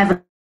most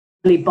heavily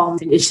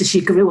bombed. It's just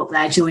she grew up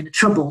there during the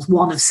Troubles,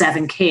 one of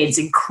 7 kids,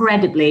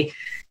 incredibly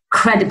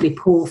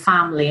poor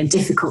family and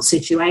difficult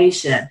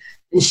situation.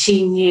 And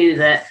she knew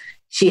that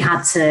she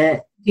had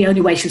to, the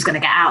only way she was going to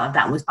get out of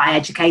that was by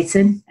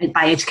education.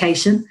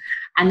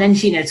 And then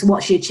she, you know, to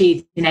what she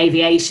achieved in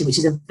aviation, which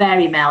is a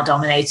very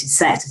male-dominated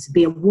sector, to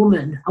be a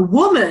woman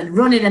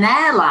running an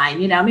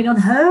airline, you know, I mean,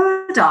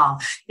 unheard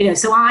of, you know.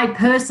 So I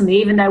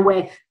personally, even though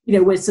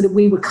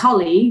we were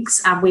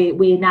colleagues and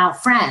we're now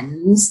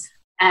friends,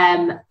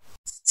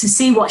 to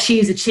see what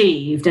she's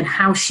achieved and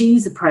how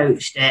she's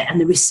approached it and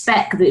the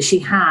respect that she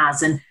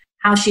has and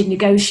how she'd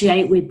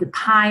negotiate with the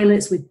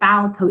pilots, with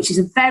BALPA, which is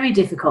a very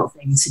difficult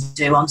thing to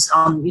do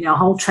on you know,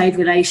 whole trade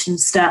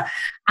relations stuff,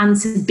 and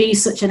to be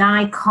such an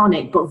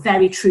iconic but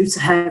very true to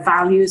her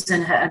values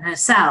and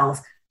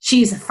herself.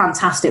 She's a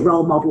fantastic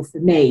role model for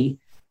me,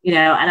 you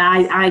know, and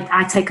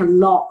I take a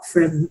lot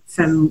from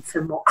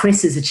what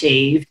Chris has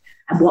achieved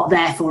and what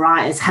therefore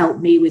has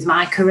helped me with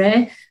my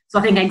career. So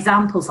I think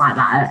examples like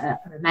that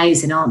are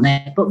amazing, aren't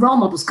they? But role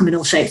models come in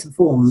all shapes and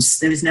forms.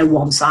 There is no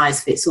one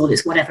size fits all.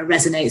 It's whatever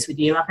resonates with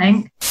you, I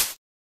think.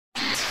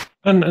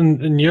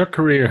 And in your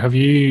career, have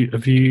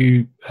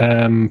you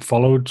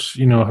followed,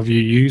 you know, have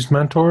you used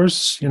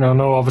mentors? You know,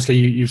 no, obviously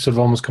you've sort of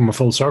almost come a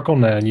full circle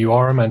now and you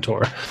are a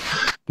mentor.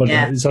 But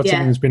is that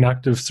something that's been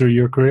active through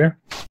your career?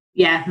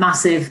 Yeah,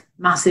 massive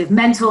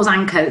mentors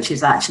and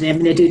coaches, actually. I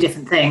mean, they do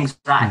different things.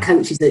 Like a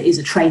coach is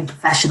a trained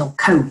professional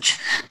coach.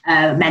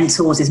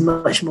 Mentors is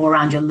much more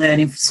around you're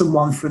learning from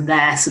someone from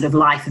their sort of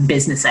life and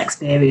business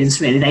experience,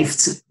 really. They've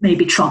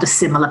maybe trod a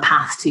similar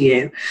path to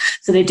you.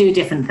 So they do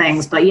different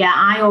things. But yeah,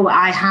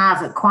 I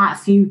have at quite a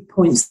few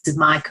points of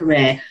my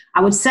career,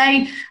 I would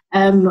say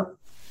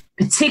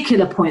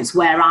particular points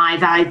where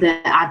I've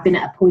been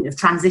at a point of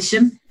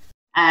transition.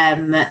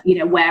 You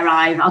know, where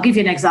I'll give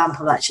you an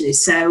example, actually.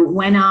 So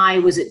when I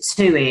was at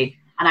TUI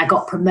and I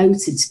got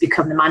promoted to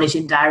become the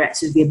managing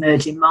director of the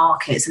emerging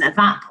markets, and at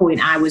that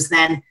point I was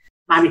then,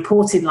 my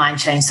reporting line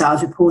changed, so I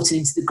was reporting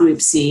into the group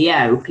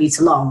CEO,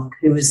 Peter Long,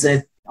 who was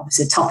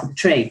obviously top of the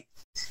tree.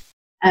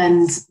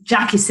 And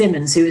Jackie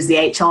Simmons, who was the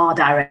HR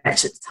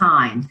director at the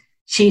time,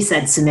 she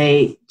said to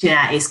me,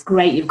 Jeanette, it's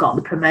great you've got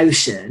the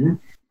promotion.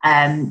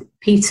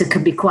 Peter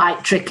can be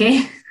quite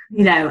tricky.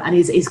 You know, and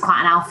he's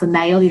quite an alpha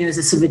male, you know, as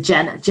a sort of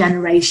a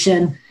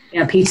generation, you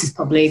know, Peter's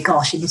probably,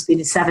 gosh, he must be in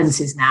his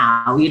 70s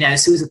now, you know,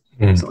 so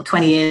he was sort of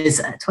 20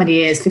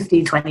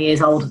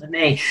 years older than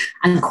me,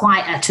 and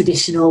quite a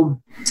traditional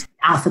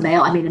alpha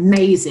male. I mean,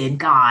 amazing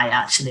guy,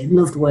 actually,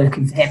 loved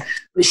working for him.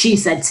 But she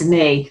said to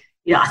me,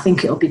 you know, I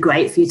think it'll be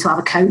great for you to have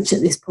a coach at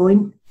this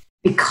point,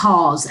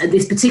 because at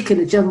this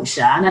particular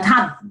juncture, and I'd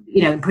had,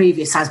 you know, in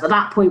previous times, but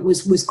that point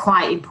was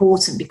quite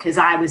important because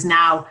I was the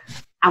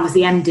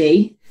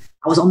MD.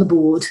 I was on the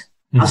board.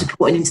 I was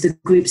reporting into the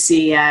group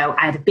CEO.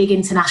 I had a big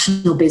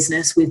international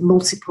business with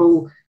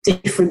multiple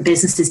different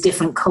businesses,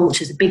 different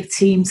cultures, a big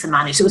team to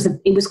manage. So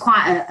it was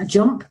quite a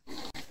jump.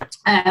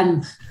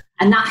 And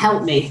that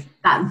helped me.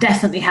 That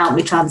definitely helped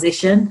me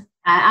transition.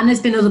 And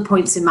there's been other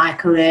points in my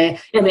career.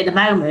 You know, at the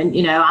moment,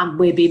 you know,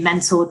 we're being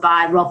mentored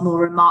by Rob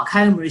Moore and Mark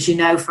Homer, as you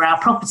know, for our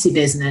property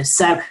business.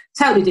 So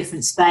totally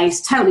different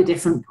space, totally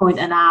different point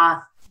in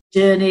our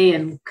journey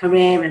and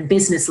career and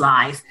business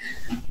life.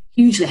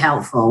 Hugely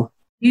helpful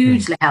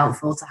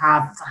to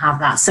have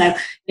that. So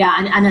yeah,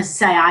 and as I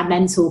say, I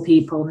mentor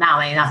people now,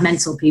 and I've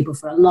mentored people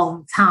for a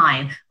long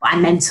time, but I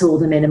mentor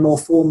them in a more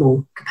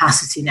formal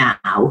capacity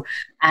now,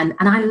 and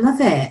I love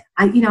it.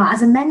 You know,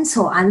 as a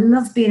mentor, I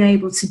love being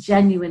able to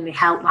genuinely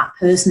help that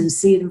person and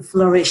see them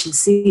flourish and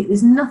see.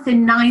 There's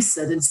nothing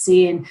nicer than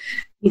seeing,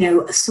 you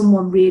know,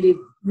 someone really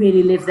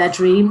live their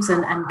dreams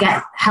and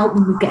help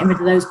them with getting rid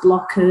of those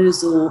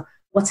blockers or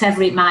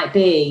whatever it might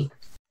be.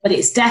 But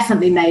it's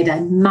definitely made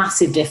a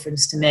massive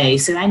difference to me.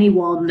 So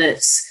anyone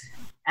that's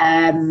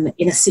in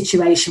a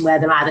situation where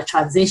they're either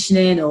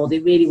transitioning or they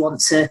really want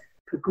to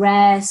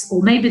progress,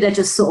 or maybe they're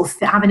just sort of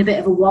having a bit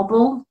of a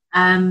wobble,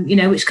 you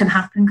know, which can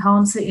happen,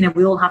 can't it? You know,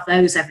 we all have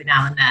those every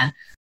now and then.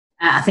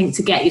 I think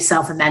to get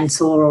yourself a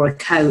mentor or a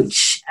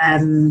coach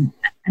and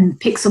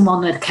pick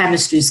someone that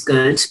chemistry is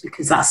good,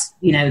 because that's,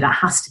 you know, that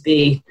has to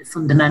be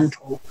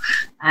fundamental.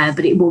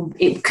 But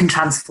it can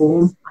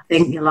transform, I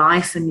think, your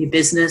life and your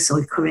business or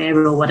your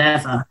career or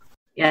whatever.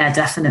 Yeah,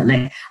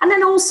 definitely. And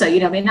then also, you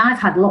know, I mean, I've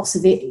had lots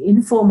of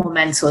informal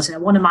mentors. You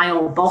know, one of my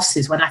old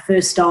bosses, when I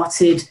first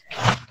started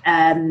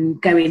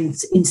going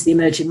into the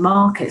emerging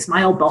markets,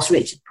 my old boss,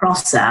 Richard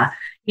Prosser,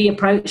 he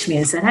approached me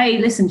and said, hey,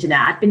 listen,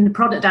 Jeanette, I'd been the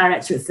product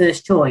director at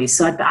First Choice,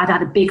 so I'd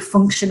had a big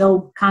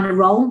functional kind of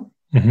role.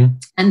 Mm-hmm.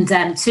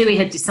 And TUI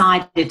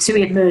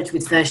had merged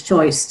with First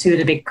Choice, two of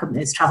the big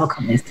companies, travel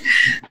companies.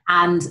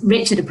 And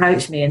Richard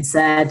approached me and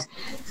said,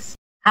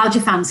 how do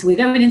you fancy, we're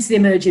going into the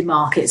emerging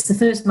markets, the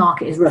first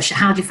market is Russia,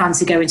 how do you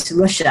fancy going to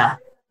Russia,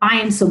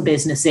 buying some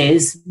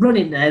businesses,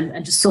 running them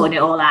and just sorting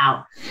it all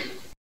out?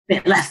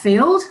 bit left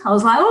field. I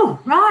was like, oh,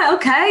 right,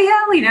 okay,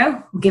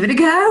 yeah, we'll give it a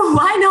go.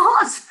 Why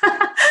not?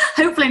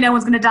 Hopefully no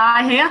one's going to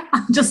die here.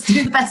 I'll just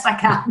do the best I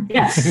can.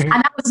 Yeah. And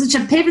that was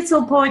such a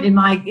pivotal point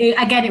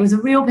it was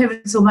a real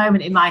pivotal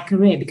moment in my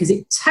career because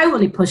it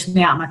totally pushed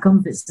me out of my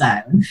comfort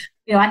zone.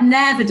 I'd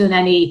never done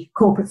any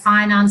corporate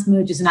finance,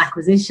 mergers and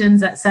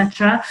acquisitions,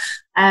 etc.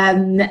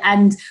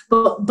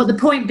 But the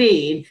point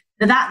being,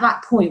 at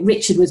that point,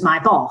 Richard was my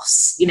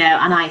boss, and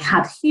I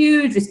had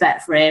huge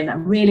respect for him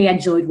and really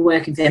enjoyed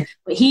working for him.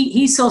 But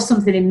he saw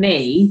something in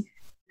me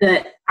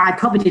that I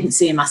probably didn't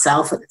see in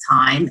myself at the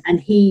time. And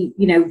he,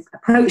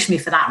 approached me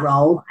for that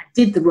role. I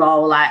did the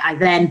role. I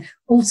then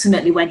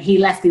ultimately, when he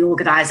left the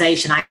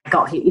organisation, I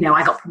got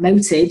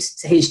promoted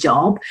to his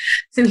job.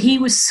 So he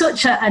was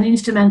such an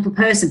instrumental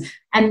person.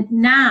 And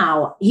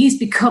now he's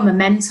become a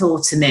mentor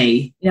to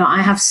me.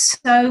 I have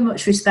so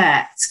much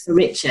respect for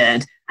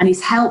Richard. And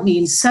he's helped me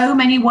in so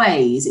many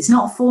ways. It's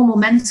not a formal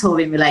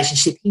mentoring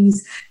relationship.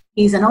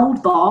 He's an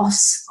old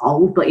boss,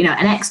 but an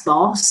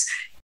ex-boss.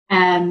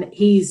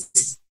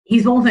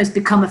 He's almost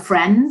become a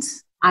friend,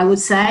 I would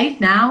say,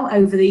 now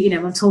over the,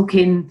 I'm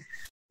talking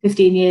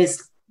 15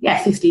 years,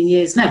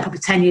 probably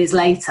 10 years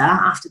later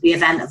after the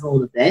event of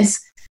all of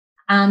this.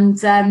 And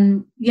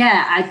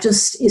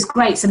it's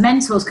great. So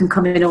mentors can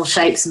come in all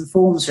shapes and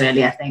forms,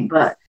 really, I think.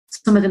 But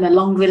some of them are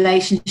long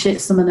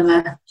relationships, some of them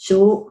are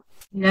short,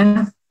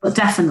 But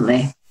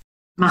definitely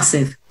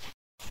massive.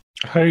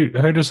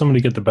 How does somebody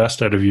get the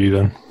best out of you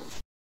then?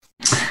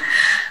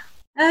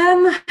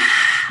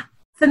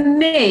 For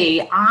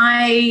me,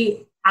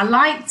 I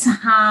like to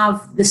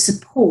have the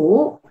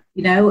support,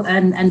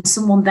 and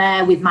someone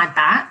there with my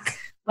back,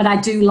 but I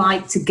do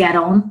like to get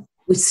on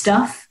with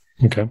stuff.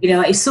 Okay.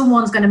 If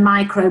someone's going to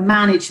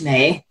micromanage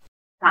me,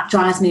 that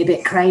drives me a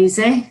bit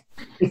crazy.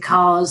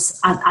 Because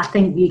I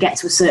think you get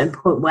to a certain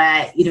point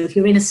where, if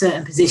you're in a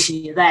certain position,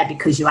 you're there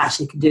because you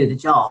actually can do the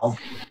job,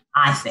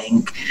 I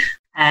think.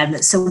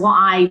 So what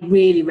I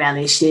really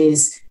relish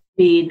is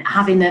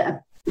having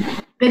a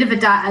bit of a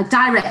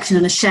direction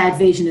and a shared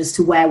vision as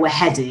to where we're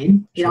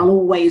heading. I'll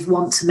always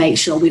want to make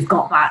sure we've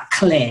got that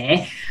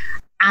clear,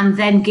 and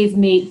then give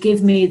me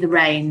the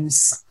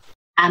reins,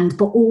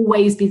 but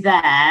always be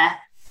there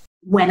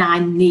when I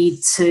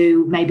need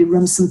to maybe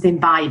run something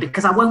by you,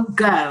 because I won't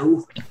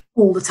go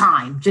all the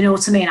time. Do you know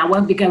what I mean? I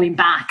won't be going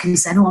back and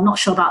saying, I'm not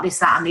sure about this,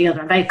 that and the other.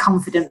 I'm very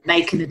confident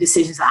making the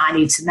decisions that I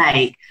need to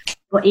make.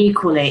 But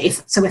equally,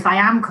 if I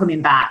am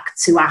coming back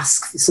to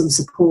ask for some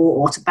support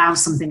or to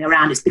bounce something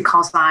around, it's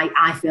because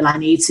I feel I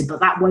need to, but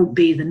that won't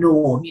be the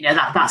norm.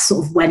 That's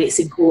sort of when it's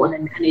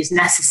important and is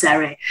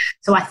necessary.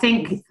 So I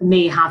think for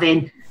me,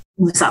 having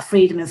almost that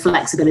freedom and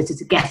flexibility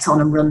to get on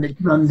and run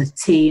the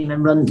team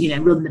and run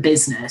the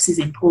business is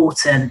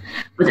important.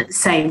 But at the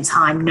same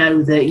time,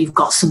 know that you've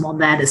got someone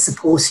there that's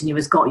supporting you,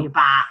 has got your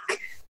back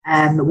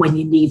when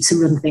you need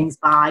to run things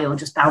by or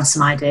just bounce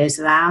some ideas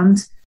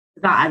around.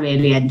 That I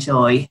really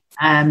enjoy.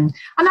 And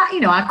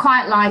I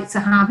quite like to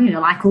have,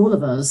 like all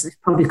of us, it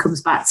probably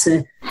comes back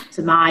to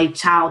my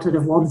childhood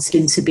of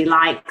wanting to be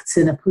liked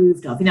and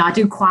approved of. I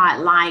do quite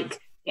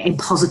like getting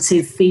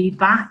positive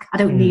feedback. I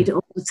don't need it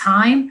all the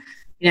time.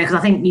 Because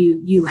I think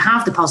you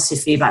have the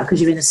positive feedback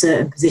because you're in a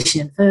certain position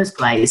in the first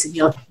place, and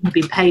you're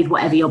being paid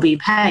whatever you're being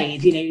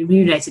paid. You're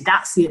remunerated.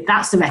 That's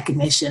the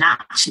recognition.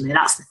 Actually,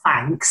 that's the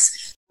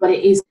thanks. But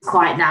it is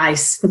quite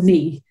nice for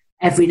me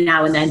every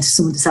now and then to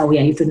someone to say, "Oh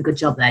yeah, you've done a good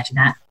job there,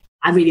 Jeanette."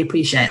 I really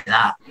appreciate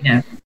that.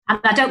 And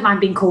I don't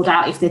mind being called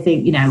out if they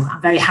think,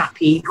 I'm very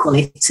happy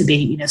equally to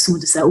be, someone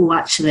to say, "Oh,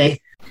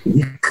 actually,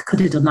 you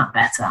could have done that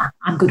better."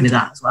 I'm good with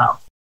that as well.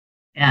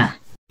 Yeah.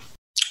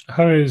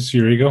 How is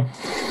your ego?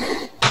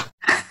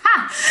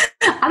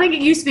 I think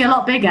it used to be a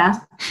lot bigger.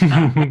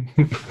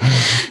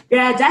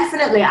 Yeah,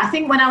 definitely. I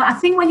think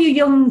when you're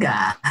younger,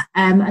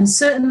 and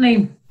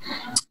certainly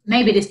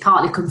maybe this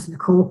partly comes from the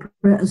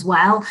corporate as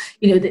well.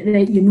 You're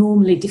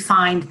normally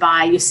defined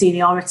by your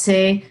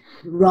seniority,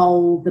 the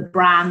role, the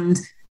brand,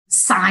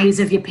 size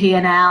of your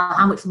P&L,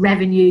 how much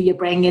revenue you're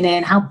bringing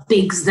in, how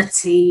big's the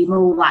team,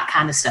 all that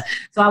kind of stuff.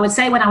 So I would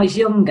say when I was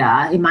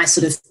younger, in my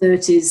sort of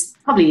 30s,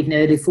 probably even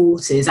early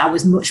 40s, I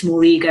was much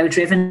more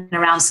ego-driven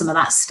around some of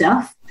that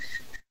stuff.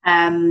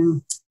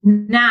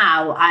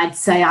 Now I'd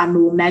say I'm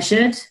more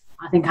measured.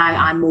 I think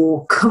I'm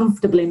more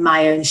comfortable in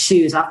my own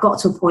shoes. I've got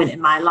to a point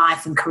in my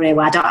life and career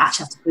where I don't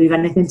actually have to prove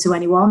anything to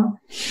anyone.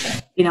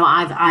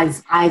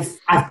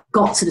 I've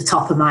got to the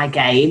top of my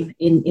game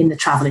in the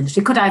travel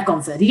industry. Could I have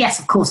gone further? Yes,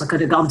 of course I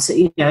could have gone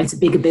to into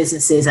bigger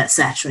businesses,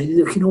 etc.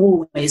 You can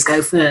always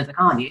go further,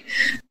 can't you?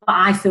 But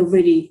I feel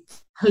really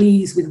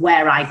pleased with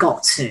where I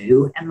got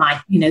to and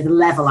my the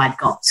level I'd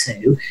got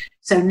to.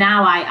 So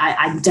now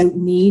I don't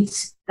need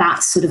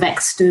that sort of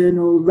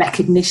external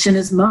recognition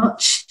as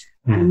much.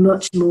 I'm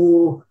much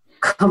more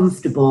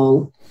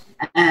comfortable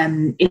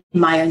in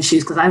my own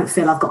shoes because I don't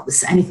feel I've got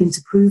anything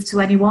to prove to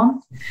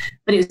anyone.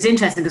 But it was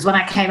interesting because when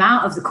I came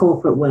out of the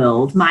corporate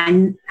world,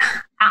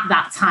 at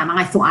that time,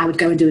 I thought I would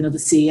go and do another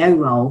CEO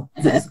role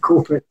of a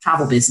corporate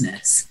travel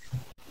business.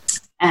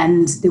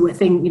 And there were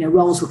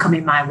roles were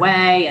coming my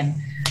way. And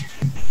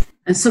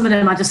And some of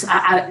them,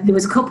 there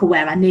was a couple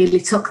where I nearly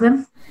took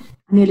them.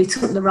 I nearly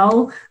took the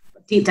role.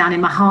 But deep down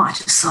in my heart, I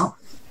just thought,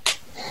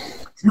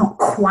 it's not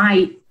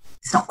quite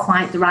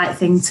the right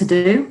thing to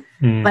do.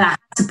 But I had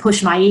to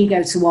push my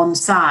ego to one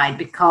side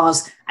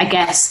because I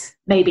guess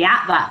maybe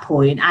at that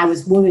point I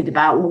was worried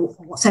about, well,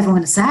 what's everyone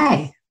going to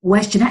say?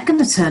 Where's Jeanette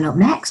going to turn up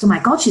next? Oh my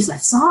God, she's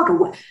left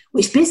Saga.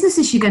 Which business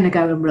is she going to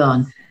go and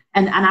run?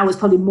 And I was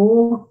probably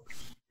more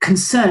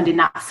concerned in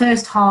that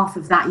first half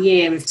of that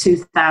year of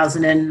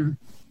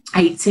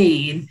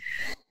 2018,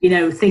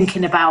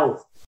 thinking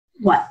about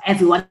what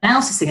everyone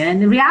else is thinking.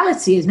 And the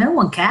reality is no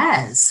one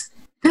cares.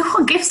 No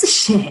one gives a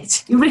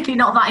shit. You're really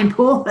not that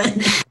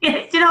important.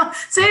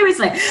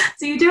 Seriously.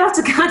 So you do have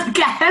to kind of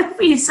get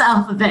over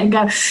yourself a bit and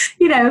go,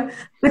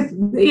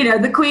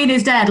 the Queen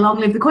is dead,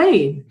 long live the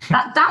Queen.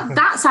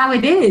 That's how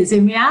it is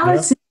in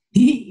reality.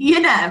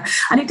 Yeah.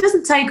 And it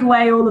doesn't take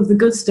away all of the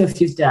good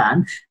stuff you've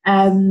done,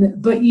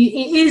 but it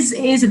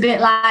is a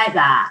bit like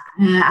that,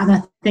 and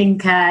I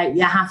think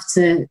you have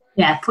to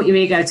put your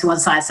ego to one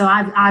side. So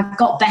I've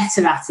got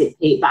better at it,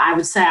 Pete, but I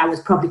would say I was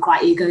probably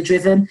quite ego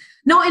driven,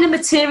 not in a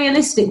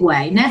materialistic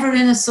way, never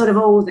in a sort of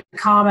the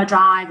car I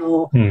drive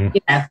or I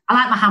like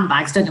my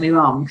handbags, don't get me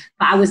wrong,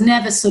 but I was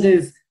never sort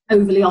of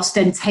overly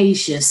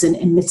ostentatious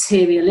and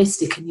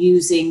materialistic and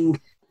using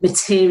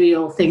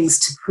material things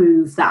to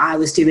prove that I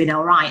was doing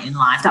all right in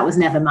life. That was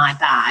never my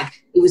bag.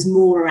 It was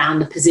more around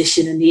the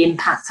position and the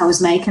impact I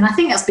was making. I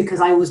think that's because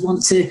I always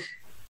want to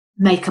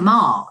make a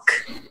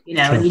mark,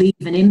 and leave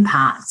an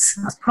impact.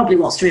 That's probably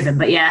what's driven.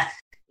 But yeah,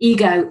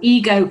 ego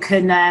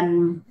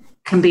can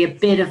be a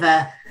bit of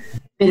a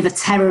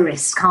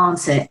terrorist,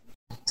 can't it?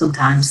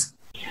 Sometimes.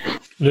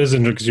 It is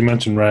interesting because you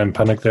mentioned Ryan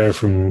Pennick there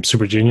from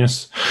Super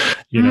Genius.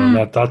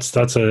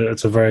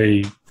 It's a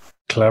very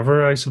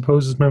clever, I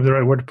suppose is maybe the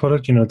right word to put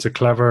it. It's a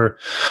clever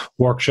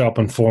workshop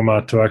and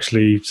format to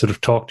actually sort of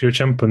talk to your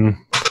chimp. And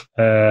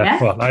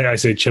well, I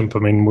say chimp, I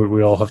mean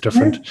we all have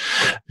different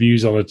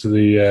views on it. To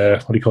the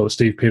what do you call it,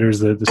 Steve Peters,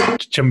 the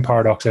chimp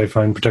paradox, I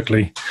find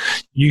particularly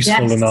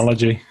useful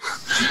analogy.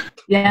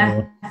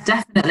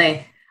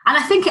 Definitely. And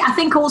I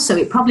think also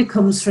it probably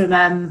comes from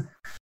an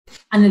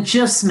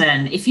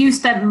adjustment. If you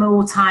spend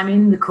more time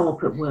in the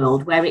corporate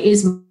world where it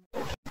is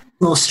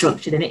more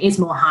structured and it is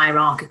more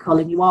hierarchical,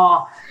 and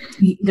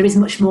there is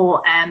much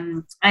more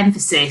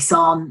emphasis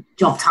on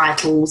job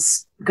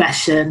titles,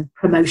 progression,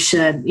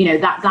 promotion,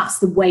 that's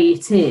the way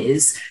it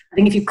is. I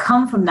think if you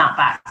come from that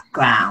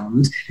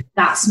background,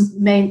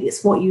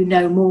 it's what you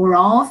know more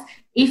of.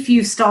 If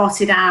you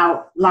started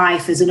out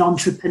life as an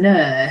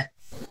entrepreneur,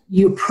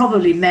 you're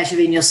probably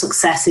measuring your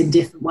success in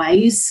different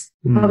ways.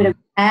 You probably don't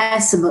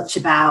care so much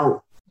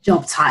about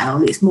job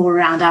title. It's more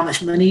around how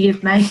much money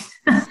you've made.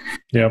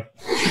 Yeah.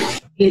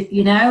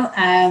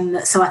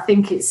 So I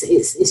think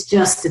it's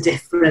just a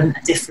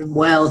different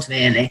world,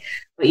 really.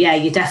 But yeah,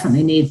 you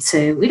definitely need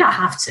to. We don't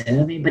have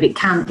to. I mean, but it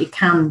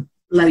can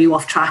blow you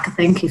off track, I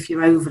think, if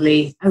you're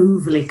overly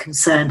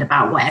concerned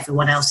about what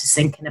everyone else is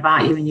thinking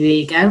about you and your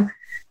ego.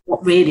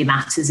 What really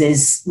matters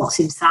is what's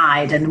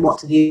inside, and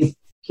what do the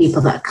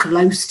people that are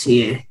close to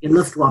you, your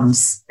loved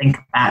ones, think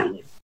about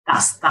you.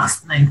 That's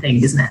the main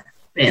thing, isn't it?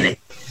 Really.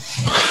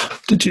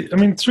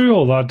 Through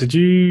all that,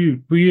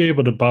 were you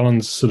able to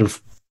balance sort of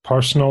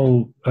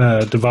personal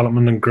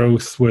development and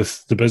growth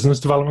with the business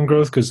development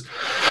growth? Because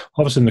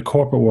obviously in the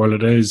corporate world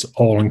it is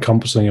all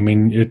encompassing. I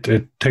mean,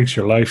 it takes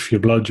your life,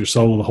 your blood, your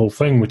soul, the whole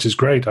thing, which is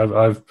great.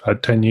 I've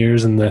had 10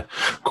 years in the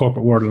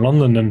corporate world in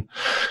London, and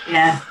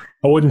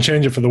I wouldn't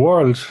change it for the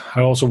world.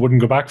 I also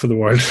wouldn't go back for the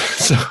world.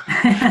 So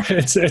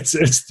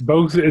it's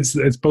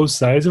both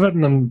sides of it,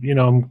 and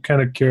I'm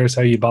kind of curious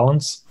how you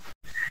balance.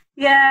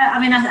 Yeah, I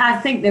mean, I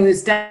think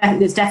there's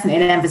definitely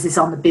an emphasis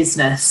on the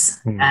business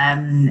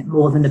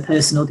more than the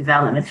personal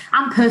development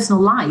and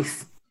personal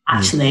life,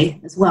 actually,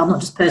 as well,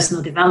 not just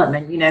personal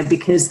development,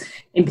 because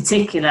in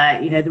particular,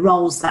 the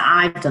roles that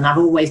I've done, I've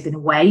always been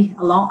away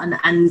a lot, and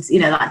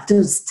that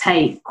does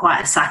take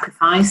quite a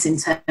sacrifice in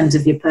terms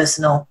of your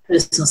personal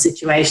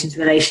situations,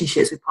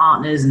 relationships with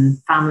partners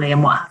and family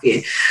and what have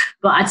you.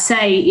 But I'd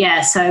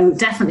say, so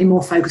definitely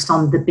more focused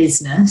on the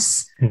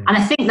business. And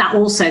I think that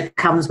also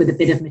comes with a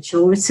bit of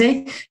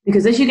maturity,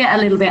 because as you get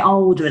a little bit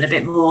older and a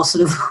bit more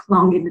sort of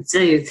long in the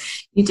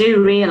tooth, you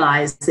do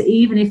realise that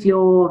even if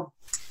you're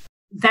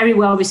very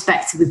well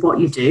respected with what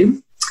you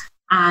do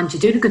and you're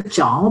doing a good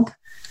job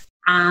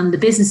and the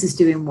business is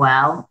doing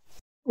well,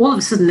 all of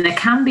a sudden there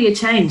can be a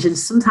change, and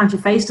sometimes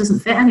your face doesn't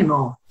fit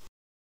anymore.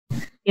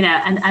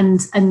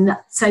 And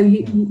so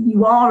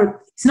you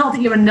are, it's not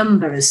that you're a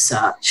number as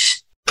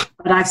such,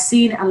 but I've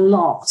seen a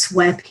lot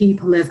where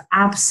people have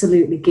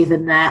absolutely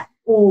given their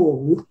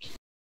all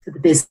for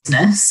the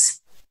business,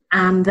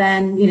 and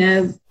then,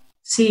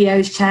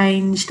 CEO's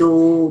changed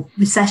or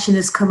recession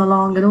has come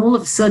along, and all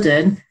of a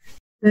sudden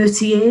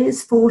 30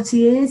 years, 40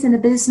 years in a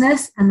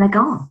business, and they're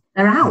gone.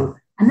 They're out.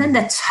 And then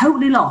they're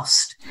totally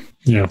lost.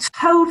 Yeah.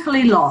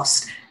 Totally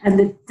lost. And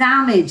the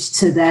damage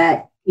to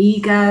their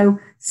ego,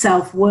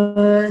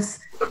 self-worth,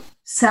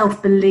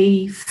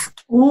 self-belief,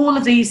 all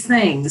of these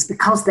things,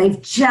 because they've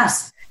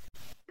just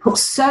put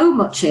so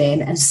much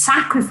in and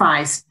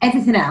sacrifice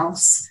everything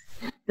else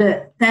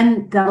that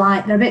then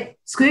they're a bit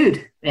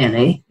screwed,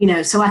 really.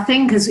 So I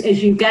think as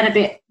you get a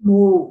bit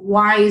more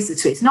wiser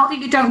to it, it's not that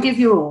you don't give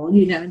your all,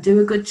 and do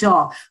a good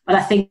job, but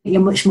I think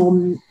you're much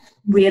more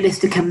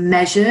realistic and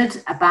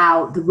measured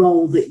about the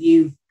role that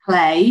you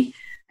play.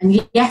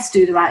 And yes,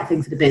 do the right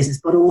thing for the business,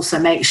 but also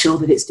make sure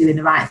that it's doing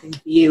the right thing for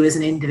you as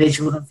an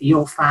individual and for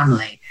your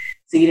family.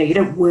 So, you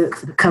don't work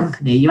for the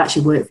company, you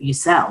actually work for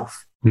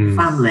yourself, your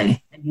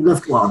family and your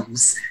loved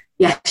ones.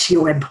 Yes,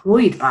 you're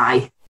employed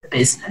by the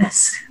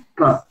business,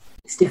 but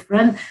it's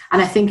different.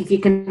 And I think if you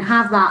can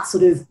have that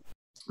sort of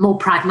more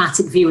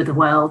pragmatic view of the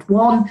world,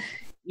 one,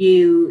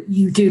 you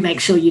do make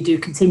sure you do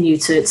continue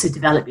to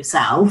develop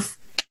yourself.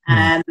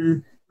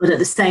 But at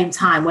the same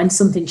time, when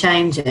something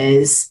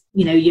changes,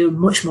 you're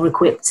much more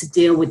equipped to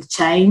deal with the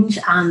change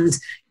and,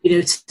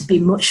 to be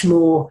much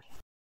more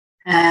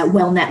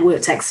well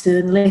networked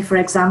externally, for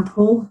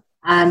example.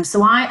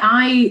 So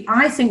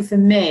I think for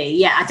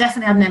me, I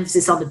definitely had an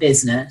emphasis on the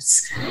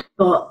business,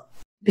 but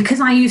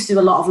because I used to do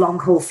a lot of long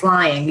haul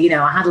flying,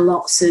 I had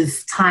lots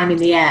of time in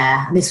the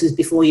air, and this was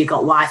before you got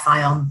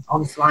Wi-Fi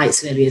on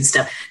flights really and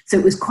stuff. So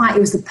it was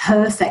the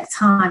perfect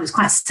time. It was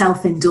quite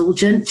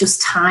self-indulgent,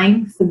 just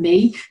time for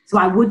me. So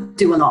I would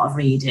do a lot of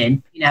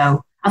reading,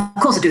 Of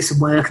course, I do some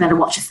work, and then I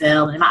watch a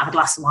film, and I might have a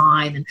glass of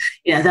wine, and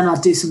then I'll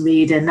do some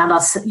reading.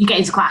 And you get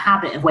into quite a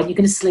habit of when you're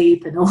going to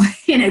sleep, and all,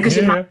 because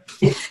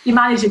you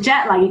manage your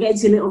jet lag. You get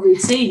into your little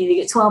routine. You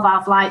get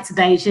 12-hour flight to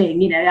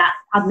Beijing.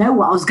 I'd know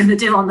what I was going to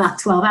do on that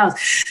 12 hours.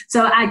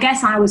 So I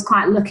guess I was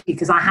quite lucky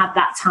because I had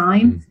that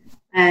time,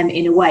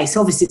 in a way. So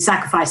obviously,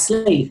 sacrifice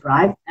sleep,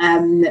 right?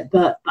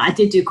 But I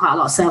did do quite a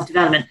lot of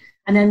self-development.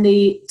 And then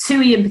the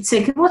TUI in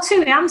particular,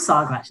 TUI and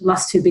Saga, actually, the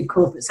last two big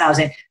corporates I was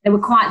in, they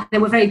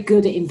were very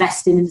good at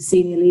investing in the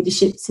senior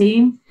leadership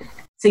team.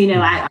 So,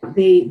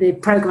 the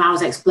program I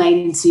was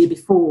explaining to you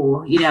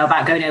before,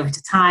 about going over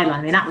to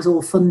Thailand, that was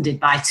all funded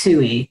by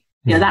TUI.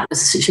 That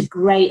was such a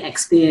great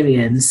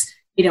experience.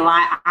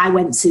 I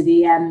went to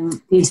the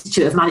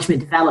Institute of Management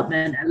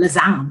Development at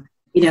Lausanne,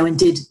 and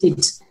did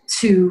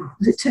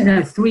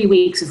 3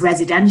 weeks of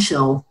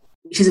residential,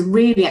 which is a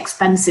really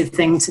expensive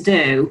thing to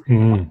do.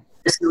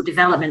 Personal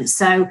development.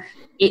 So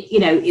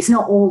it's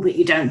not all that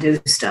you don't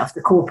do stuff.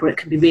 The corporate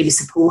can be really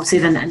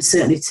supportive, and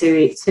certainly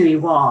TUI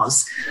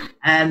was.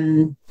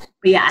 But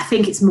I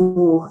think it's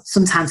more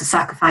sometimes a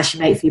sacrifice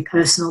you make for your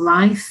personal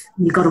life.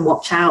 You've got to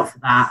watch out for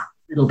that a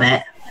little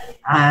bit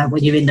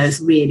when you're in those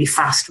really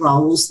fast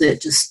roles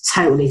that just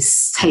totally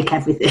take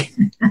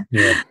everything.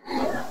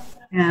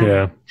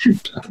 Yeah.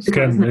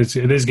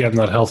 It is getting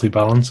that healthy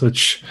balance,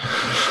 which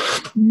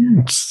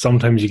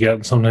sometimes you get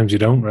and sometimes you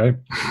don't, right?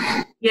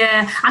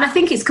 Yeah, and I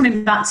think it's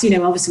coming back to,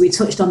 obviously we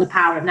touched on the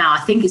power of now. I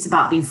think it's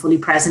about being fully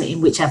present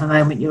in whichever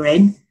moment you're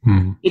in,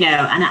 and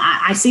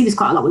I see this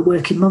quite a lot with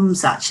working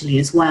mums actually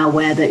as well,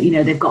 where that,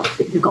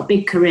 they've got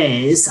big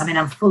careers.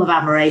 I'm full of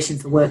admiration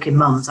for working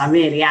mums, I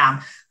really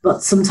am.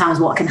 But sometimes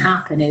what can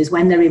happen is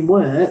when they're in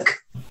work,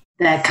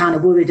 they're kind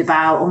of worried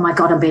about, oh my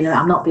God,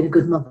 I'm not being a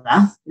good mother.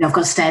 I've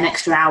got to stay an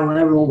extra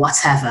hour or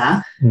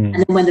whatever. And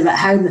then when they're at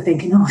home, they're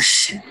thinking, oh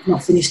shit, I've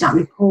not finished that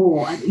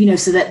report.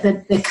 So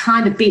that they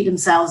kind of beat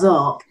themselves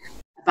up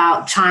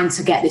about trying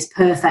to get this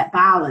perfect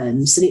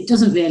balance. And it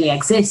doesn't really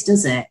exist,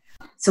 does it?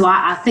 So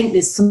I think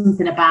there's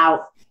something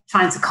about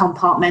trying to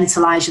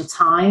compartmentalize your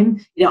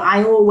time.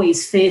 I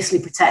always fiercely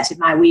protected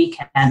my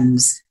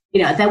weekends.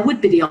 There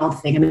would be the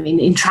odd thing.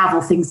 In travel,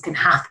 things can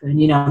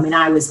happen.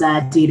 I was there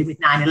dealing with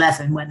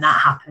 9/11 when that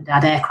happened. I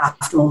had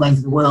aircraft all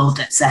over the world,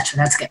 etc. And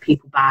I had to get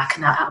people back.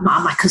 And are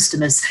my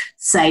customers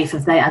safe? Are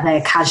they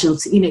a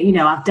casualty?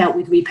 I've dealt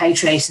with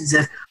repatriations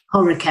of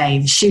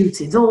hurricanes,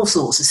 shootings, all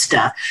sorts of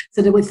stuff.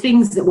 So there were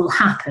things that will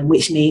happen,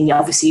 which mean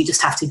obviously you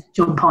just have to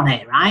jump on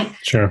it, right?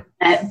 Sure.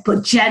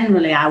 But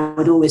generally, I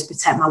would always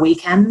protect my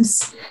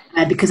weekends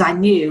because I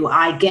knew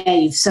I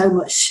gave so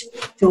much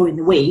during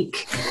the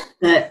week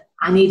that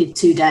I needed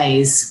 2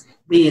 days,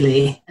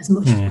 really, as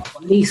much as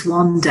at least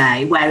one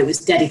day where it was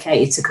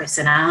dedicated to Chris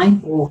and I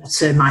or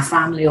to my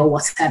family or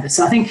whatever.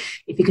 So I think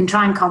if you can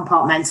try and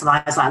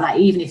compartmentalise like that,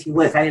 even if you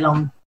work very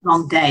long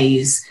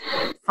days,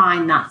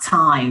 find that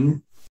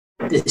time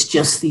that's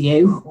just for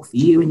you or for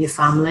you and your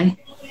family.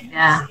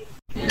 Yeah.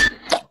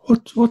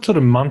 What sort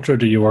of mantra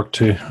do you work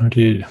to? Or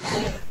do you...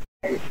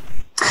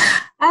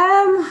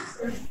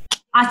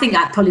 I think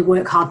I'd probably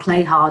work hard,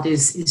 play hard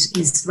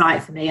is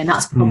right for me, and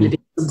that's probably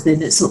been something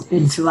that's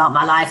been throughout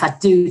my life. I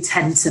do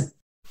tend to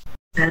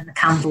burn the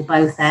candle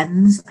both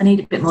ends. I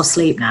need a bit more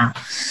sleep now.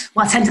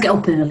 Well, I tend to get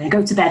up early. I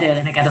go to bed early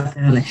and I get up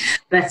early.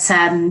 But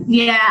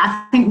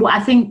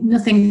I think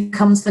nothing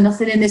comes for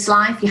nothing in this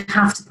life. You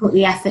have to put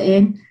the effort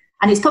in.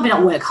 And it's probably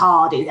not work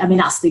hard.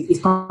 It's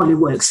probably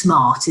work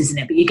smart, isn't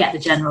it? But you get the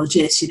general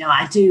gist.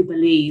 I do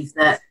believe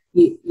that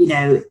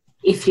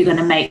if you're going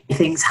to make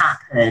things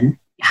happen,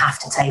 you have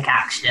to take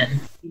action,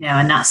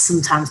 and that's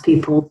sometimes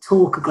people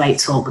talk a great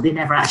talk, but they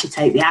never actually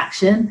take the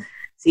action.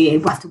 So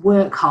you have to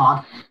work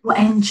hard, but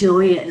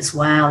enjoy it as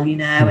well, you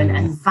know,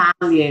 and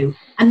value.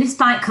 And this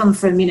might come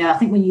from, you know, I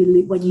think when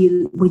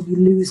you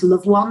lose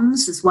loved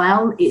ones as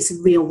well, it's a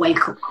real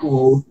wake up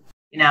call.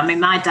 You know, I mean,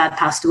 my dad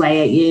passed away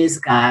 8 years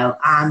ago,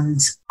 and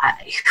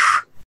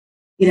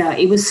you know,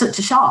 it was such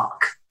a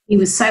shock. He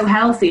was so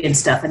healthy and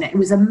stuff, and it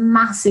was a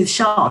massive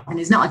shock. And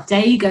there's not a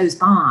day goes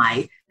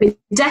by, but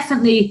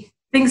definitely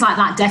things like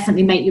that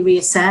definitely make you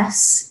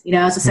reassess. You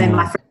know, as I say,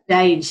 my friend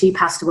Jane, she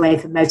passed away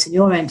from motor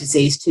neurone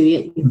disease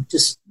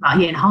just about a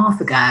year and a half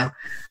ago.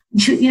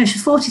 And she, you know,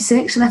 she's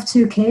 46. She left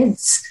 2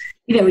 kids.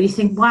 You know, when you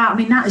think, wow, I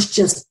mean, that is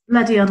just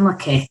bloody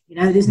unlucky. You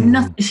know, there's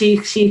nothing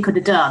she could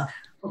have done.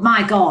 But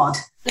my God,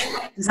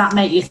 does that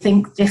make you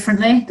think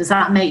differently? Does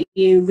that make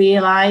you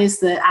realise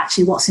that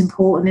actually what's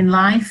important in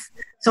life?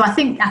 So I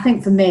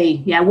think for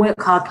me, yeah,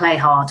 work hard, play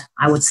hard,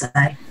 I would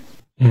say.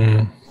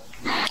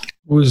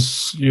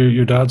 Was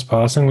your dad's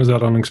passing, was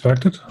that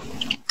unexpected?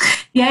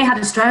 Yeah, he had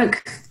a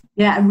stroke.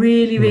 Yeah, a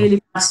really,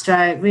 really bad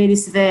stroke, really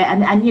severe.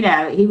 And you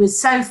know, he was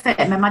so fit.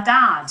 I mean, my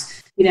dad,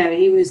 you know,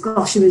 he was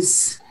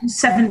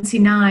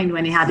 79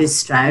 when he had his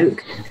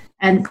stroke.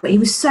 But he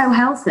was so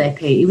healthy,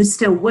 Pete. He was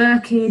still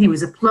working. He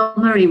was a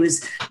plumber. He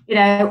was, you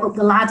know, up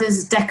the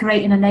ladders,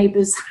 decorating a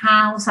neighbour's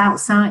house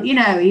outside. You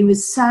know, he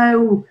was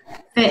so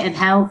fit and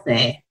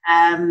healthy.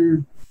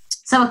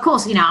 So, of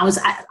course, you know,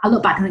 I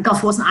look back and think,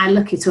 gosh, wasn't I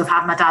lucky to have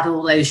had my dad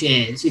all those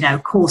years? You know,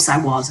 of course I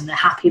was, and the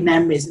happy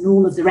memories and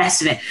all of the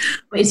rest of it.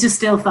 But it just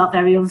still felt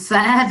very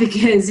unfair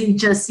because he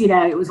just, you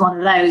know, it was one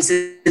of those.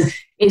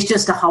 It's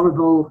just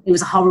it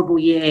was a horrible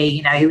year.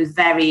 You know, he was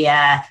very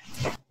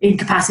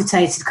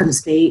incapacitated, couldn't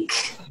speak,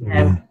 you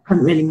know,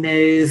 couldn't really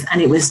move.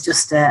 And it was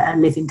just a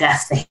living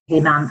death for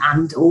him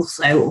and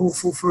also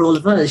awful for all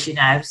of us, you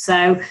know.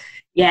 So,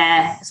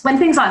 yeah, when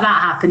things like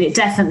that happen, it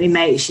definitely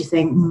makes you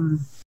think,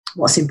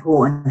 what's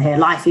important here?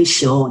 Life is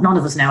short. None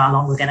of us know how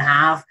long we're going to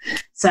have.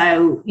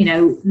 So, you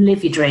know,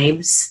 live your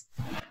dreams.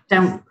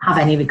 Don't have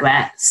any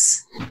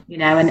regrets, you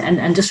know,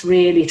 and just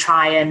really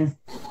try and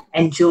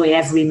enjoy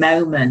every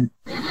moment.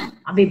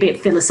 I'll be a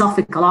bit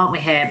philosophical, aren't we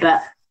here?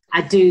 But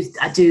I do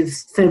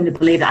firmly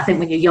believe that I think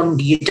when you're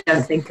younger, you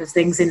don't think of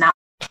things in that.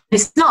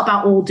 It's not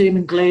about all doom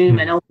and gloom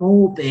and all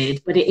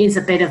morbid, but it is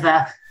a bit of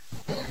a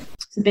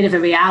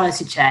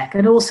reality check.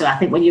 And also, I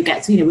think when you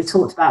get to, you know, we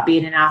talked about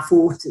being in our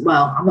 40s.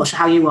 Well, I'm not sure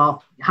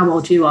how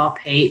old you are,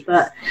 Pete,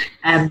 but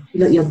you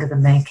look younger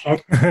than me,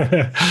 kid.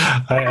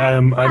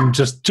 I'm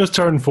just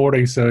turned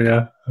 40, so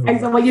yeah.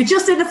 Well, you're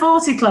just in the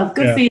 40 club.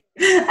 Good for you.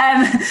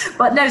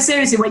 But no,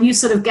 seriously, when you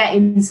sort of get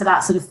into that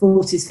sort of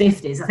 40s,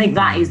 50s, I think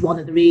that is one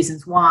of the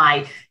reasons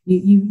why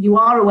you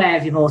are aware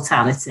of your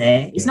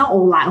mortality. It's not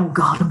all like, oh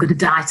God, I'm going to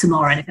die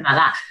tomorrow or anything like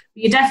that.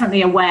 But you're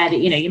definitely aware that,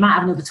 you know, you might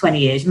have another 20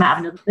 years, you might have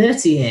another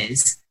 30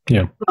 years.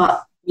 Yeah.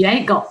 But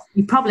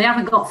you probably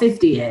haven't got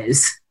 50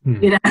 years,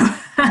 you know.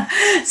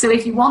 So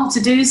if you want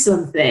to do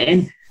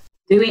something,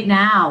 do it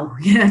now.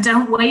 You know,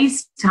 don't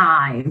waste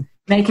time.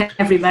 Make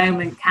every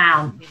moment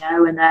count, you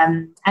know,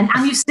 and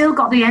you've still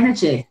got the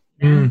energy.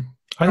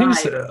 I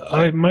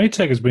think my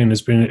take has been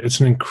it's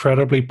an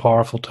incredibly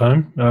powerful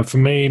time. For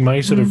me,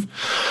 my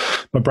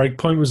break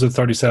point was at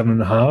 37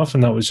 and a half,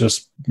 and that was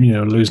just, you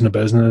know, losing a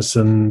business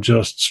and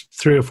just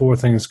 3 or 4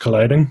 things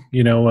colliding,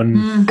 you know,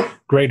 and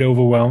great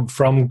overwhelm.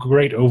 From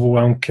great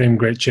overwhelm came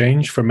great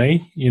change for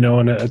me, you know,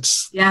 and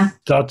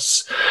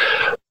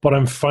but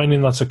I'm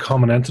finding that's a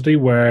common entity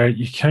where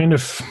you kind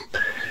of,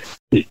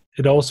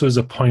 it also is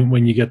a point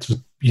when you get to,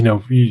 you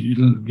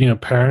know,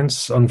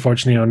 parents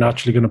unfortunately are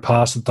naturally going to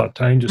pass at that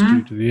time just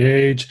due to the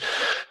age.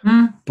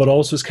 But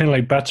also it's kind of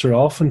like better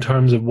off in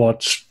terms of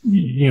what,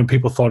 you know,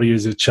 people thought of you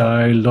as a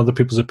child, other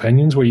people's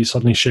opinions, where you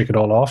suddenly shake it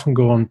all off and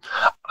go on,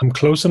 I'm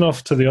close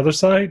enough to the other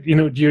side. You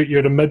know, you're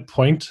at a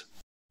midpoint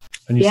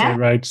and you say,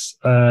 right,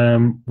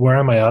 where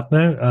am I at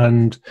now?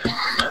 And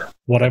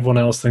what everyone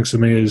else thinks of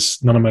me is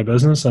none of my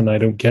business, and I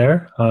don't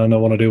care, and I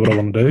want to do what I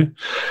want to do.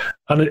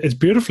 And it's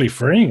beautifully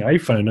freeing, I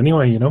found,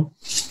 anyway, you know.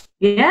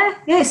 Yeah,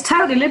 it's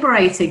totally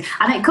liberating.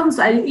 And it comes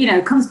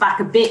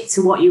back a bit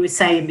to what you were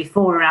saying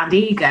before around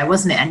ego,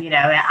 wasn't it? And, you know,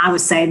 I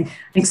was saying,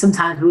 I think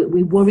sometimes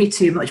we worry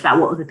too much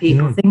about what other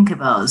people think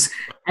of us.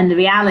 And the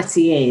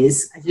reality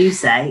is, as you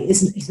say,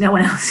 it's no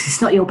one else.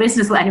 It's not your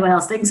business what anyone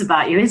else thinks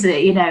about you, is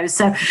it? You know,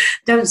 so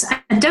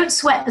don't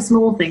sweat the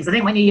small things. I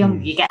think when you're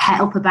young, you get het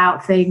up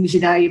about things.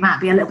 You know, you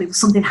might be a little bit,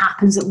 something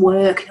happens at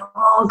work. And,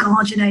 oh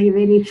God, you know, you're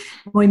really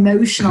more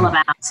emotional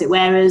about it.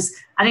 Whereas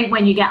I think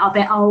when you get a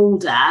bit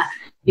older,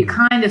 you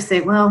kind of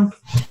think, well,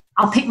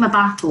 I'll pick my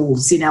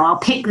battles. You know, I'll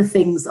pick the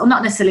things, or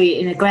not necessarily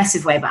in an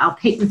aggressive way, but I'll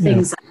pick the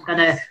things that I'm going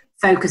to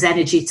focus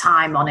energy,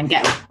 time on, and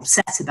get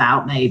upset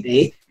about,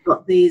 maybe.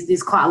 But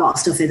there's quite a lot of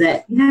stuff in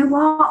that, you know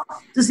what,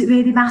 does it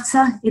really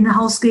matter in the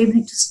whole scheme?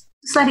 Just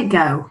let it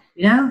go,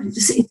 you know?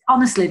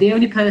 Honestly, the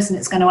only person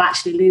that's going to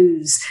actually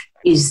lose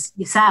is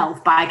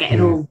yourself by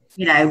getting all,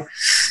 you know,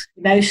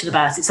 emotional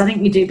about it. So I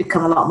think we do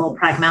become a lot more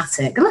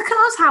pragmatic. Look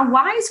at us, how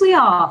wise we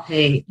are,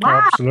 Pete.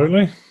 Wow.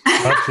 Absolutely.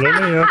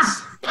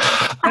 Yes.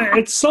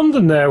 It's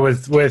something there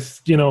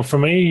with, you know, for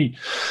me,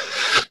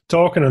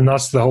 talking, and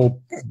that's the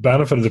whole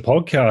benefit of the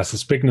podcast, is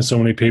speaking to so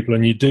many people,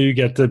 and you do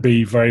get to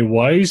be very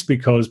wise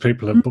because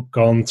people have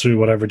gone through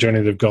whatever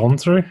journey they've gone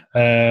through.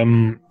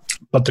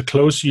 But the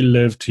closer you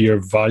live to your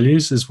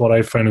values is what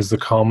I found is the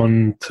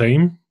common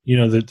theme. You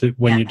know, that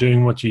when you're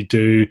doing what you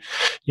do,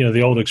 you know,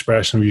 the old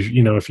expression,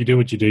 you know, if you do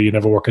what you do, you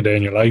never work a day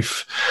in your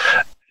life.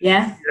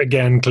 Yeah.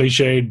 Again,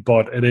 cliched,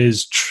 but it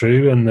is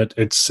true, and that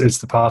it's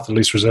the path of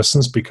least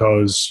resistance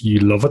because you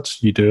love it,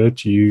 you do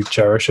it, you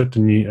cherish it,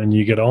 and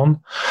you get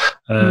on.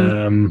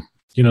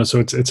 You know, so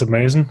it's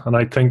amazing. And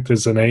I think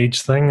there's an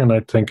age thing, and I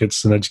think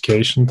it's an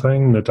education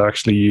thing that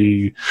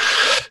actually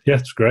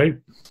it's great.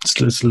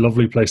 It's a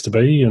lovely place to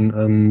be,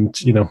 and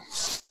you know,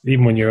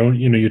 even when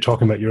you're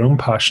talking about your own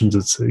passions,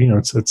 it's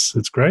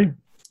it's great.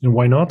 And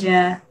why not?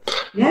 Yeah.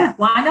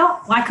 Why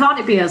not? Why can't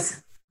it be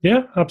us?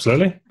 Yeah,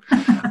 absolutely.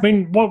 I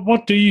mean,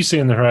 what do you see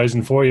in the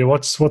horizon for you?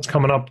 What's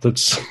coming up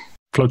that's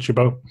floats your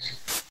boat?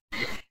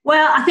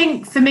 Well, I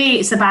think for me,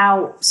 it's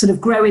about sort of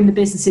growing the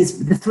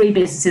businesses, the 3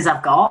 businesses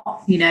I've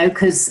got, you know,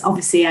 because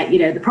obviously, you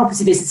know, the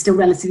property business is still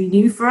relatively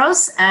new for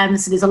us.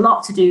 So there's a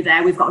lot to do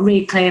there. We've got a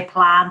really clear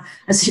plan.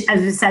 As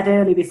I said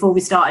earlier, before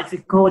we started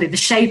recording, the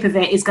shape of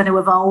it is going to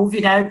evolve,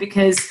 you know,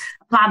 because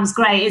a plan's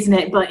great, isn't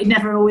it? But it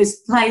never always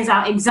plays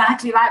out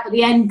exactly right. But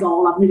the end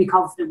goal, I'm really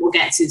confident we'll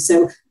get to.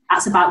 So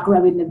that's about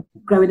growing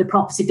the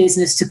property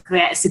business to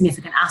create a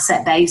significant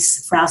asset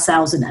base for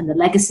ourselves and the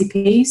legacy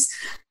piece.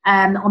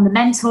 On the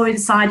mentoring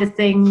side of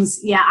things,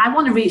 I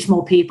want to reach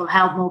more people,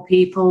 help more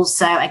people.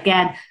 So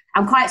again,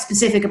 I'm quite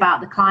specific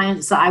about the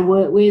clients that I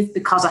work with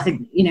because I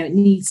think, you know, it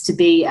needs to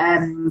be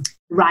the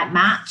right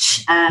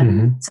match.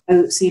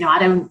 So you know, I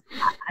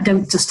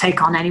don't just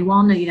take on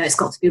anyone. You know, it's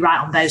got to be right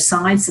on both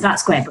sides. So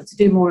that's great. But to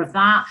do more of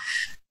that,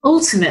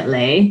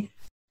 ultimately,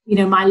 you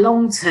know, my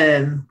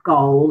long-term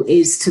goal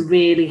is to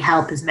really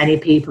help as many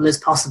people as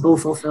possible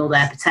fulfill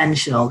their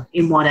potential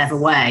in whatever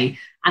way.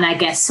 And I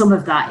guess some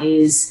of that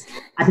is,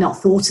 I'd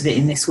not thought of it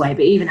in this way,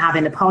 but even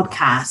having a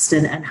podcast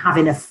and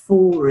having a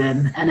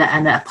forum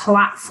and a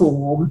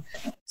platform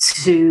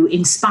to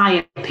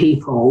inspire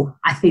people,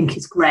 I think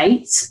is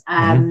great.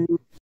 You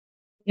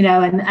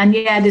know, and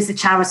there's the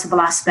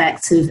charitable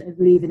aspect of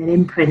leaving an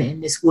imprint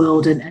in this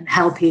world and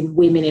helping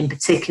women in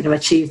particular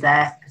achieve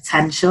their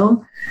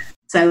potential.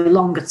 So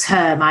longer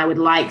term, I would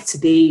like to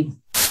be,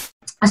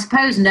 I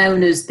suppose,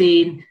 known as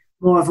being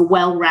more of a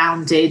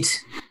well-rounded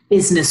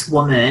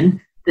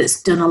businesswoman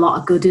that's done a lot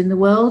of good in the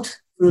world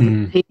for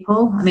other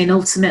people. I mean,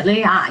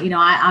 ultimately,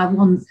 I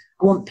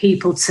want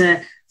people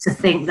to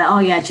think that, oh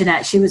yeah,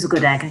 Jeanette, she was a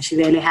good egg and she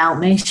really helped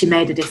me. She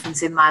made a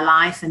difference in my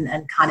life and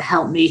kind of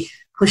helped me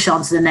push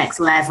on to the next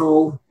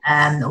level,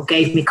 or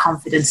gave me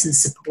confidence and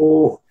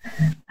support.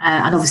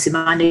 And obviously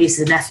my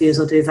nieces and nephews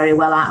will do very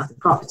well out of the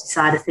property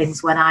side of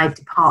things when I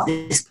depart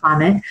this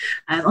planet,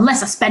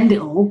 unless I spend it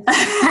all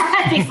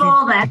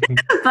before then.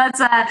 But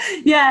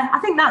I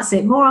think that's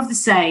it. More of the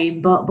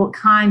same, but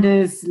kind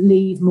of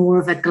leave more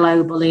of a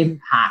global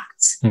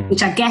impact,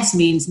 which I guess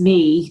means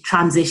me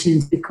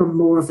transitioning to become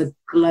more of a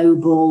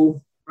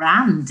global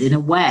brand in a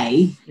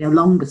way, you know,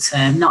 longer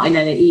term, not in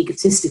an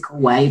egotistical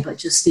way, but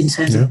just in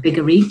terms of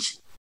bigger reach.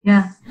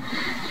 Yeah.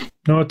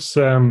 No, it's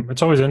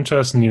always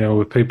interesting, you know,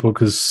 with people,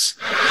 because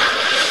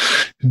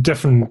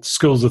different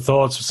schools of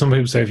thoughts. Some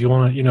people say if you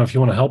want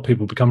to help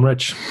people become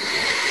rich,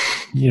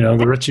 you know,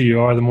 the richer you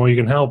are, the more you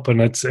can help, and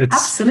it's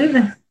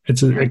absolutely.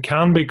 It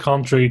can be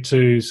contrary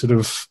to sort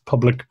of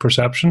public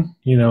perception.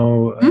 You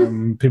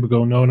know, people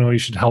go, no, you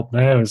should help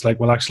now. It's like,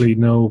 well, actually,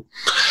 no.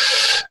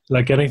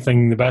 Like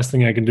anything, the best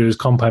thing I can do is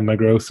compound my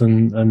growth,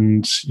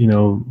 and you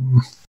know,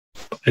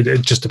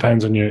 it just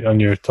depends on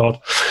your thought.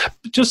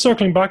 But just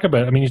circling back a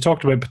bit, I mean, you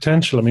talked about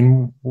potential. I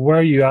mean, where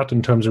are you at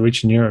in terms of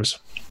reaching yours?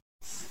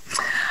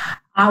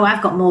 Oh,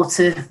 I've got more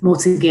to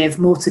give,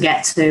 more to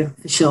get to,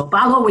 for sure.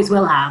 But I'll always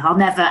will have. I'll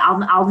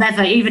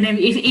never. Even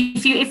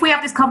if we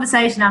have this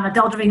conversation, I'm a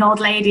doddering old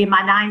lady in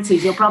my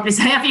 90s. You'll probably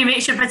say, "Have you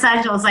reached your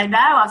potential?" I'll say, "No,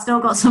 I've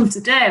still got some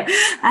to do."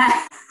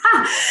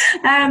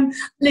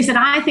 Listen,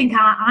 I think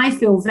I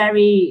feel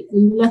very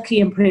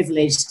lucky and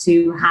privileged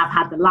to have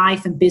had the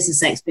life and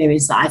business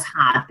experience that I've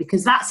had,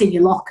 because that's in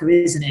your locker,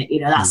 isn't it?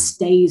 You know, that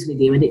stays with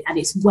you, and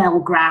it's well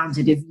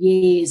grounded of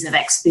years of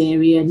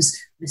experience,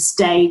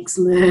 mistakes,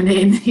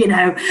 learning, you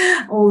know,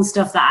 all the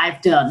stuff that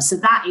I've done. So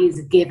that is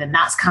a given.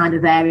 That's kind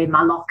of there in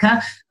my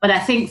locker. But I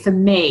think for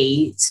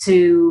me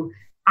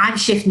I'm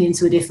shifting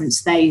into a different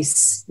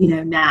space, you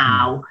know,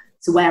 now.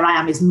 So where I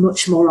am is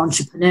much more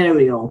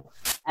entrepreneurial.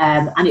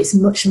 And it's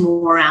much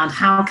more around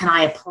how can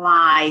I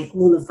apply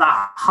all of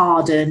that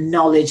hard-earned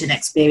knowledge and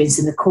experience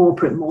in the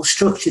corporate, more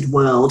structured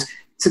world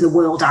to the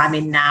world I'm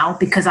in now,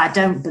 because I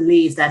don't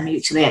believe they're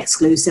mutually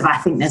exclusive. I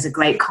think there's a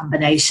great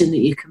combination that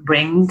I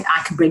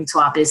can bring to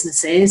our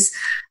businesses.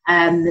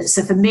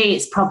 So for me,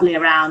 it's probably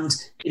around,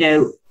 you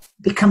know,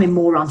 becoming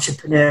more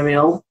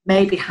entrepreneurial,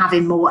 maybe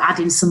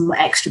adding some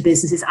extra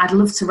businesses. I'd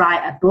love to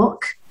write a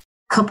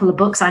couple of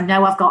books. I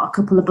know I've got a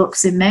couple of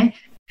books in me.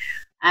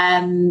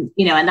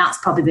 You know, and that's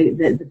probably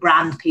the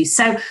brand piece.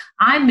 So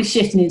I'm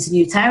shifting into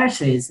new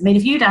territories. I mean,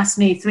 if you'd asked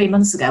me 3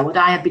 months ago, would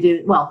I have been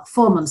doing,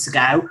 4 months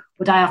ago,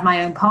 would I have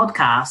my own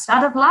podcast?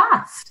 I'd have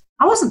laughed.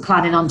 I wasn't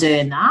planning on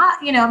doing that.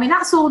 You know, I mean,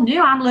 that's all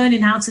new. I'm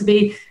learning how to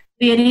be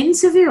an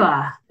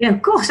interviewer. You know,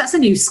 gosh, that's a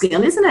new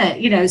skill, isn't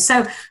it? You know,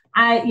 so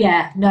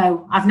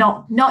I've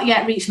not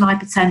yet reached my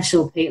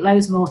potential, Pete.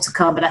 Loads more to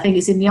come, but I think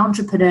it's in the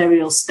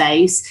entrepreneurial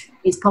space.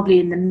 It's probably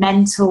in the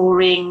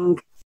mentoring,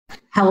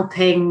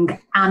 helping,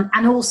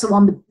 and also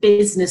on the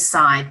business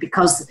side,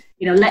 because,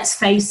 you know, let's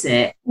face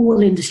it,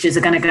 all industries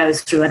are going to go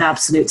through an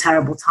absolute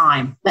terrible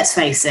time. Let's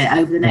face it,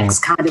 over the next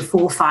kind of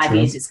 4 or 5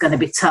 years, it's going to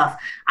be tough.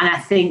 And I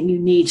think you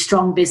need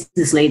strong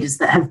business leaders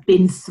that have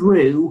been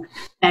through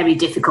very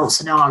difficult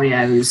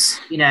scenarios,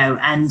 you know.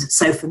 And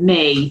so for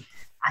me,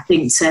 I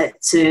think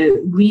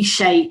to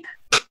reshape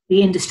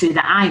the industry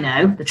that I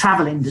know, the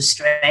travel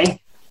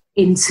industry,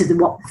 into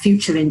what the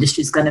future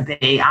industry is going to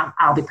be,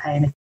 I'll be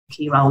playing a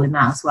key role in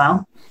that as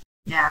well.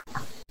 Yeah.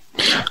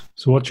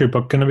 So what's your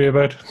book going to be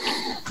about?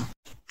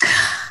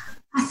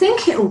 I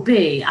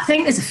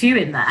think there's a few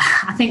in there.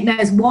 I think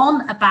there's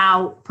one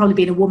about probably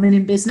being a woman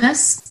in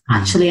business,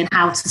 actually, and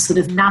how to sort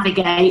of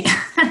navigate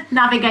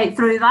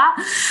through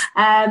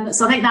that.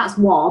 So I think that's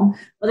one.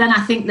 But then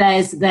I think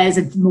there's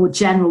a more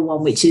general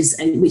one, which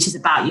is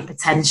about your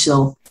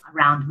potential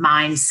around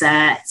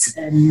mindset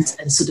and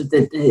sort of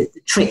the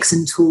tricks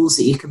and tools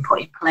that you can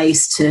put in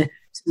place to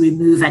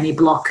remove any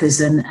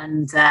blockers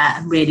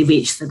and really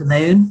reach for the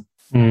moon.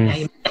 You know,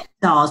 you get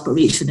stars, but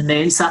reach for the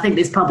moon. So I think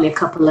there's probably a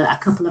couple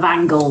of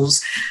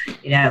angles.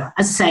 You know,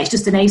 as I say, it's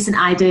just a nascent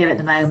idea at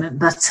the moment,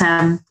 but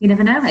you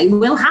never know. It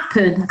will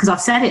happen because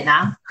I've said it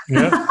now.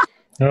 Yeah,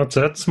 that's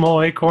it.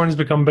 Small acorns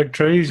become big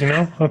trees. You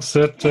know, that's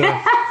it. So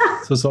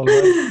it's all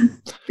right.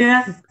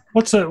 Yeah.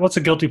 What's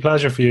a guilty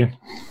pleasure for you?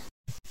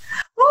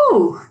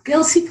 Oh,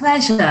 guilty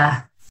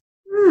pleasure.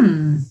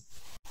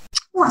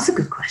 Well, that's a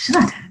good question.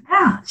 I don't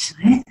know,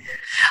 actually.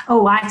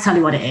 Oh, I tell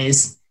you what it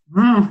is.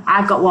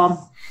 I've got one.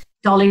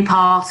 Dolly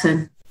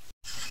Parton.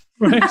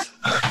 Right.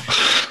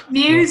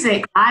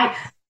 Music, right?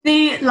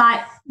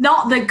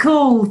 Not the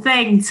cool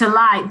thing to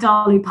like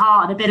Dolly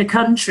Parton, a bit of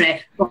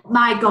country, but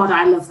my God,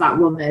 I love that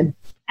woman.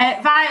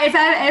 If I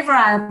ever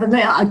have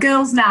a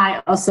girls'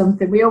 night or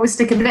something, we always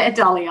stick a bit of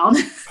Dolly on.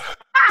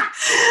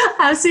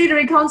 I've seen her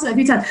in concert a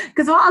few times.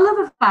 Because what I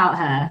love about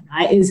her,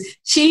 right, is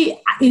she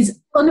is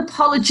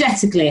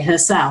unapologetically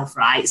herself,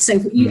 right? So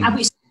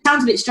which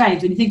sounds a bit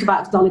strange when you think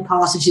about Dolly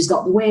Parton. She's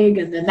got the wig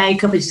and the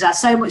makeup, and she's had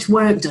so much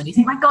work done. You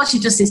think, my God,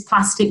 she's just this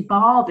plastic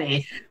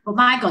Barbie. But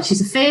my God,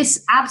 she's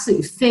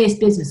absolutely fierce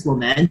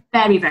businesswoman,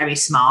 very, very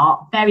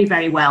smart, very,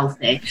 very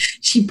wealthy.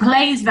 She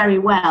plays very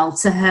well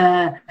to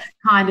her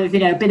kind of, you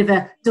know, bit of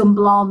a dumb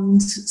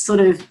blonde sort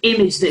of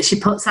image that she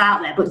puts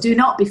out there. But do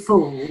not be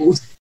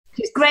fooled.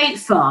 It's great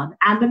fun,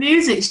 and the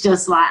music's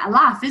just like a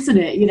laugh, isn't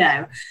it? You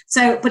know,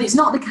 so, but it's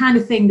not the kind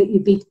of thing that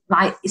you'd be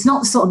like. It's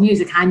not the sort of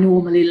music I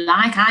normally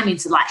like. I'm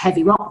into like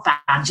heavy rock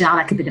bands. You know, I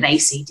like a bit of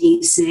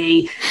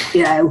AC/DC.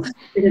 You know,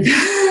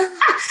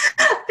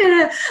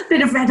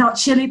 bit of Red Hot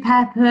Chili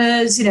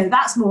Peppers. You know,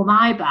 that's more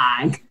my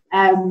bag.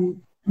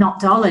 Not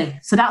Dolly.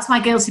 So that's my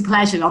guilty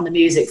pleasure on the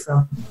music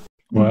front.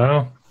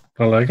 Wow,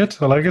 I like it.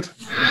 What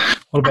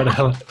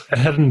about a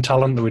hidden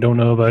talent that we don't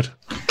know about?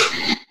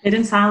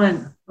 Hidden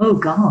talent. Oh,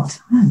 God.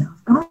 I don't know.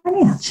 I've got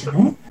any,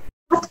 actually.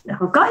 I don't know.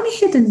 I've got any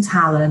hidden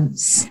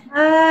talents.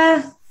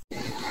 I'm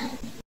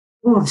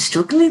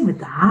struggling with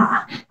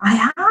that.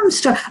 I am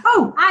struggling.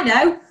 Oh, I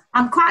know.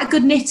 I'm quite a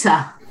good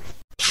knitter.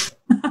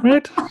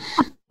 Right.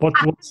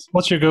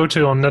 What's your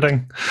go-to on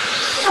knitting?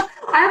 I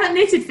haven't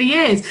knitted for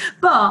years,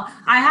 but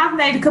I have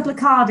made a couple of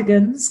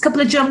cardigans, a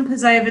couple of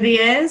jumpers over the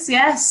years,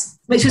 yes,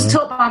 which was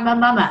taught by my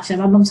mum, actually.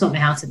 My mum taught me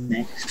how to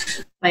knit.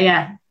 But,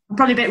 yeah. I'm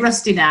probably a bit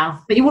rusty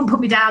now, but you wouldn't put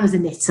me down as a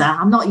knitter.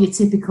 I'm not your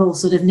typical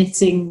sort of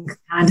knitting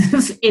kind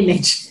of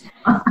image.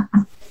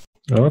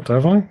 Oh,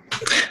 definitely.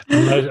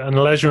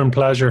 And leisure and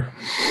pleasure.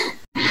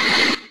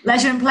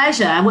 Leisure and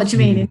pleasure? What do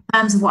you mean in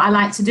terms of what I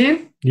like to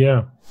do?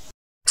 Yeah.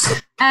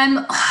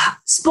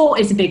 Sport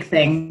is a big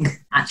thing,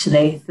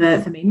 actually,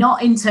 for me.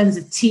 Not in terms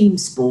of team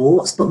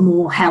sports, but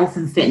more health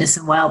and fitness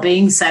and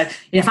well-being. So, you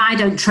know, if I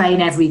don't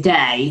train every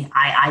day,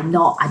 I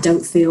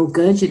don't feel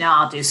good. You know,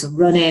 I'll do some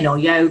running or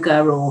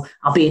yoga, or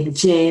I'll be in the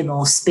gym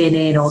or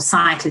spinning or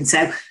cycling.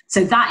 So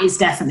that is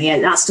definitely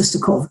that's just a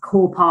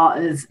core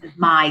part of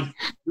my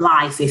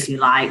life, if you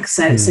like.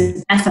 So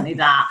definitely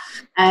that.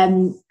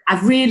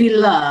 I've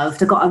really I've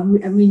got a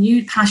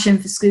renewed passion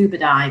for scuba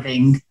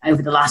diving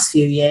over the last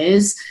few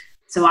years.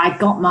 So I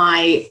got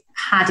my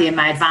PADI and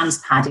my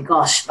advanced PADI,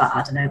 but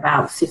I don't know,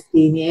 about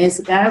 15 years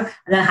ago. And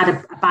then I had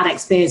a bad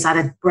experience. I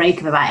had a break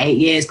of about 8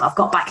 years, but I've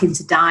got back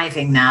into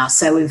diving now.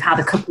 So we've had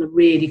a couple of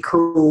really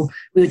cool,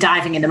 we were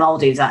diving in the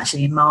Maldives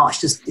actually in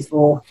March, just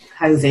before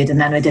COVID. And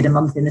then I did a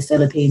month in the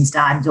Philippines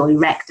diving, all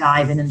wreck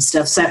diving and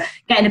stuff. So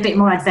getting a bit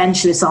more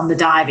adventurous on the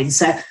diving.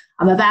 So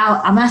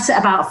I'm at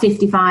about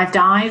 55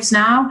 dives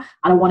now,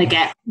 and I want to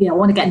get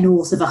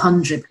north of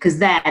 100, because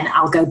then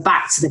I'll go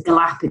back to the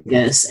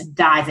Galapagos and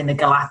dive in the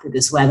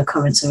Galapagos where the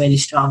currents are really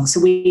strong. So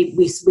we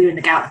were in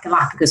the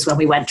Galapagos when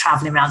we went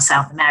traveling around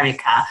South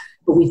America,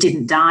 but we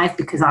didn't dive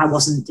because I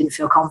didn't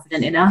feel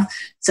confident enough.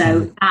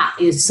 So that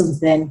is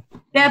something.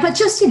 Yeah, but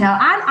just,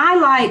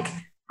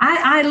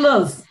 I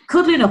love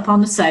cuddling up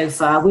on the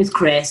sofa with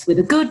Chris with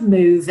a good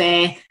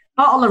movie,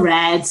 bottle of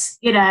red,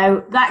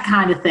 that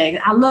kind of thing.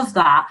 I love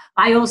that.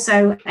 I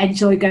also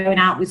enjoy going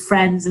out with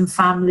friends and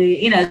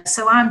family,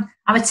 so I'm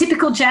a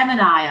typical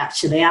Gemini,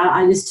 actually.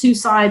 There's two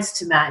sides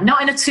to me,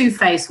 not in a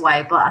two-faced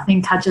way, but I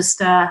think I just,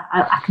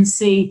 I can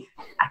see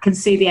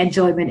the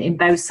enjoyment in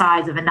both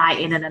sides of a night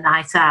in and a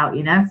night out,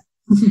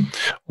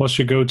 What's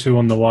your go-to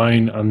on the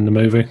wine and the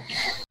movie?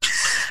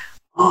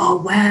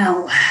 Oh,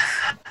 well,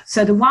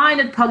 so the wine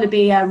would probably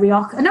be a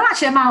Rioja. No,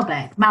 actually a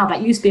Malbec.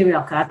 Malbec used to be a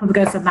Rioja. I'd probably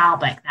go for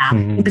Malbec now.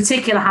 Mm-hmm. In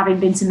particular, having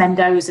been to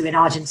Mendoza in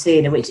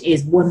Argentina, which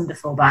is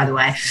wonderful, by the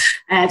way.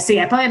 So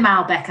yeah, probably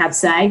Malbec, I'd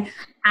say.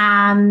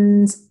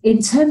 And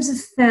in terms of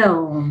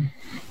film,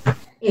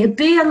 it'd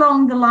be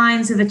along the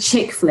lines of a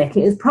chick flick.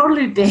 It would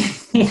probably be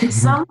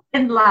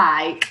something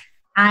like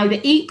either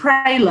Eat,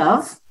 Pray,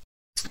 Love,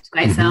 it's a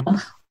great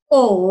film,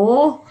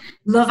 or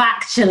Love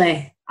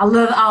Actually. I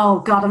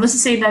must have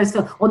seen those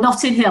films, or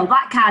Notting Hill,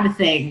 that kind of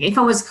thing.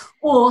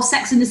 Or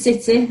Sex and the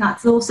City,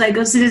 that's also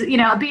good. So,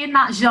 I'd be in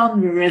that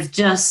genre of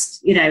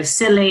just,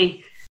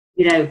 silly,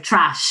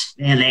 trash,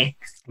 really.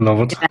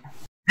 Love it. Yeah.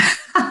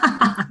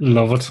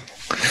 Love it.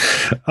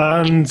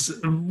 And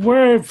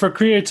where, for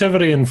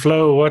creativity and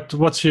flow,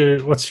 what's your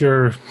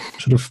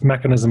sort of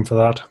mechanism for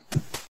that?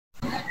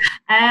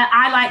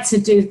 I like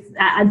to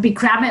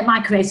I'm at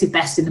my creative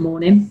best in the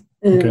morning,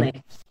 early.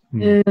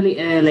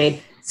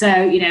 So,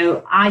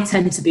 I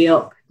tend to be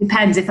up,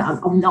 depends if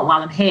I'm not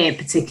while I'm here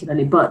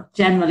particularly, but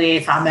generally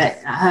if I'm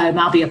at home,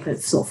 I'll be up at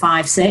sort of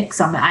 5, 6.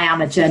 I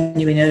am a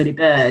genuine early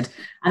bird.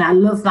 And I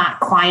love that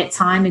quiet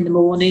time in the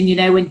morning,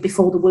 when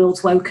before the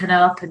world's woken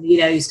up and,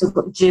 you still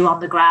got the dew on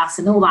the grass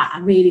and all that. I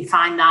really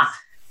find that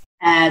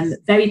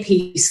very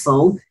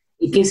peaceful.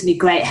 It gives me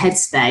great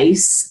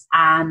headspace.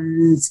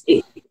 And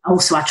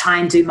also I try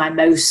and do my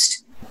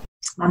most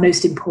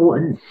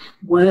important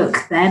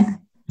work then,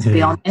 to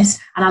be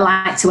honest. And I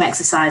like to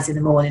exercise in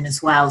the morning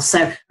as well.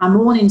 So my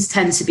mornings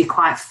tend to be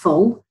quite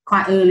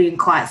early and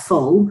quite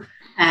full.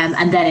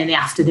 And then in the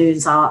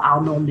afternoons,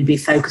 I'll normally be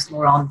focused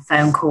more on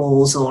phone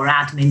calls or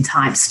admin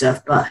type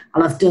stuff. But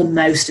I'll have done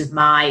most of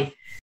my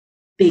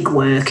big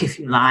work, if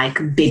you like,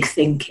 and big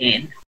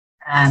thinking,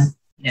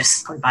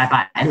 probably by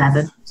about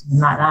 11, something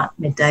like that,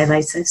 midday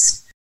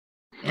latest.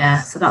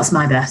 Yeah, so that's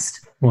my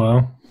best.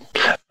 Wow.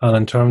 And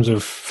in terms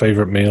of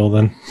favourite meal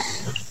then?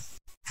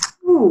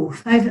 Ooh,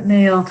 favourite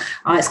meal.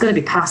 Oh, it's going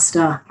to be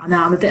pasta. I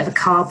know I'm a bit of a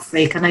carb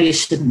freak. I know you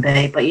shouldn't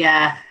be, but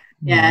yeah,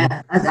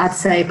 I'd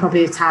say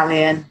probably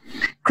Italian.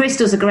 Chris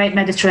does a great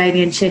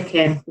Mediterranean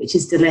chicken, which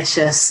is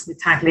delicious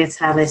with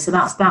tagliatelle. So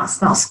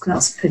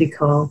that's pretty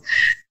cool.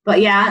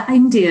 But yeah,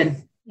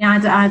 Indian. Yeah,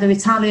 either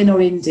Italian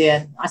or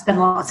Indian. I spend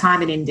a lot of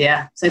time in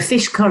India. So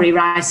fish curry,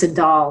 rice and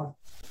dal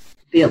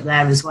be up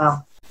there as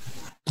well.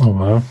 Oh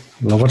wow,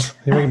 love it.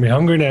 You're making me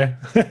hungry now.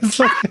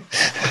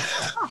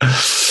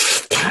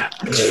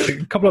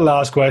 A couple of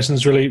last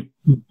questions, really.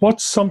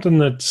 What's something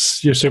that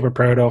you're super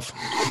proud of?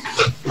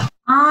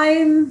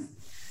 I'm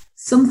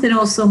something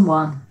or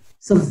someone.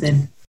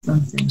 Something.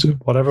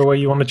 Whatever way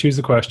you want to choose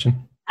the question.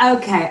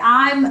 Okay,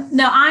 I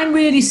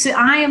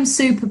am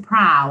super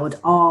proud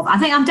of, I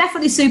think I'm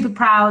definitely super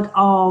proud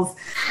of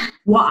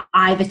what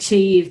I've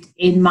achieved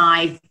in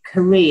my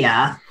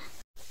career.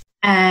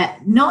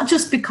 Not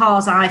just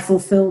because I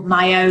fulfilled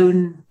my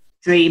own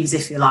dreams,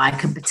 if you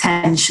like, and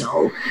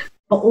potential,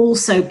 but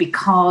also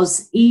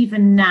because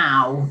even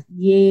now,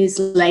 years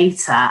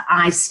later,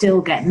 I still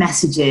get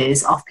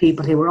messages of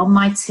people who were on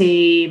my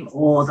team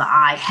or that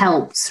I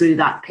helped through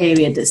that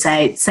period that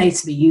say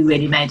to me, you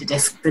really made a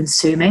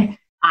difference to me.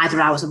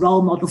 Either I was a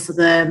role model for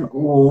them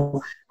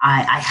or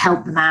I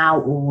helped them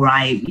out or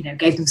I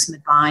gave them some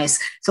advice.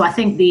 So I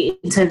think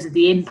in terms of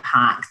the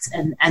impact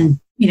and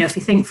if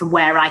you think from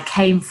where I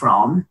came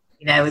from,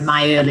 in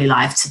my early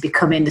life to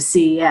becoming the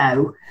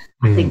CEO,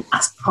 I think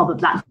that's probably,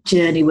 that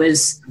journey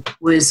was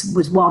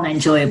one,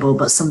 enjoyable,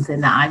 but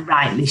something that I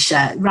rightly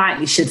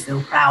should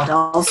feel proud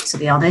of, to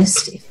be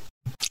honest.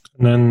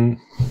 And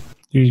then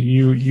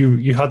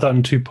you had that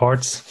in 2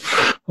 parts.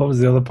 What was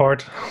the other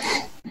part?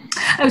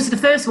 Oh, so the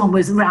first one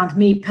was around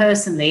me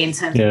personally in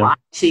terms of what I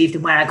achieved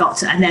and where I got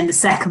to. And then the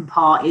second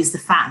part is the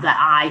fact that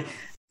I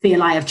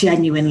feel I have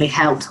genuinely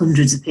helped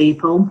hundreds of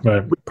people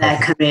with their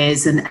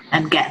careers and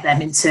get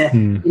them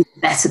into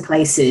better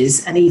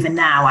places. And even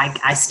now,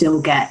 I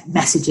still get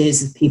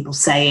messages of people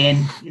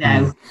saying,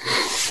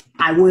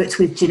 I worked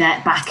with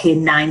Jeanette back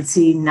in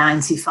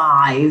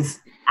 1995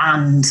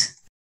 and,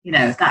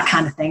 that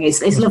kind of thing.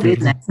 It's lovely,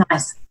 isn't it? It's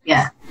nice.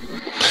 Yeah.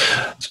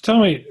 So tell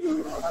me,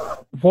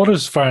 what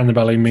does Fire in the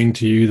Belly mean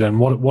to you then?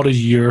 What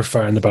is your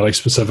Fire in the Belly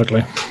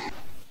specifically?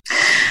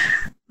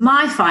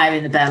 My Fire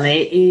in the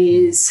Belly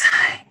is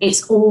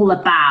it's all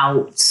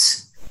about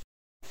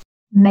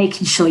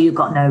making sure you've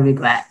got no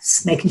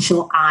regrets, making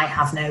sure I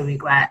have no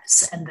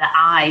regrets, and that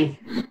I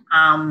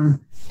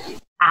am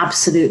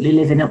absolutely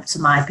living up to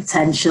my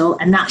potential.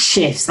 And that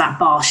shifts, that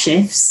bar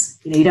shifts.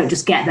 You don't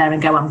just get there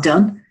and go, I'm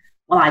done.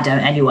 Well, I don't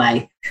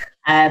anyway.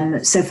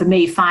 So for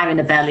me, fire in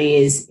the belly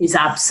is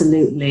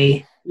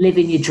absolutely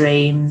living your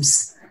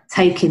dreams,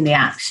 taking the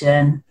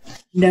action,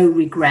 no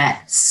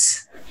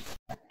regrets,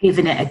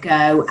 giving it a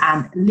go,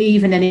 and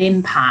leaving an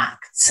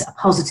impact, a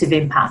positive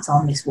impact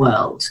on this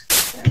world,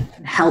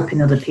 and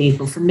helping other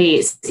people. For me,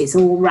 it's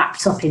all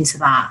wrapped up into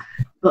that.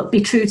 But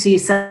be true to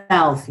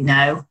yourself.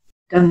 No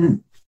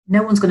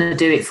one's going to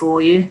do it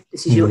for you.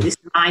 This is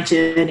my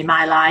journey,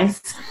 my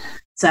life.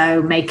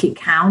 So make it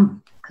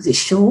count, because it's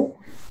short.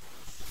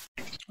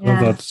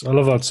 Yeah. I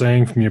love that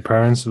saying from your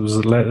parents. It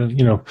was,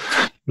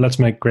 let's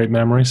make great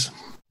memories,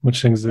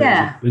 which I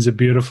think is a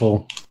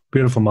beautiful,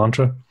 beautiful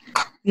mantra.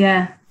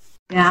 Yeah,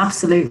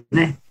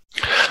 absolutely.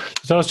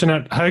 So,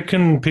 Jeanette, how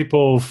can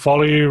people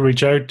follow you,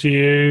 reach out to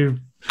you,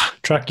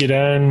 track you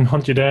down,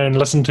 hunt you down,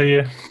 listen to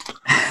you?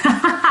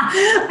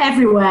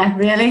 Everywhere,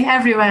 really,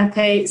 everywhere,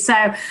 Pete. So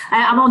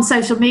I'm on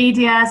social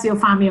media, so you'll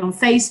find me on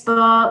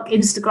Facebook,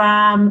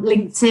 Instagram,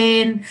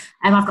 LinkedIn.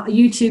 I've got a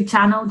YouTube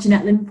channel,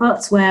 Jeanette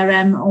Linfoot, where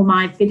all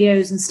my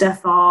videos and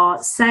stuff are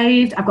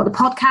saved. I've got the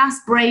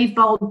podcast, Brave,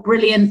 Bold,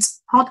 Brilliant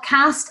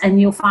Podcast, and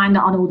you'll find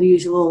that on all the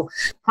usual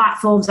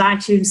platforms,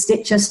 iTunes,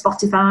 Stitcher,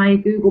 Spotify,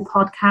 Google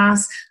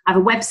Podcasts. I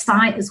have a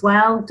website as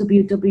well,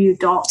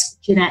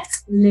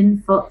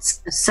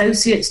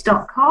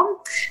 www.JeanetteLinfootassociates.com.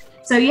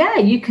 So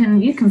you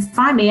can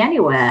find me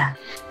anywhere.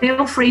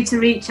 Feel free to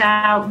reach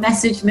out,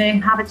 message me,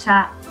 have a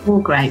chat.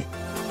 All great.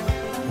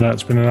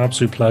 It's been an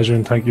absolute pleasure,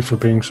 and thank you for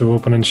being so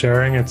open and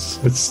sharing. It's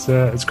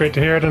great to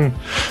hear it, and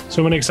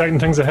so many exciting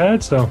things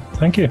ahead. So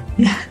thank you.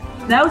 Yeah.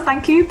 No,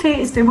 thank you, Pete.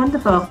 It's been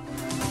wonderful.